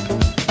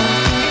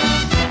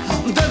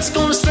that's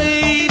gonna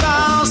save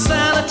our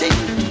sanity.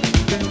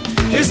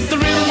 It's the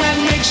rhythm that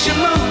makes you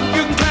move.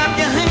 You can clap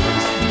your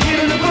hands, get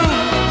in the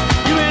groove.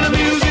 You're in a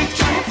music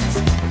trance,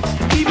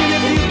 even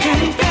if you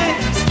can't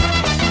dance.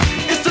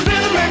 It's the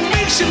rhythm that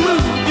makes you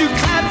move. You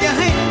clap your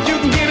hands, you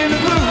can get in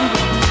the groove.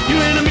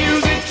 You're in a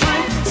music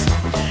trance,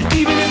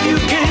 even if you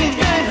can't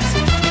dance.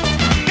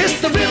 It's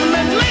the rhythm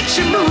that makes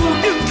you move.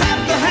 You clap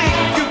your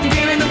hands, you can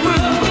get in the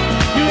groove.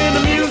 You're in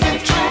a music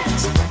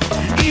trance,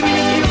 even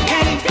if you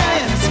can't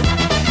dance.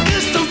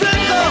 It's the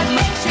rhythm that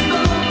makes you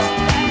move.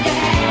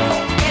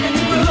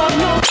 Lord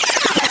knows.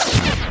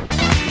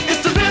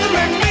 It's the rhythm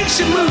that makes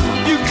you move.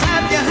 You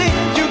clap your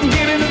hands, you can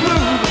get in the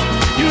groove.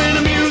 You're in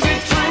a music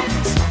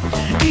trance,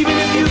 even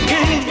if you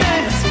can't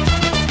dance.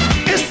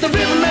 It's the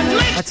rhythm that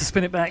makes Had to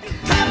spin it back.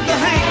 clap your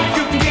hands,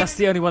 you can get That's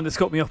the only one that's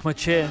got me off my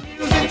chair.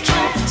 music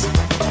trance,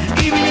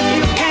 even if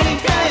you can't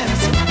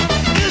dance.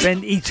 It's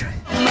Ben E.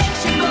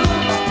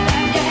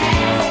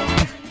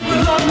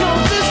 Lord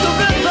knows it's the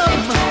rhythm.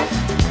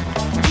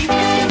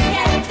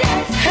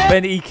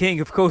 Ben E.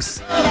 King, of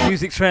course.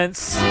 Music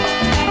trance.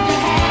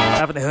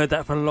 Haven't heard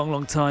that for a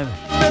long time.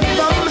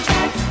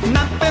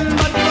 Nothing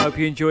but Hope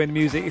you're enjoying the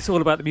music. It's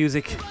all about the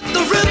music. the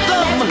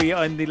rhythm. We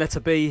are in the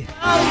letter B.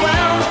 Oh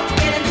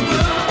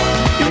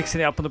well, Mixing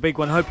it up on the big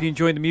one. Hope you're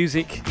enjoying the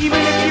music. even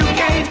if you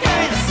can't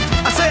dance,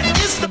 I said it's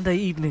the Sunday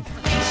evening.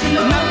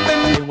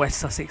 in West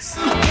Sussex.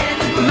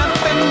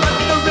 Nothing but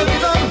the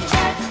rhythm.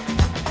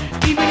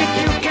 Even if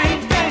you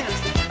can't dance,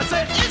 I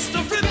said it's the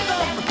rhythm.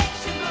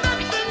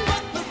 Nothing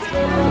but the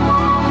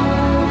rhythm.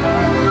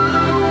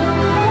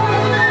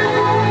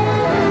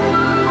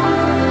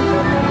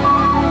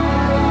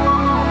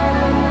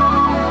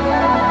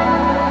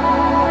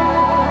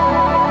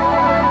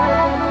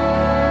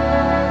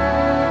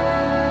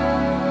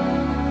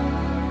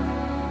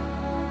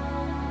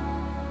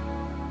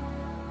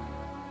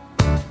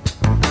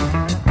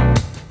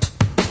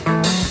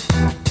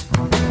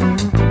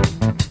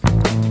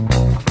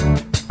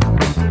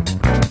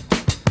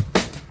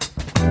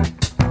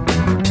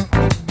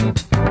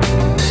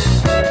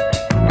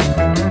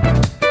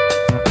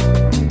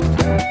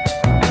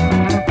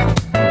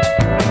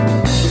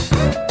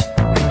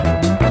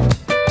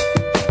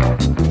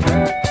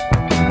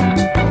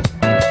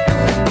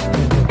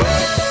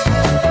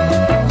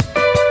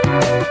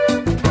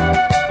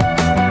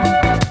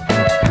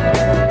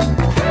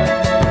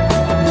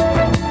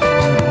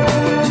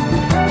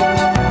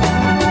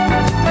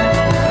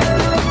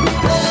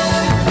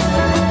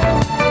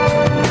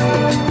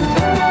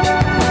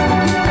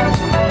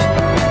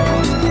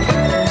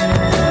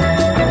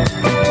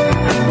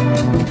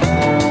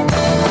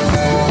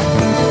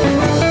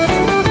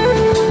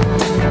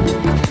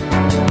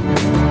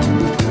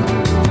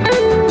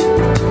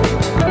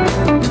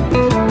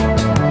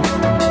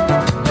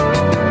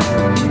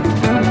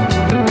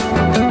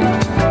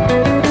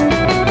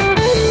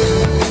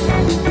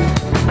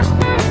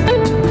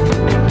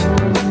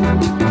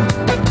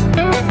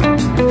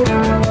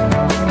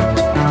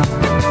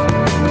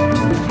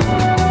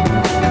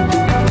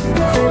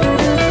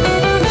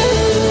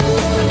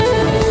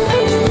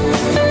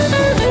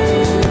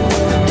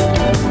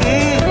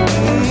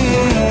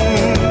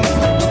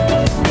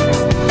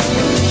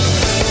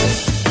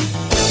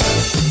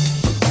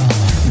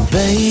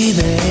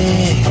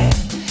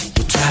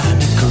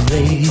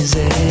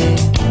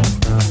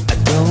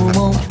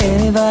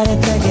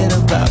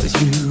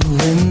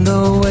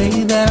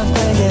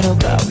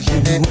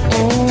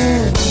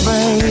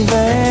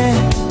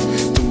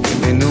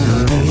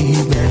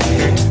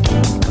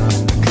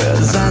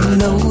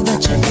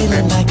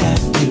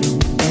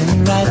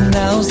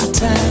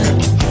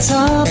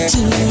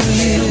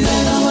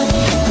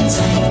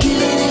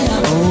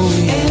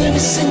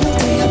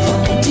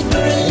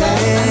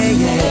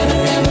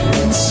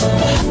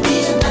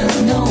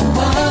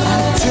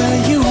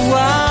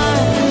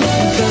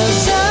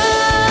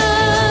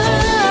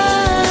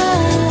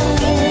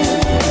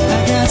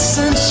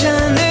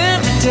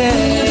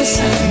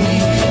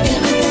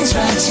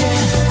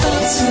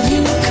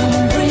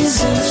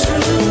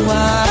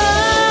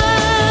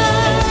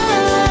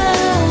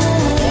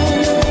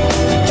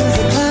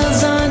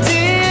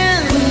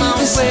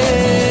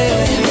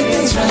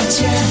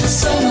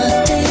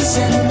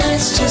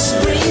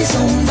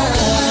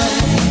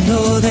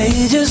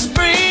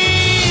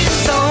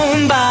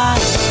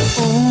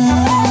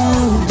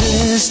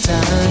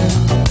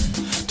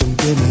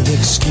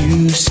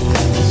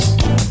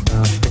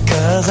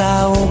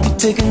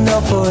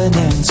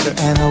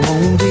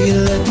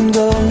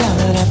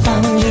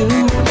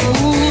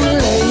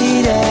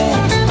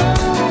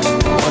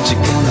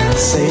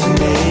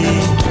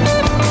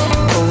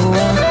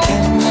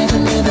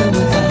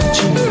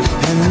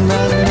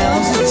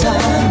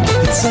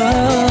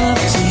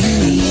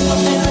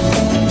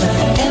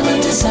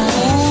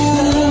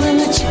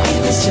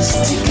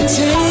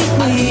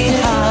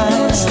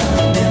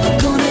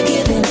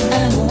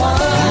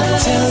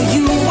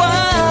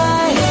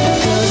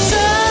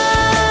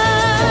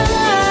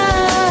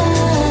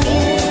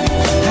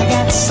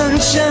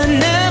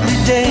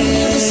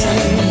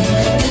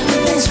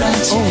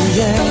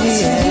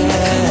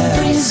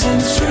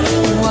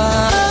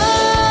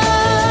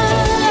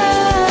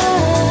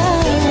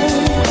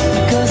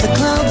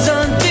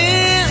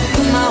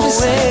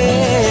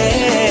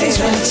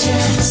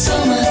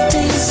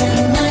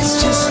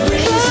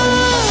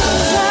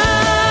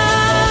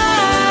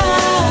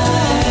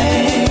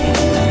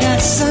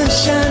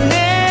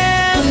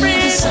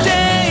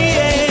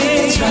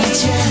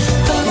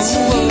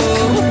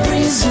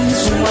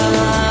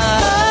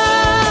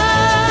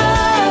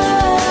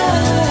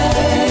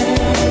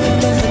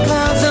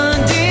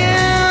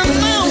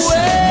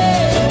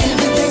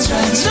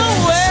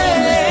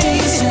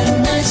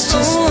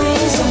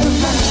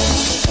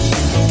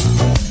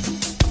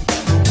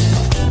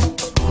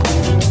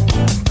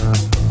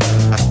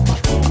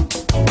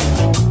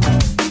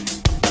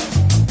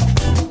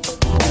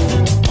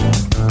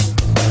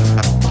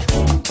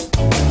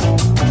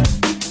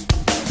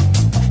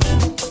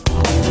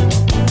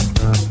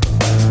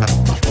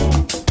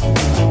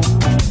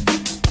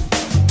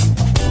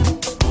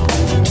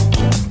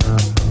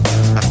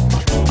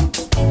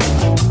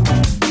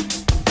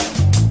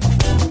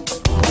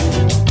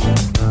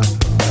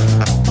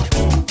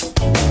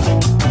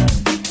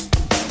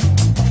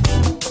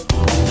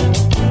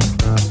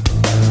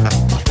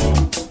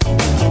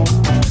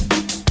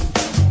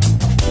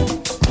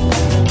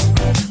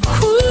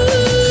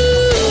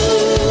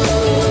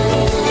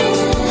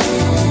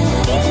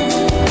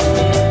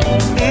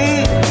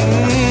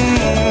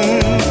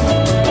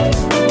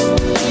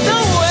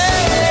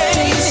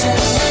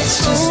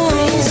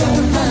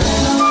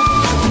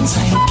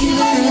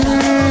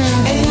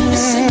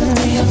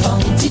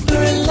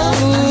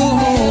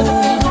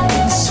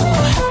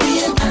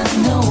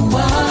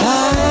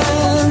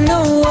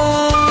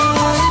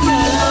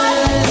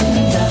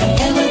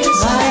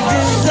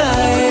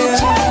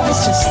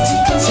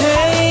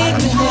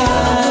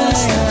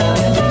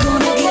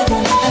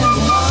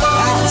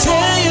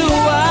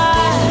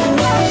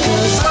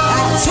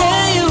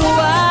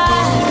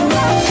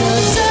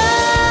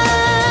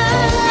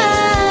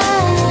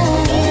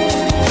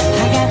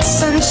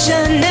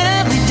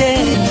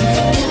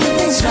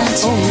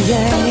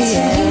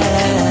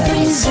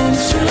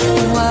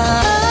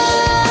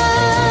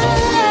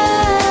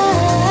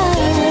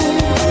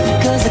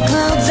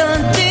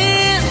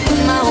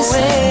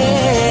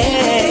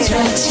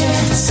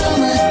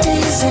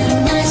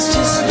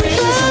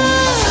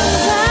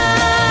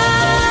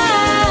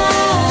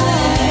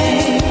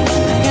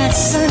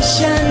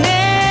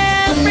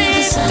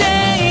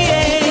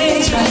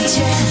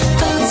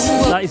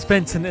 That is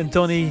Benton and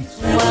Donny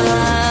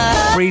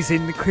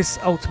Breezing, the Chris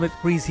Ultimate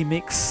Breezy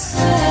Mix.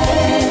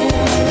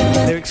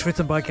 Lyrics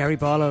written by Gary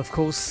Barlow, of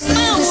course.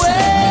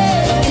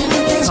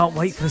 Can't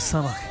wait for the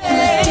summer.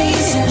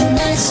 Oh,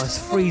 it's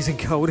freezing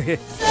cold here.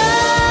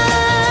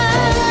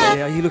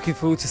 Yeah, are you looking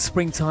forward to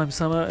springtime,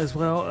 summer as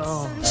well?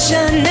 Oh.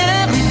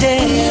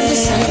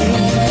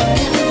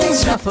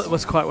 I thought it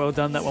was quite well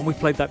done, that one. We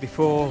played that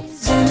before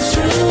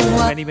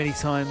many, many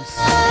times.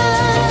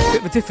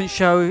 Bit of a different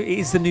show. It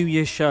is the New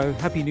Year's show.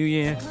 Happy New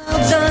Year.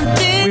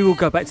 We will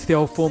go back to the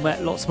old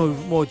format. Lots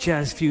more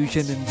jazz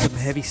fusion and some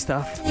heavy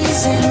stuff.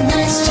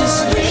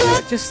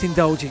 Just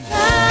indulging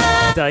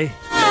today.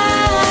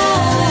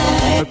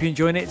 Hope you're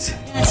enjoying it.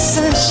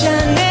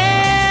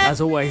 As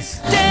always,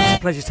 it's a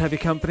pleasure to have your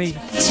company.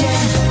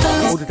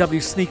 All the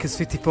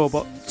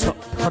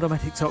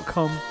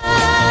WSneakers54.podomatic.com.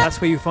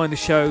 That's where you find the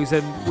shows,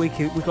 and we've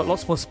got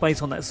lots more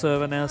space on that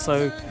server now,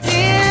 so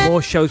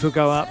more shows will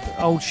go up,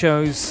 old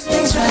shows,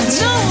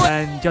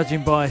 and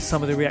judging by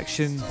some of the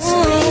reactions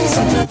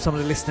from some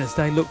of the listeners,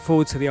 they look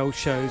forward to the old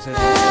shows, and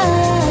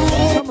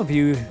some of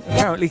you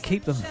apparently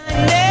keep them.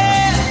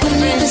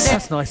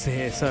 That's nice to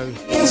hear, so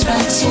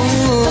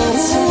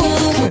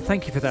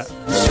thank you for that.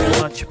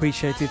 Much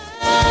appreciated.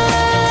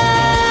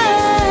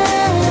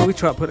 We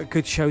try to put a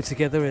good show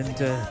together, and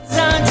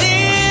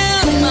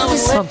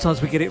sometimes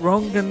we get it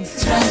wrong, and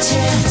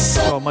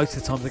well, most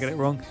of the times I get it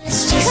wrong.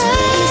 That's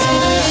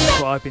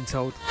what I've been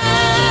told.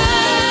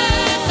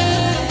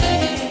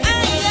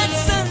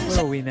 Where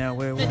are we now?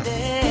 We're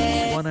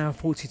 1 hour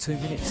 42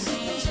 minutes.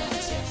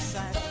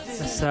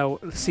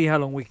 Let's see how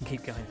long we can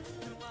keep going.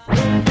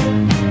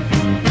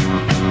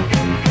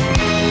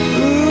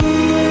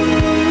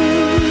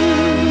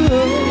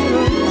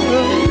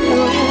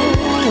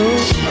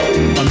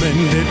 A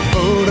minute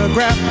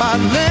photograph I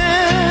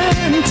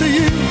lend to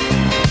you,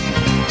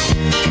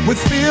 with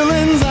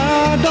feelings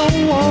I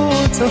don't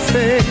want to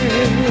feel,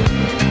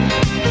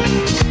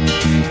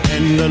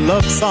 and a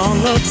love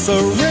song of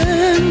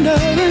surrender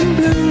and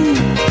blue.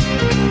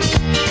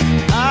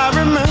 I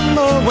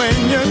remember when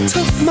you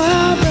took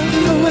my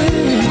breath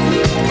away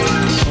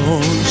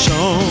on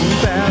Sean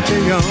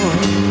Papillon.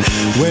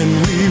 When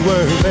we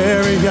were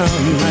very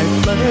young, I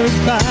fluttered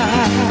by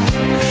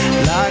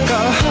like a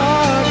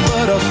hot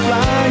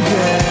butterfly,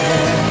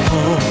 yeah,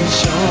 on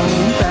Sean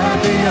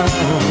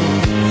Papillon.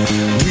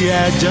 We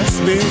had just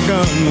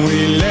begun, we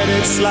let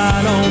it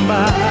slide on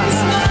by.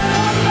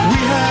 We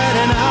had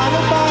an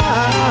alibi.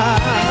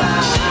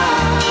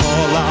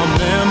 All our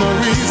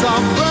memories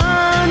are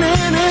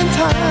burning in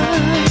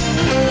time,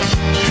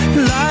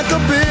 like a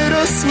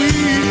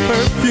bittersweet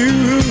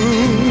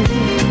perfume.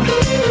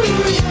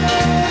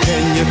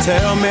 Can you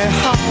tell me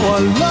how a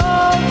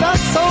love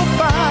that's so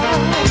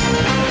fine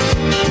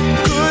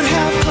could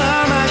have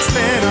climaxed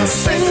in a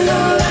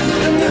single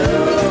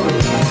afternoon?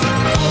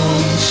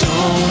 On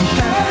Sean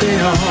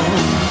Papillon,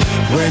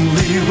 when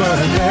we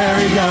were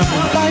very young,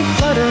 life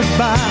fluttered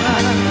by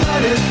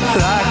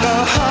like a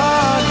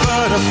hot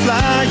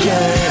butterfly,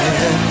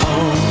 yeah.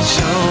 On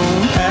Sean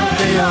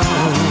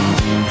Papillon,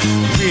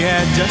 we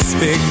had just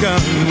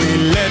begun, we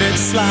let it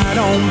slide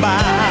on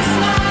by.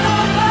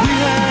 We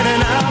had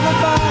an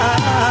alibi.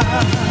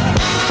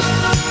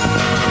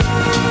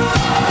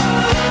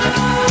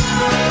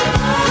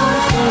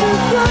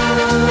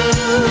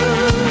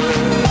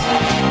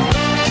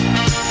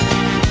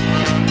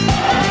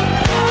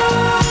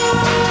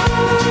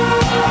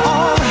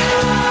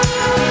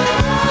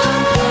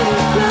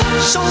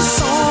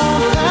 Chanson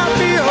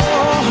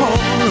Papillon,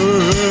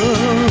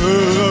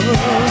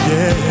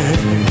 yeah.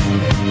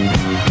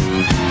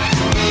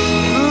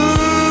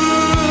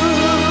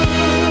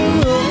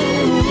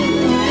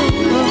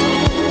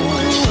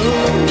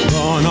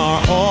 Gone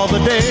are all the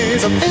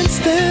days of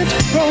instant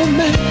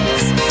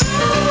romance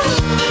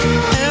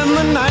and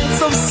the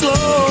nights of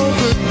slow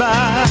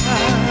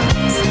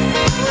goodbyes.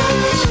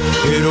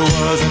 It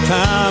was a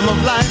time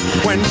of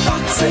life when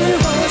Foxy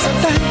was a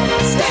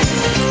dance,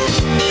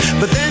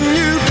 but then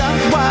you got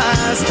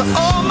wise to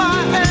all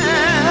my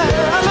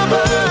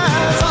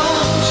alibis. Oh,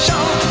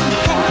 Sean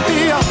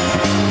Papillon,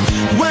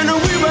 when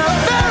we were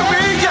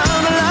very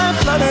young, life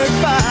fluttered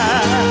by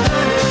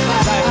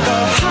like a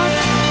hot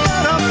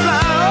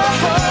butterfly.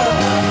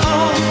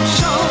 Oh,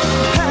 Sean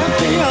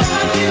Papillon,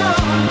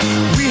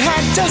 we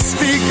had just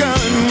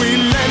begun, we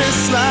let it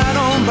slide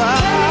on by.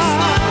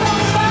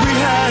 We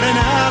had an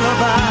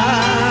alibi.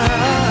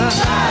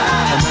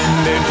 A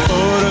minute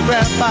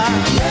photograph I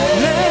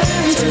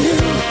lent to you,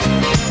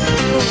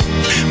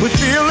 with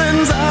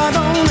feelings I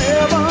don't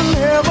ever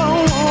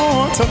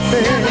want to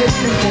feel,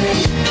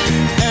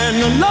 and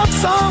a love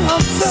song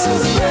of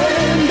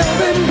surrender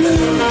and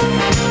blue.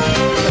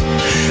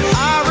 I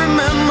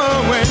remember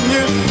when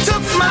you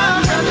took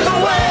my breath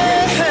away.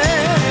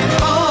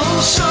 Oh,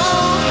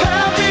 Sean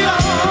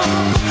Papillon,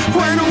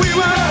 when we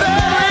were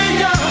very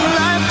young,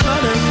 life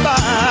fluttered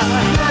by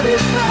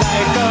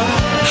like a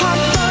hot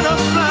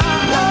butterfly.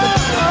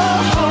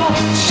 Oh,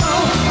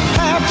 Sean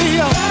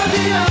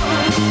Papillon,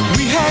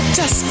 we had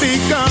just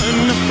begun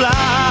to fly.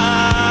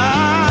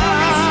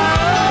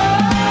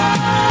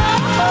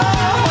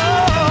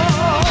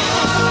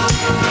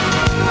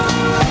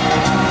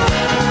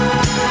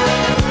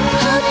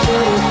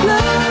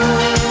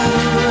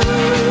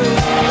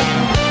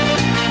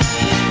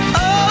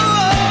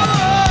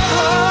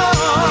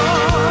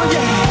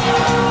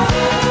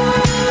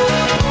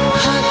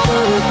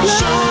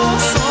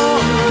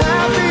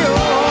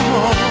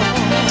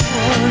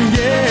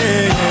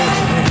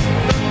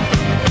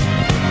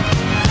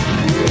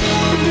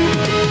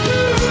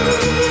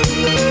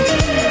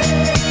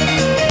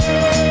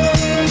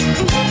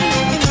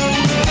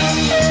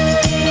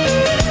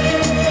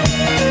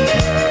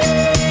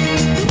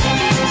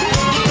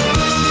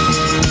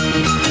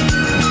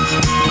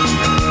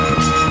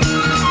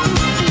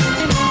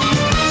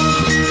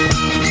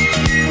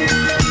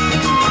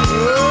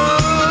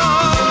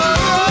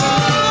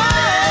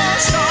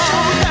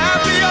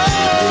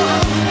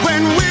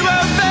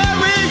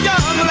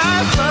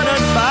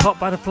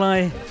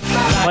 Butterfly,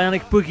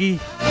 Bionic Boogie,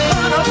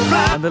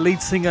 and the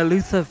lead singer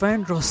Luther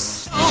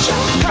Vandross.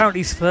 Apparently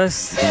his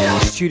first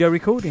studio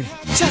recording.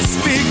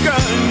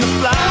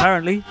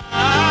 Apparently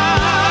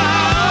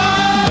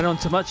went on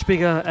to much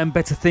bigger and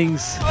better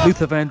things.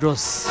 Luther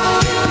Vandross,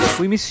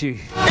 we miss you.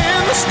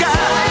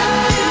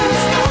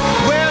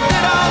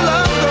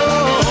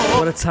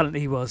 What a talent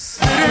he was.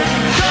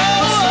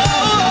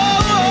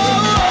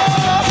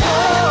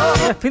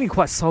 Yeah, feeling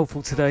quite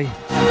soulful today.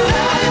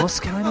 What's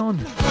going on?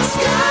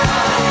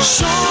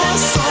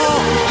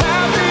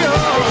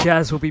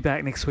 Jazz will be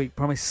back next week,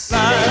 promise.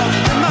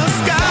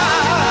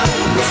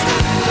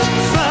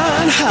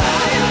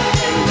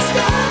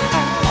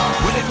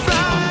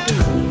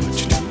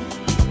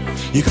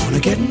 You're gonna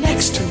get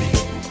next to me.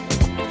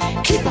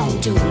 Keep on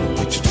doing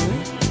what you're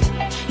doing.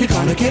 You're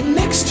gonna get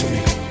next to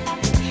me.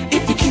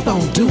 If you keep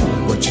on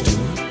doing what you're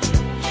doing,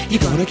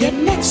 you're gonna get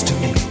next to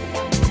me.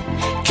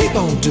 Keep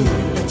on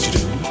doing what you're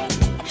doing.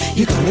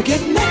 You're gonna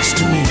get next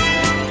to me.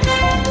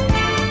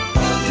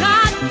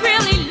 Not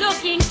really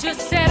looking to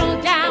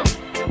settle down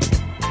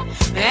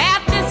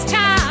at this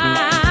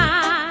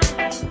time.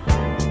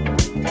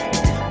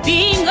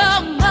 Being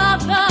a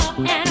mother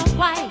and a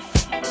wife,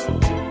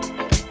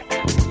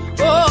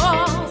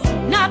 oh,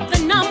 not the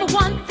number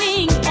one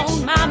thing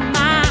on my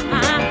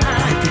mind.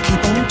 If you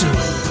keep on doing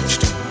what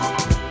you're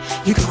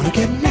doing, you're gonna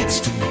get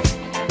next to me.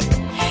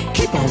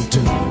 Keep on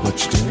doing what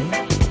you're doing,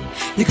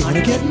 you're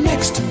gonna get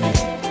next to me.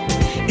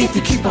 If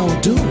you keep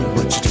on doing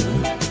what you're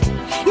doing,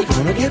 you're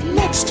gonna get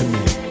next to me.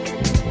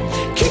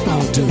 Keep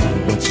on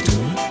doing what you're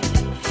doing,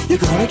 you're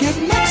gonna get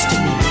next to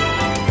me.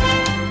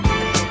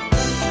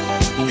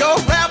 Your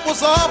rap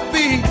was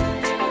offbeat,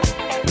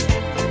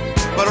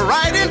 but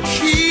right in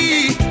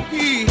key.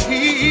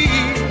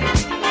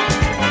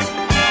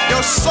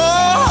 Your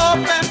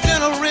soft and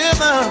gentle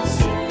rhythms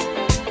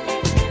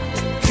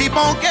keep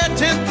on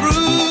getting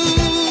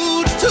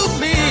through to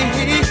me.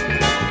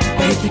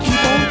 But if you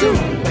keep on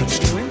doing what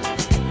you're doing,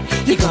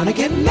 you're gonna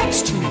get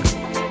next to me.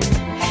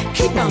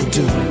 Keep on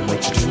doing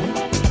what you're doing,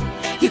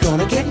 you're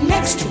gonna get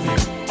next to me.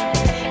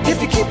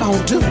 If you keep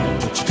on doing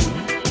what you're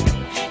doing,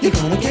 you're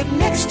gonna get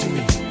next to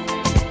me.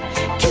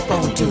 Keep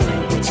on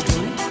doing what you're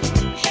doing,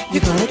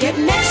 you're gonna get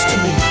next to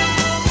me.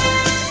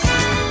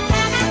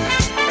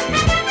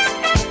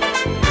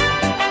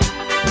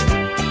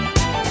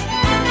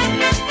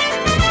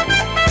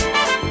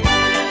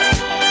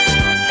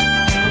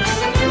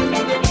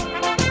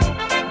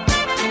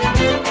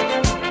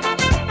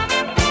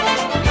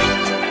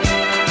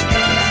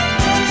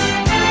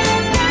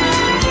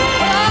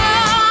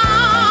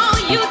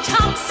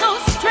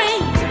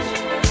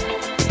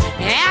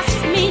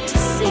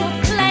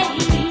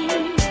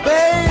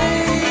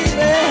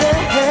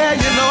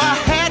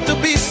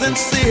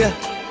 Sincere,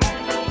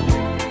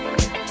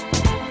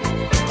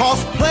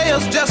 'cause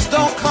players just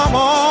don't come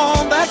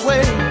on that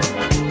way.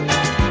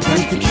 But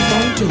if you keep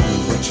on doing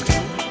what you're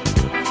doing,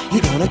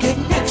 you're gonna get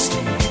next to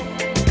me.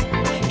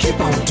 Keep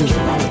on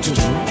doing what you're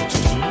doing,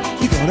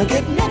 you're gonna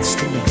get next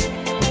to me.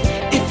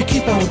 If you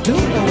keep on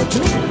doing what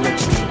you're doing,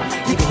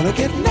 you're gonna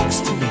get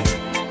next to me.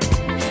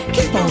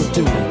 Keep on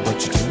doing what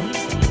you're doing,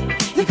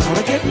 you're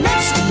gonna get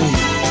next to me.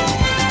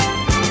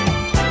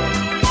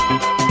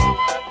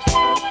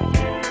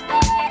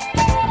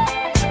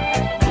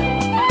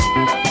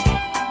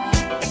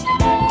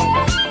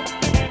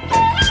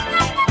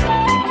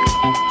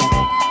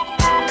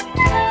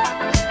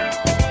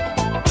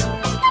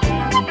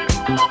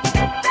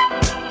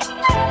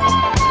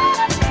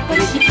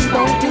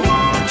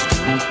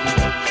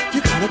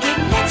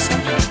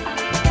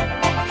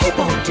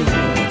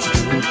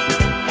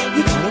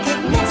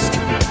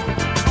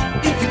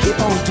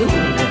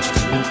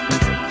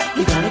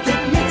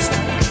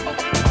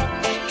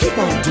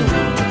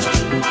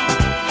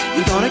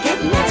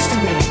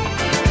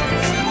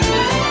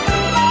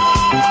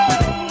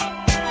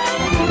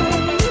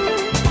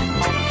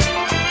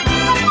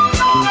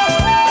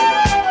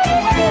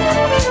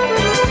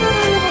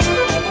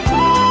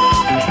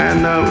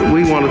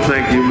 We want to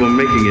thank you for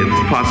making it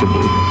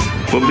possible,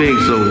 for being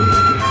so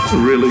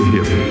really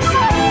hip.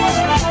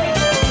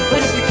 But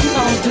if you keep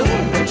on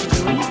doing what you're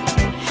doing,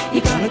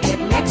 you're gonna get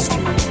next to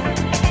me.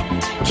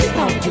 Keep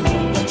on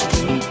doing what you're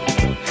doing,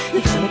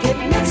 you're gonna get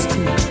next to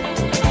me.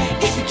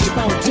 If you keep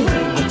on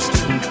doing what you're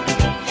doing,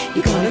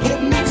 you're gonna get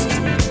next to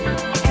me.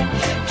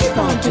 Keep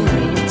on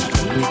doing what you're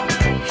doing,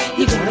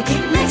 you're gonna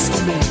get next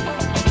to me.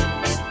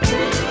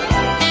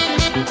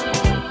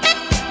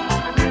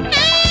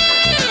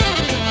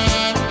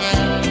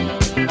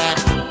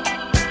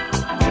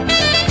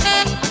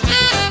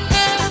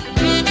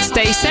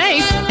 Stay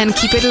safe and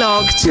keep it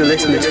locked. You're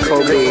listening to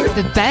Colby.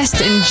 The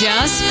best in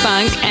jazz,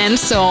 funk, and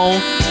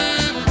soul.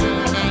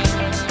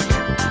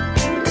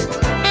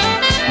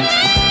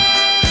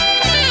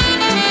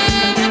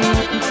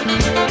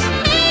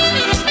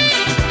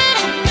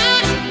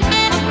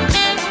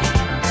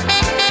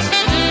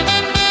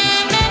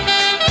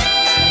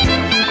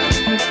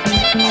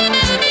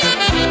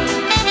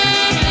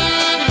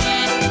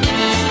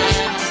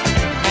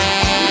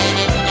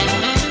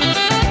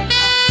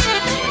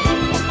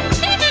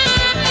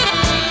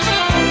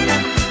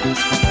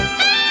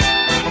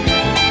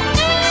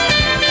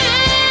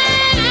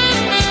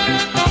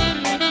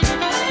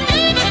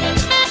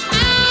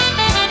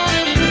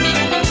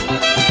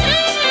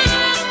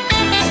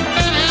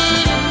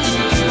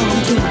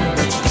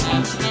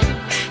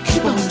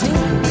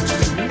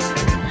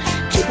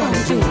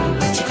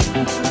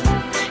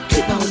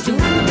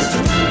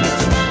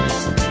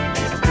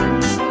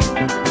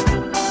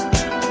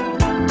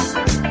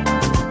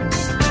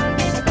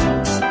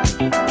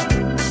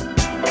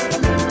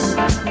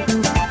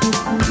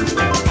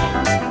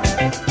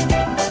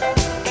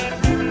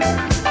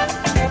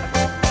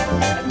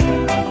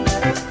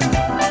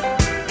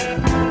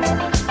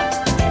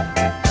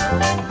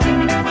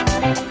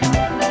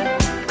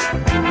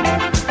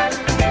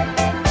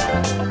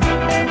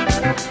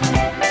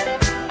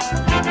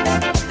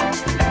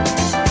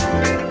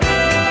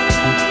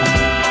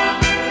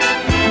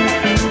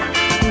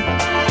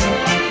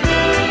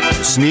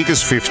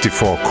 Sneakers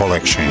 54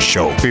 Collection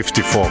Show.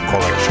 54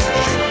 Collection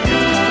Show.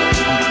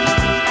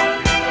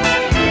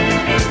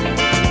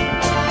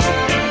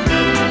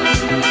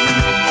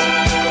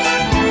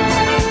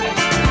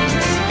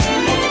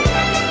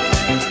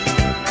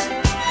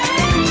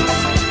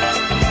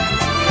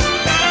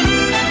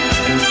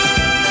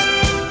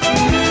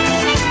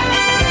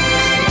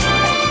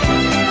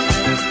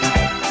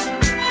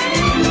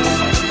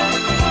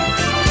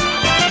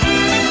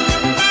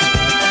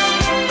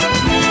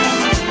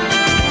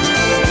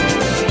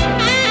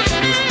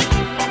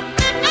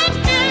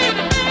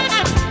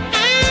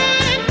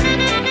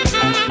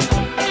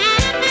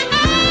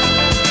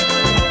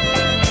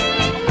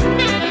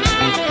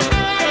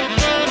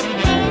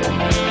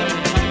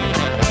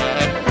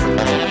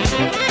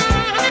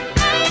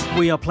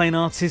 We are playing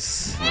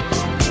artists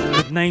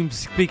with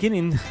names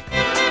beginning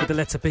with the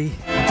letter B.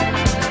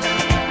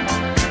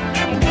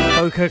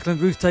 Bo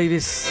Kirkland, Ruth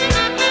Davis,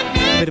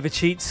 Bit of a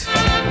Cheat,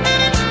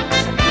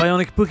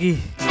 Bionic Boogie,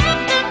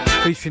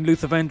 featuring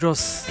Luther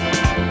Vandross,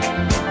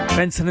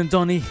 Benson and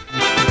Donny,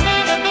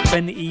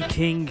 Ben E.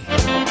 King,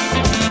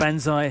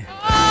 Banzai,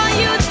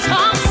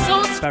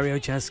 Barrio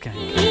Jazz Gang.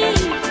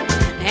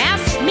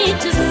 Ask me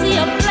to see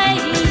a play.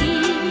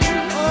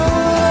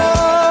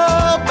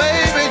 Oh,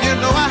 baby, you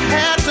know I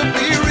had to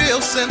be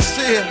real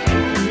sincere.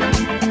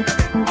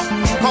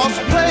 'Cause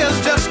players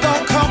just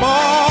don't come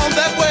all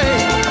that way.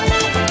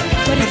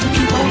 But if you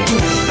keep on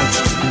doing what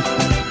you do,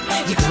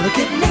 you're gonna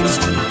get next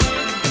to me.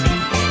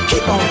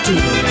 Keep on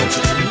doing what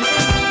you do,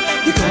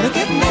 you're gonna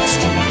get next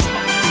to me.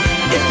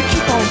 If you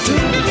keep on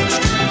doing what you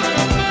do,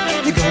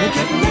 you're gonna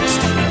get next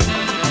to me.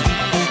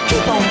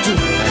 Keep on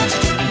doing what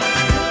you do,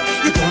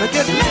 you're gonna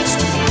get next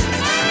to me.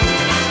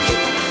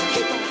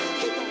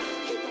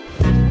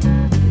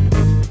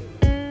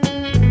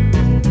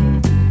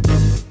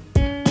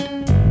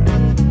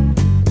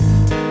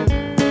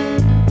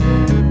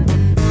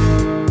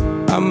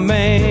 A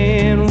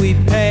man we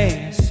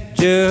passed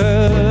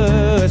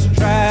just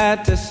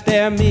tried to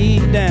stare me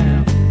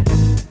down.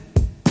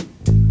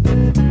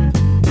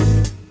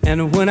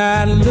 And when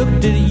I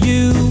looked at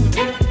you,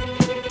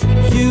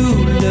 you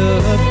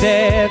looked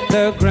at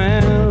the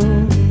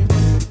ground.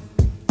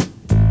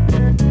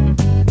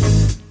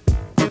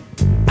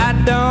 I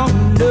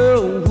don't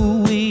know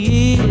who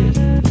he is,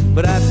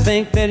 but I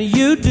think that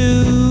you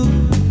do.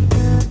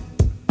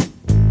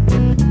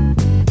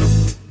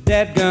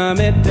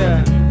 Dadgummit,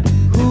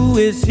 who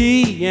is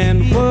he and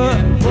what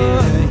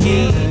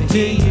he to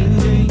you?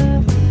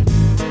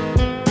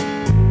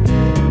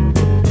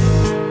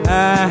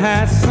 I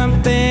had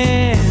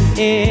something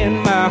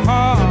in my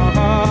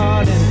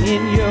heart and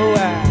in your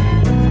eyes.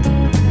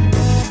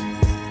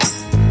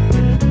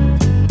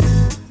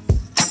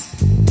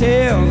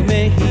 Tells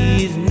me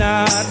he's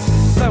not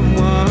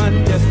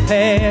someone just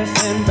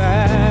passing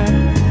by.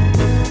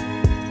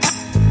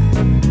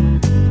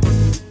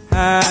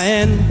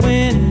 And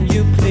when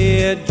you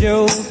cleared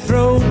your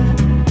throat,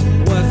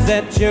 was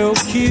that your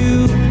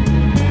cue?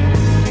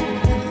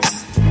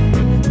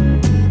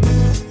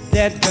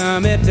 That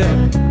gummit,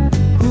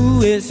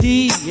 who is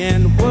he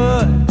and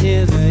what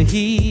is a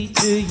he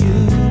to you?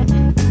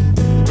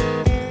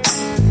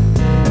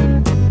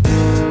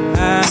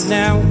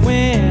 Now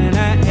when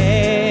I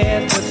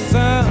add the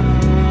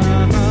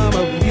sum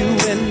of you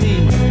and me,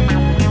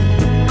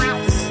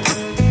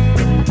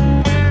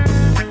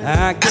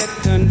 I get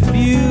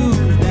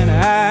confused and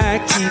I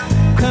keep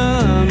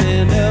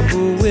coming up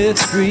with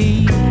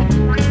three.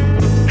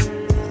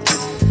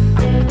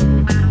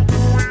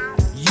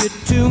 You're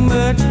too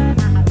much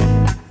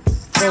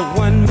for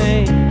one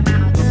man,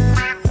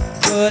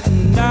 but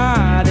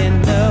not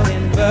enough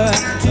but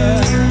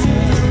two.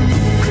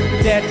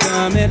 That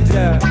gummit,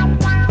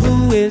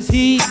 who is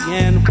he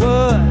and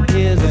what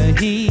is a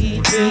he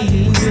to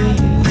you?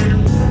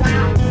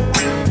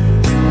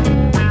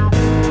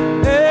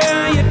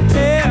 You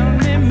tell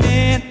me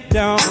men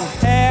don't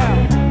have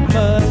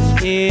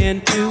much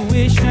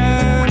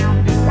intuition.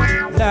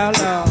 La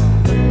la,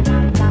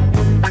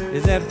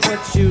 is that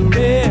what you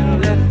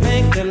really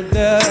think, little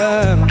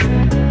girl?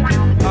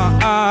 Or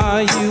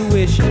are you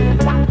wishing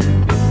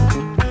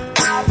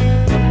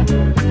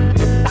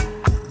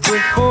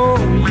before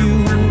you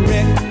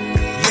wreck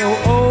your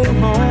old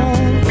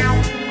home?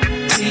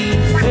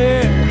 Please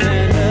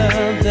certain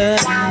of the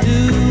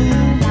new.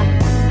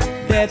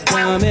 That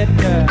gummit,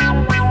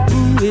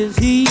 who is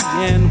he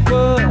and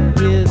what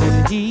is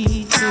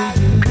he to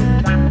you?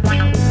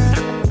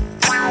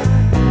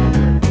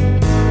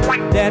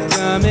 That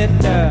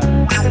gummit,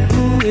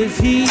 who is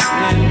he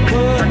and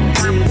what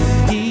is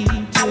he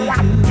to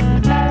you?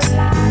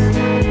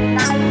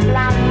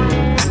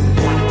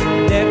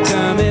 That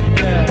gummit,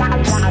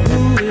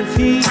 who is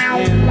he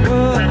and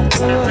what?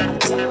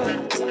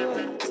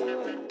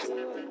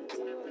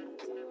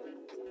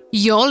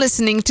 You're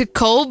listening to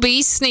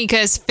Colby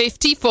Sneakers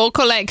 54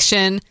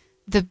 Collection,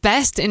 the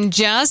best in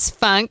jazz,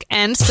 funk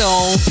and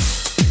soul.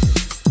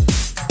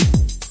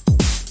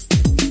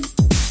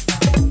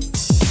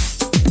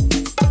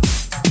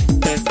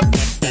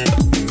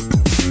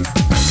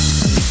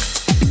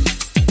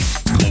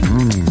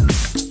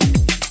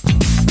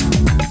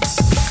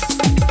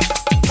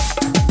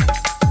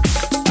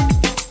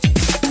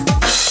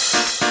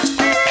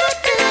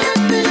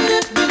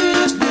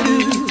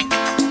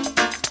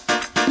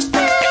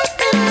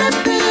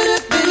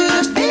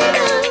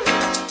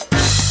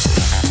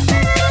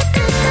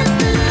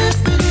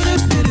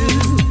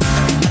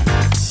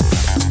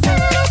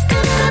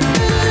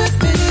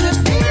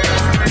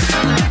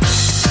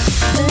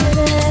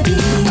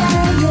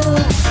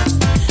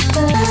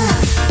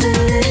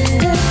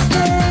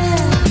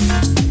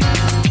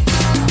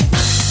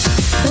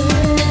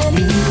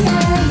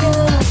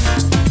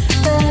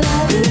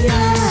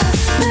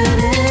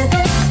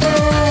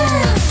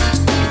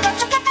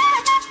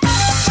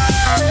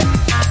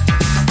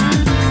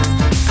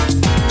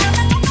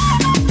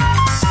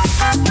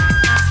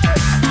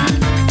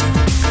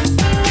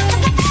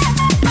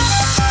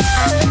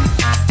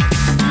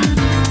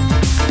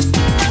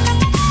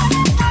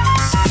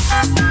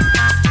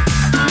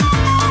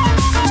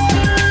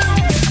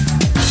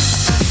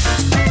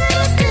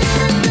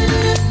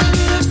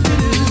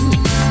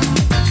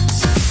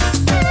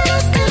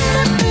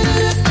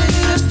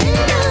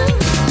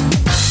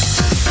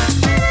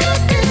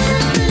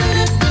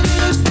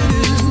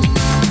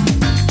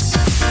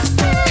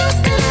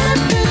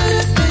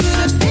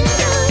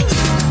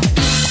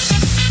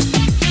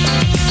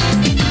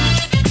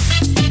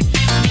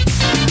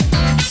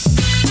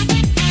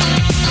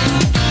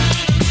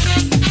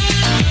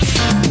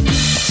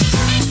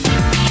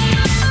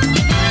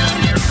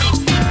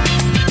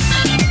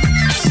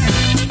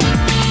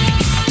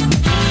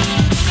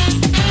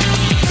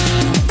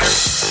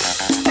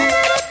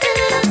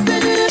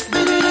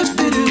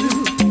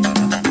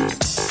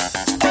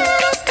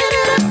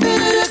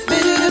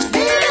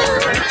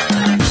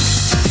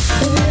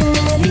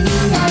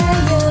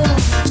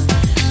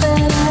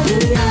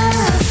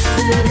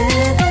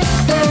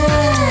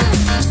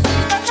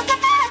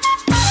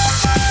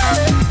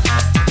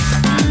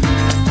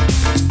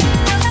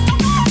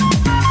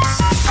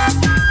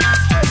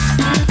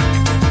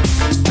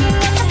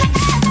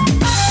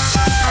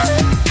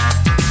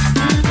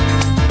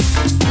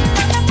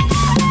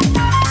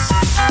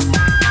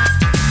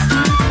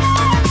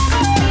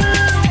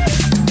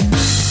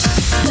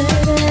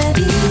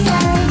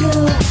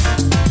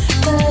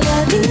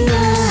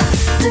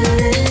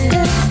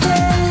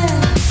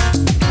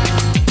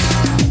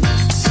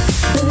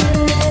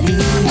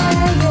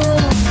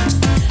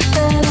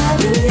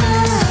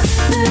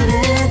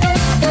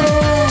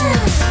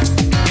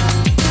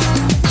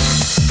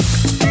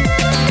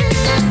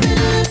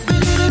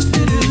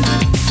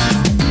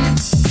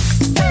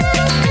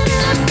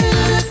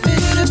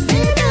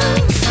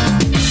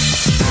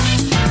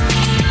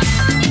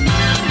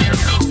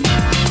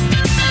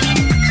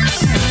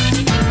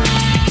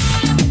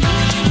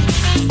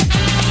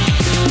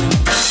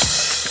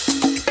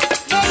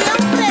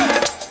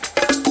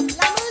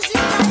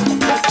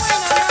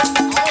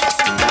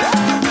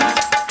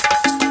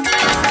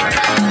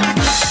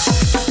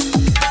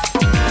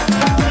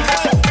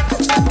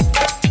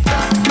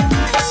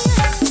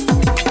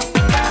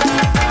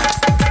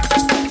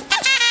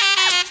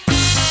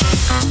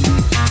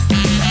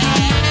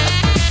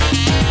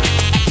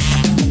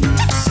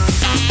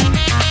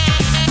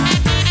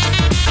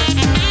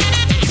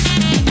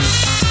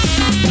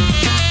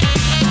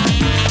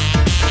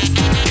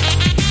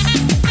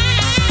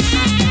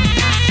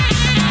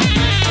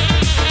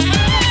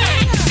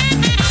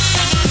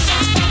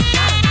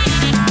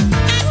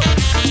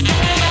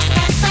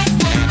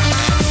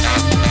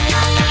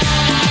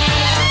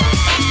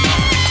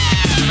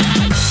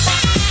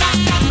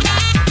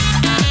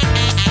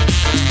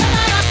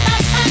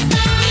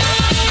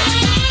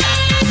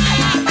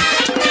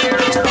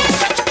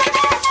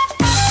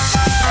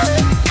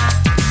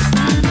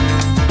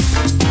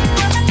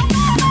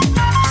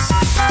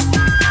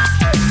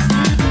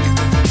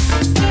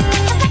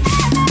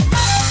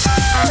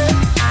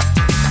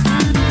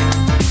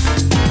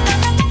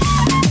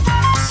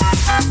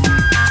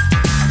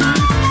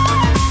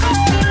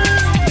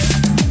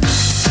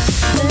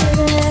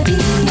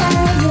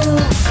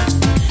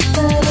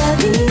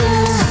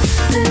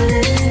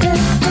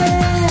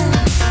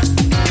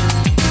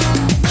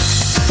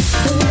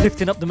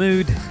 lifting up the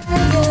mood.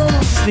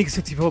 Sneakers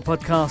 54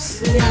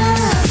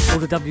 podcast. All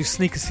the W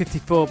Sneakers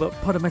 54, but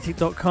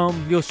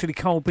Podomatic.com. Yours truly,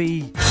 Cole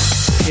B,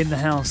 in the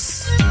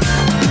house.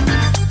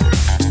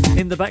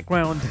 In the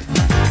background,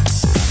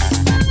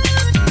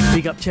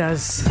 Big Up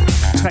Jazz,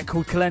 track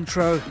called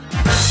Calantro,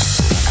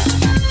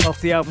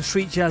 off the album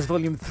Street Jazz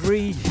Volume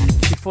 3.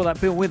 Before that,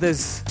 Bill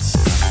Withers,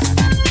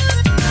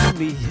 from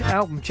the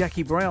album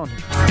Jackie Brown,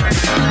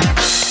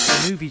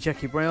 the movie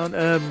Jackie Brown.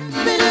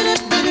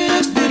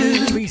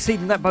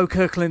 Preceding that, Bo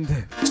Kirkland,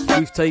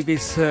 Ruth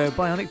Davis,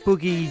 Bionic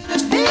Boogie,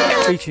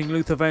 featuring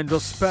Luther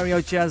Vandross,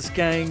 Barrio Jazz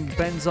Gang,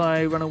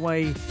 Banzai,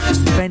 Runaway,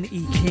 Ben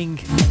E. King,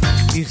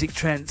 Music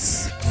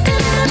Trance,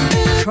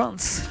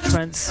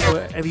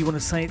 whatever you want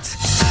to say it.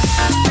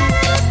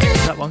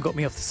 That one got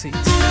me off the seat.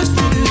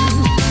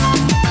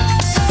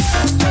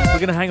 We're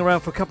going to hang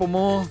around for a couple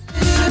more.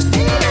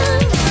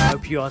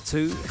 Hope you are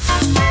too.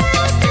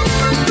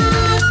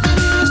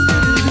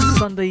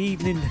 Sunday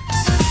evening,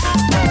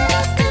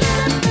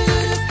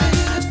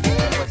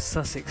 West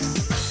Sussex.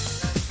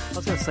 I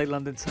was going to say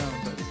London town,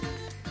 but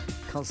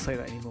can't say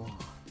that anymore.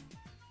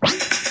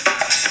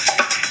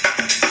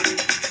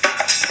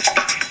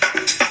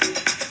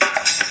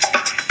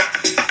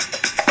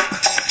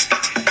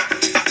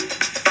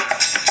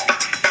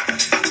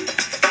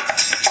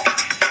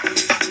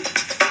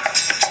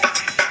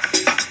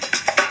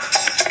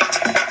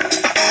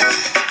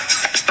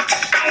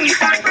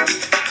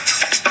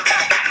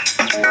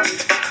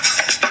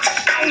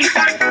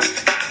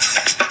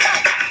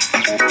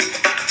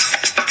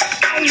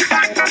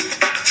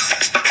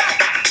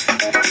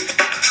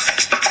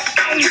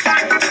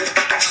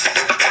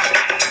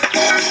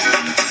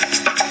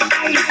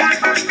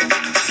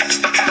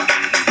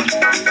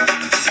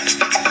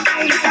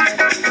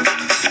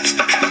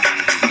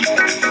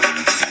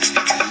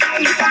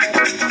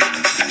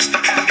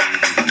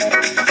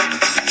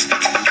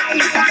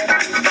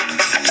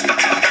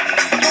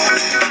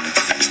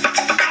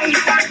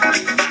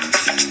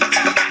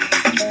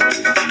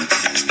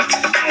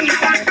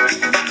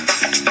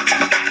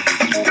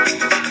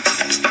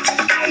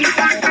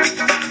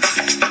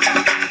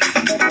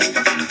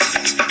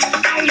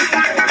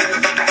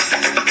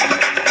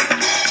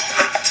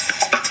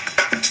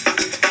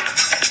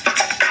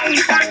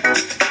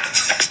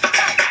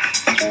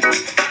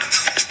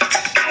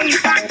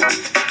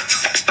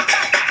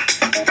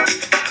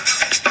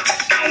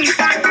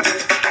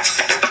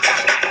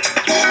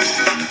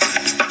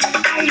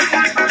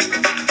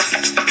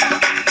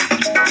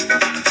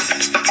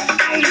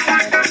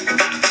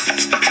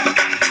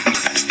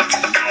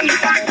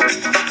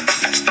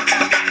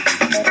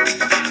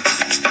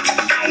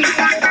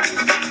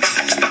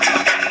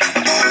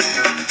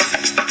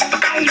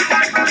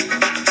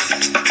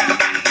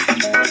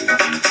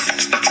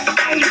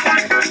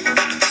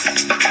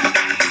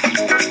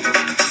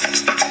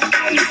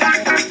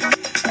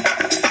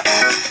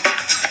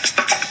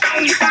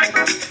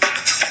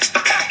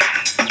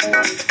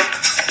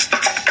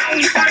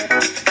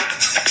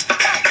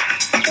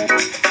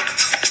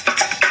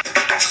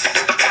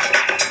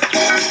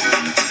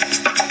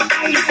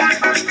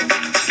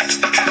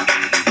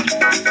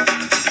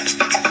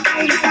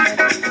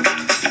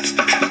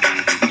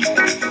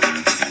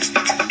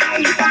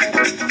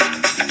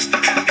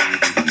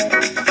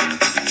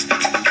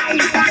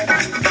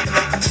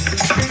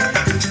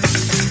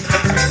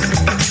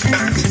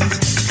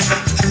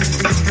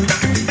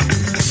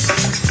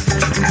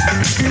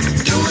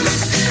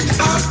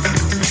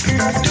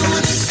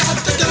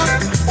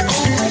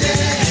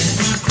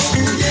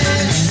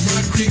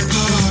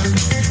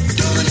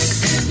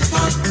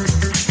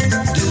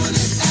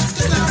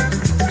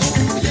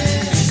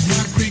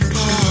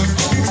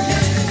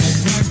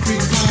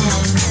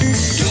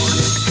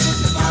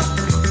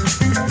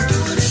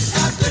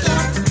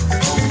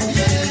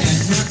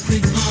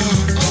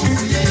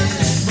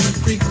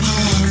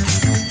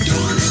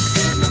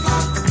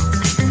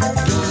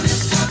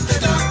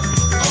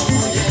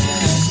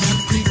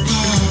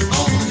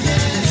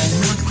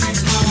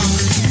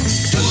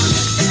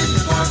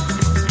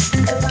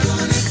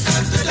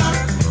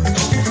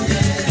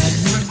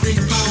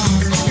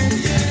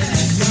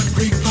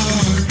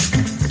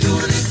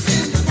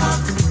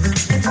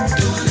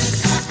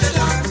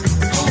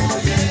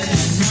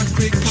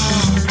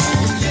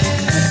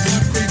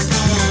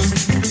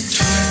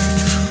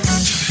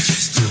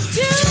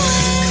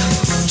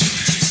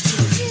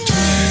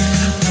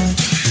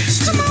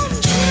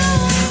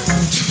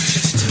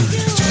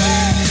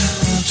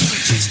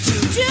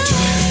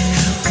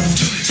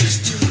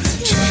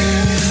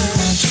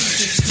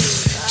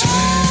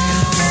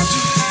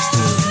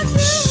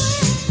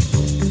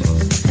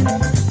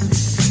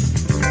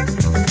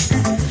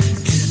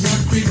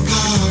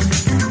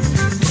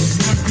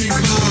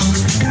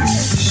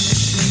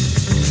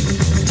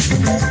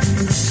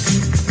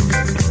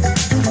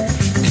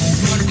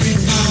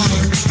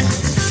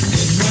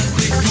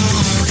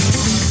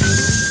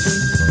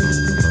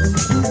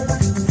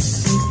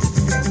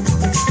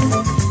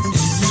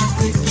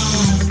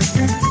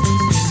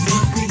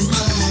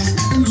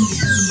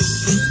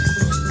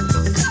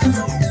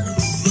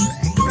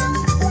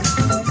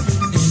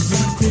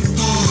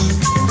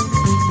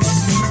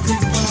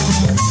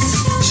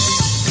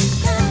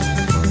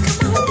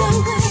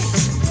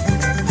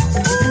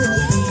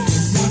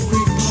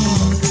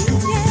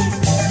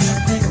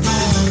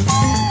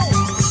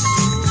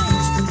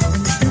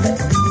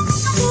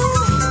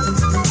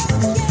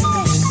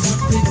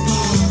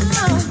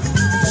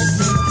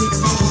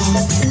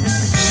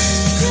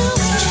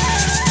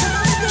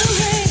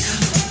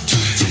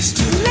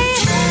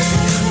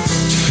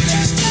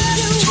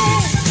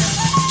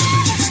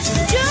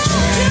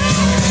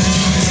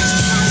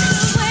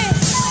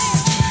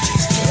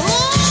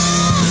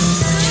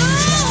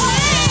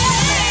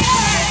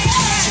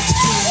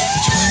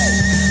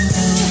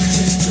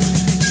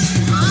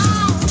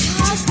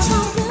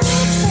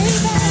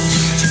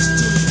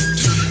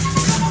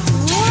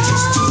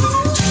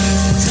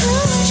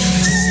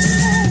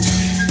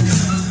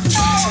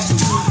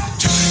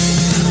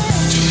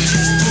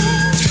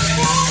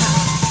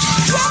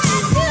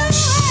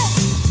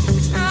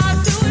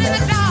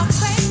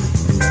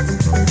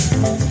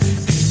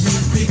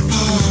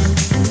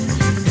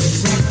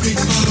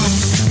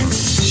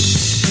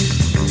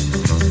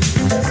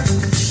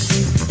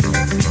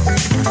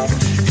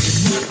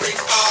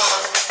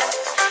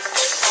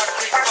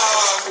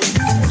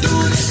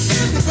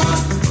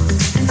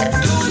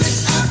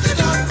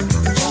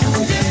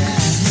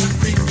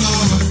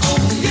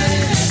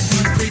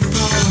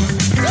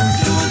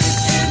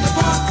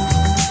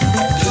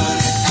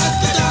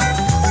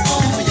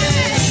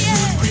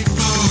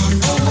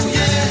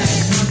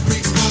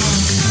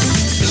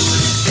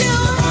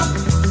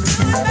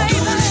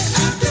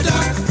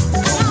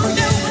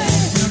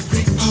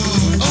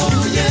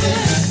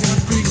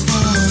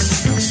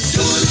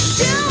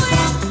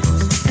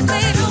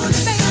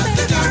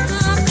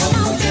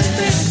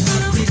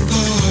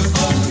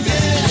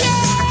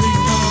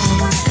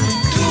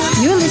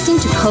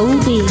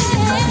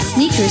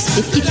 Sneakers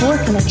 54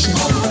 collection.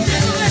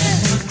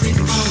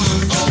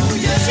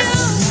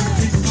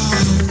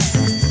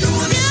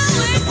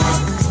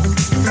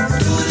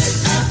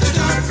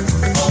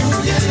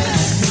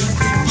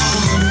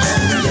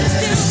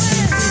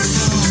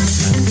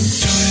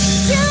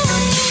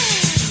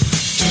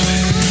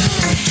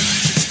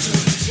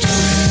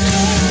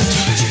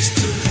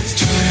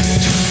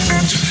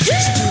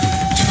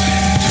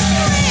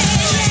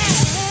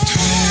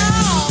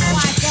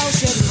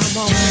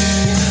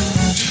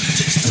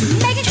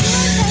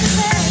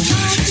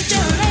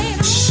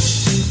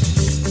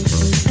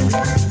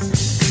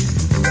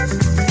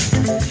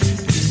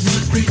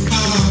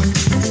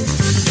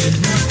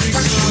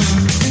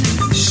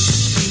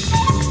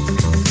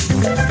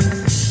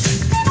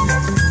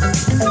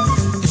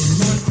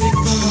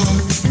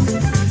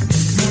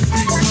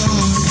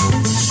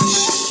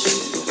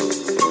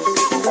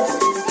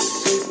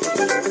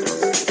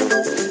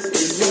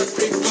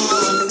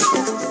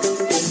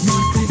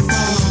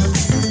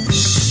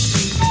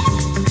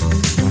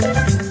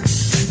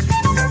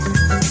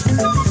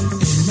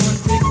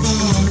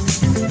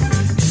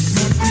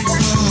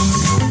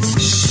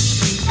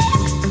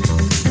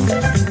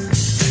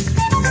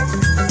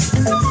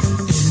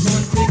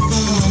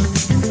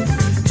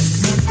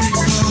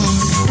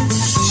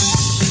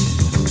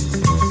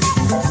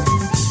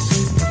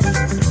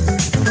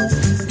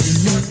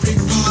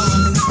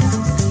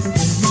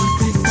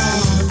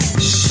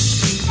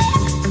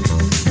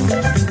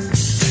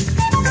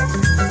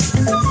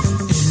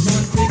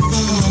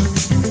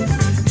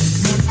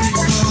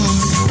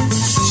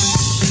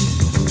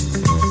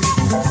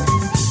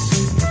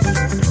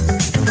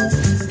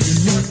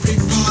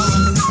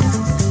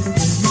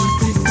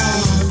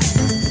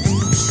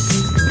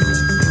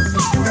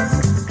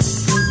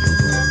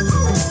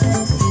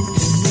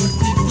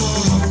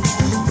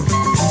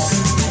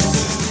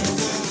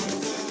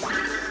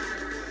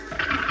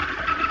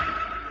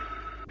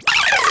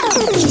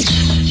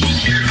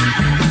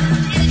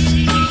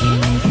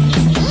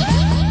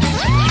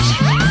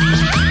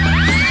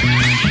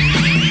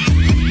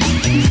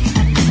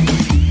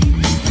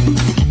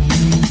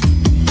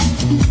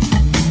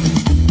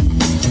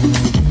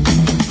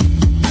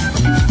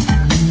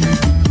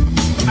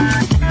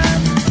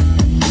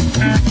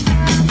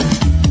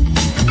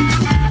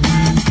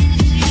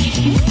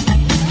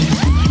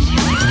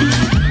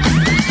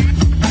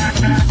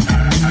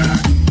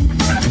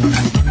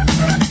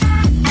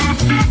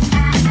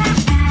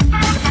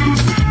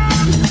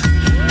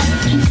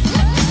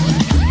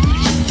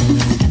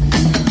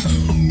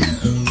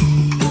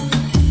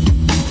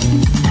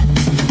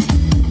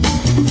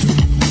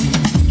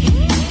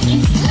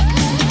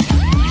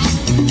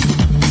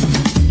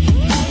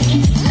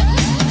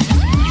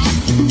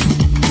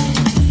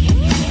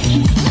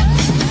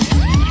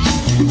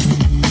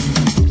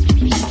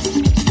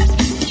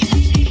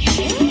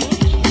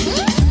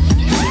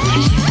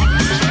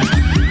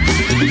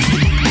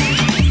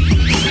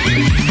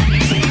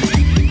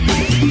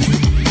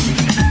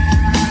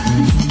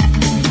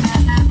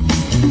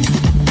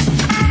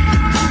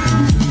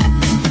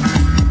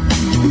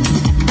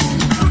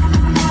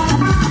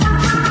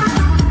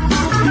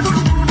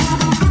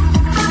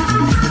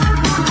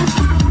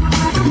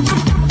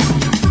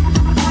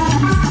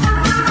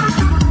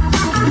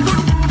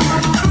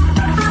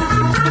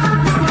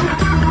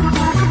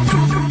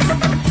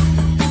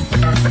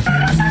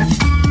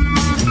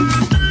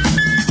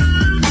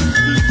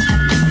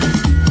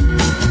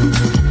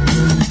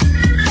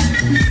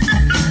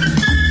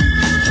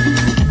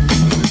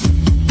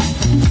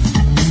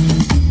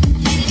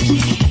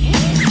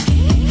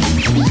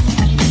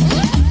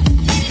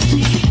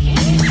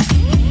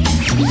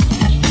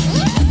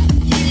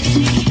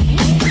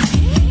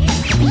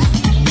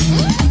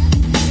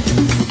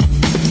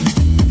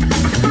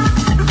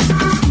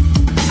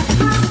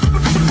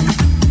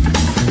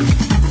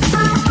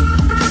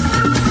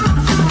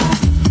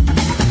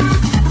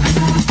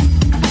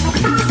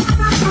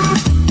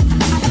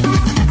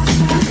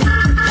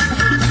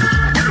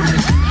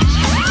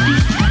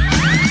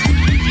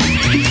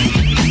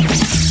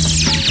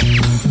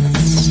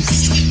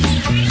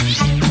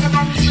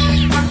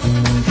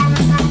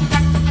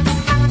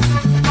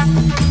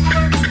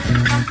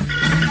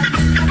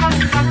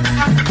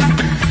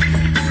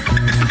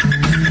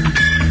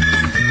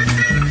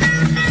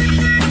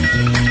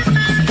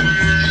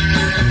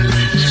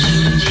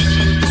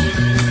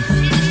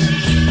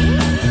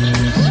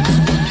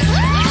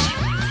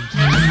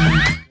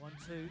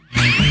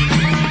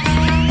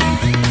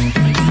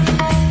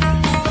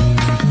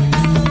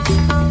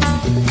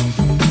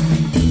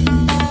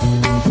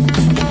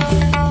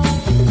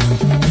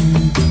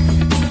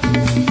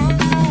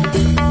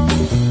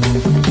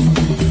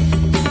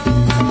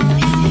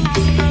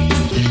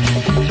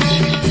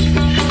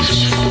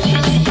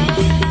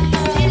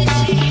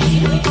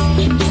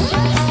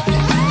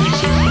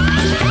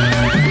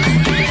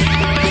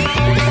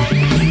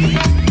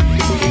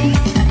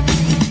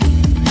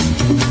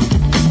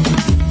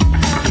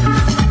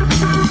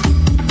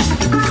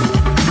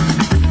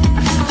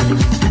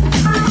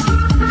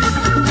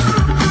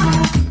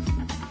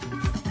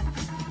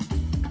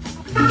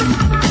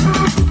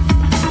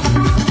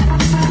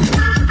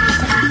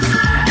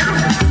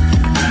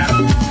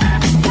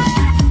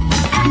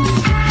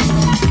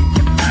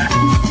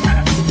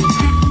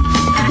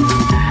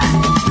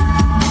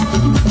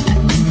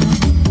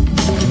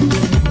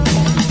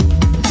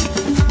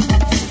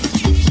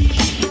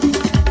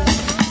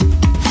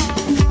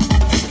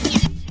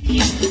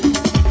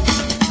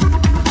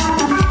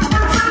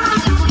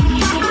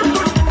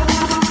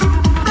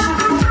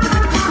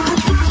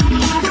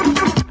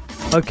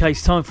 Okay,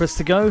 it's time for us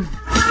to go.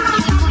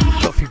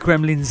 Got a few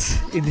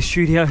gremlins in the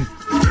studio.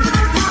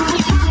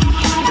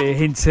 A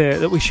hint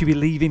that we should be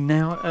leaving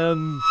now.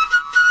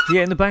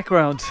 Yeah, in the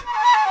background,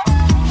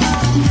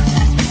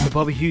 the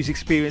Bobby Hughes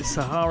Experience,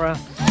 Sahara.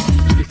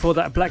 Before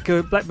that,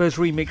 Blackbirds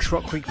remix,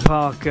 Rock Creek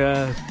Park. We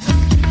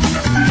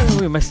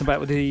were messing about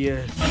with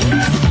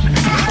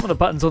some of the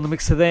buttons on the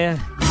mixer there.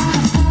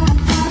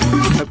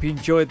 Hope you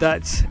enjoyed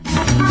that.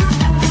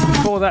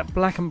 Before that,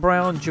 Black and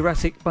Brown,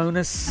 Jurassic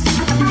bonus.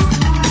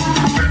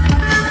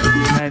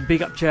 And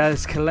Big Up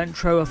Jazz,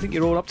 Calantro. I think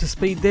you're all up to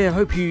speed there.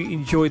 Hope you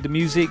enjoyed the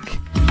music.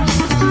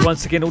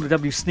 Once again, all the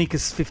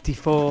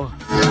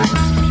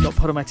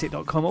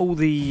wsneakers54.podomatic.com. All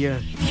the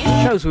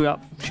shows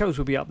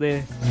will be up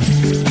there.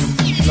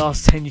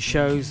 Last 10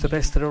 shows, the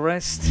best of the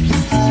rest.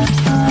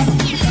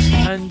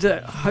 And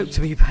hope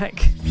to be back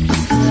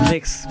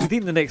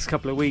within the next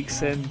couple of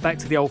weeks and back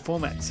to the old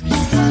format.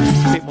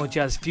 A bit more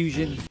jazz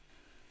fusion.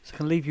 So I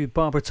can leave you with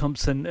Barbara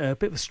Thompson, a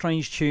bit of a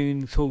strange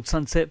tune called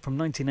Sunset from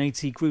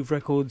 1980, Groove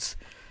Records.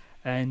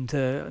 And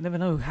I never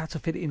know how to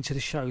fit it into the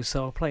show,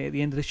 so I'll play it at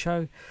the end of the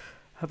show.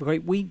 Have a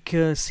great week.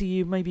 See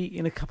you maybe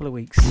in a couple of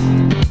weeks.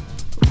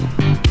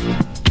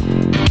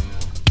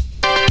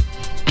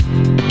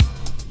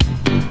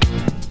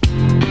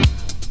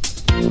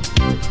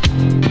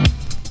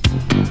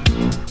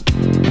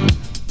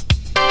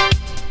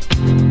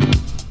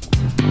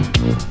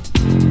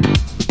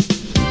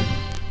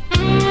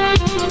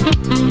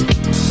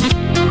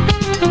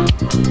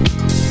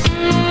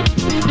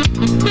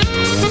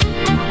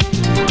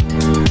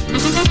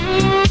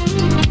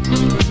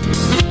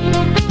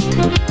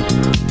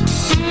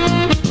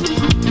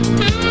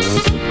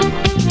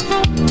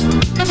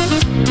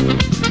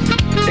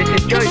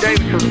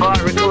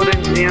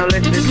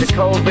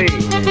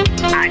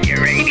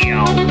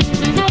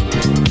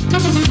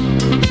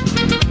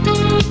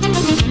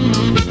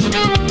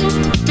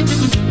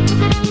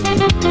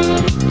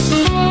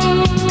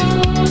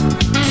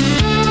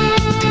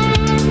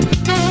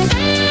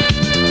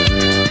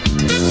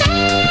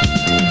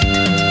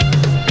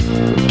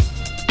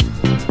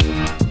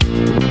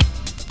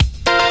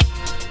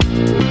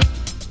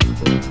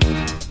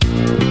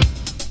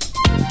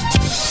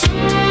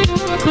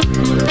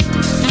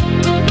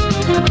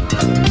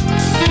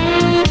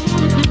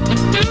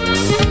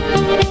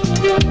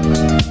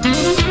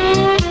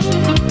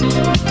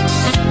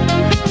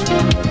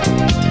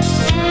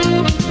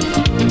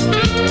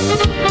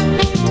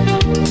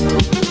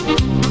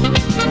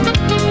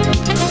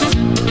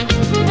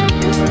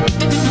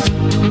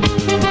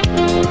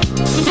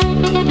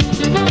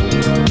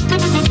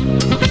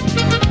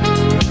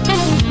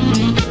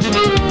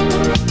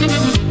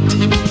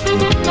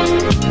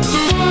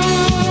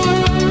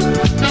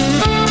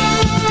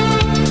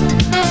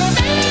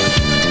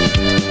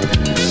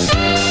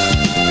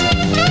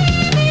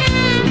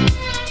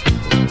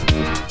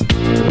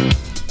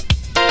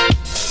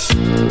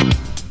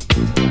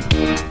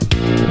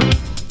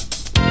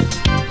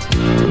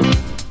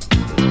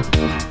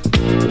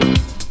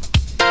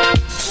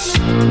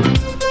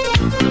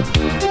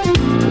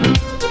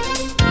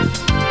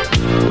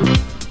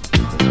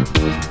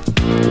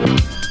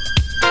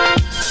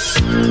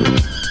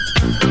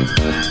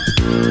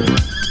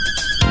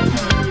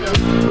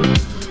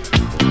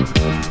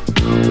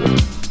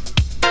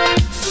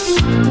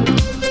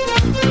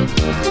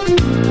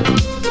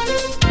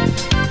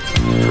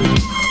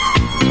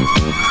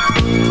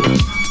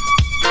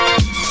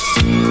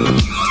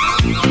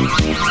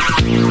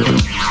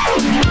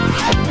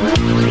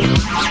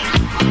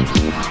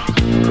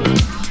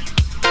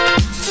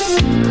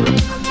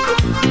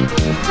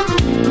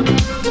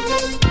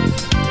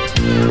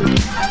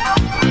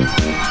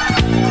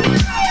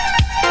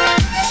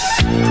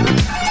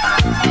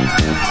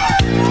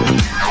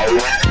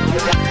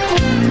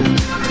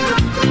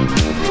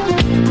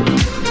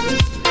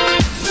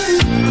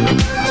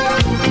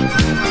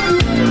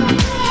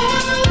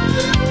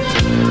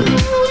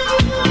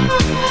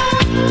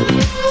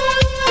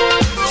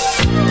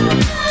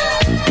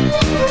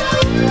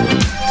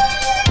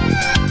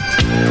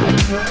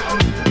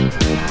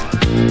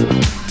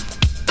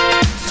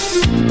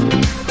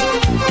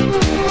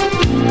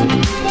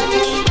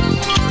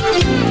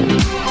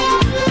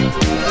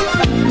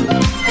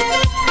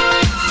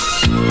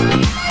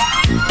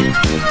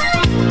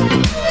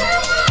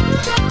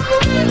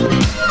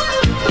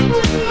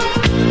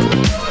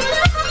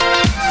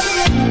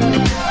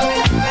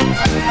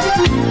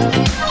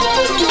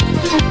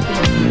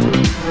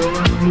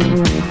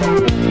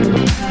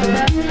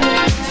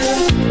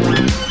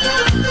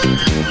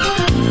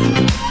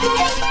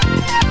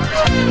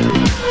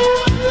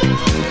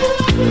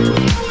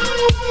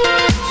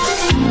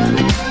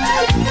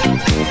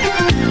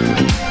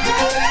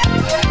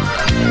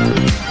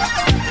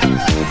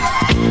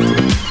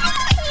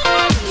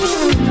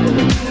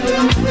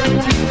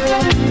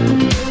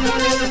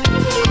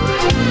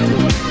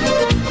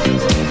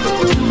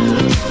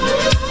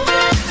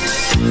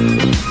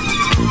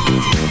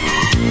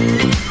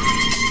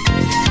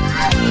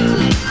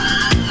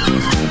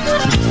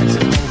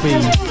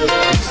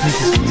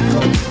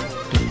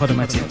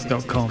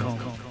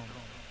 Podomatic.com.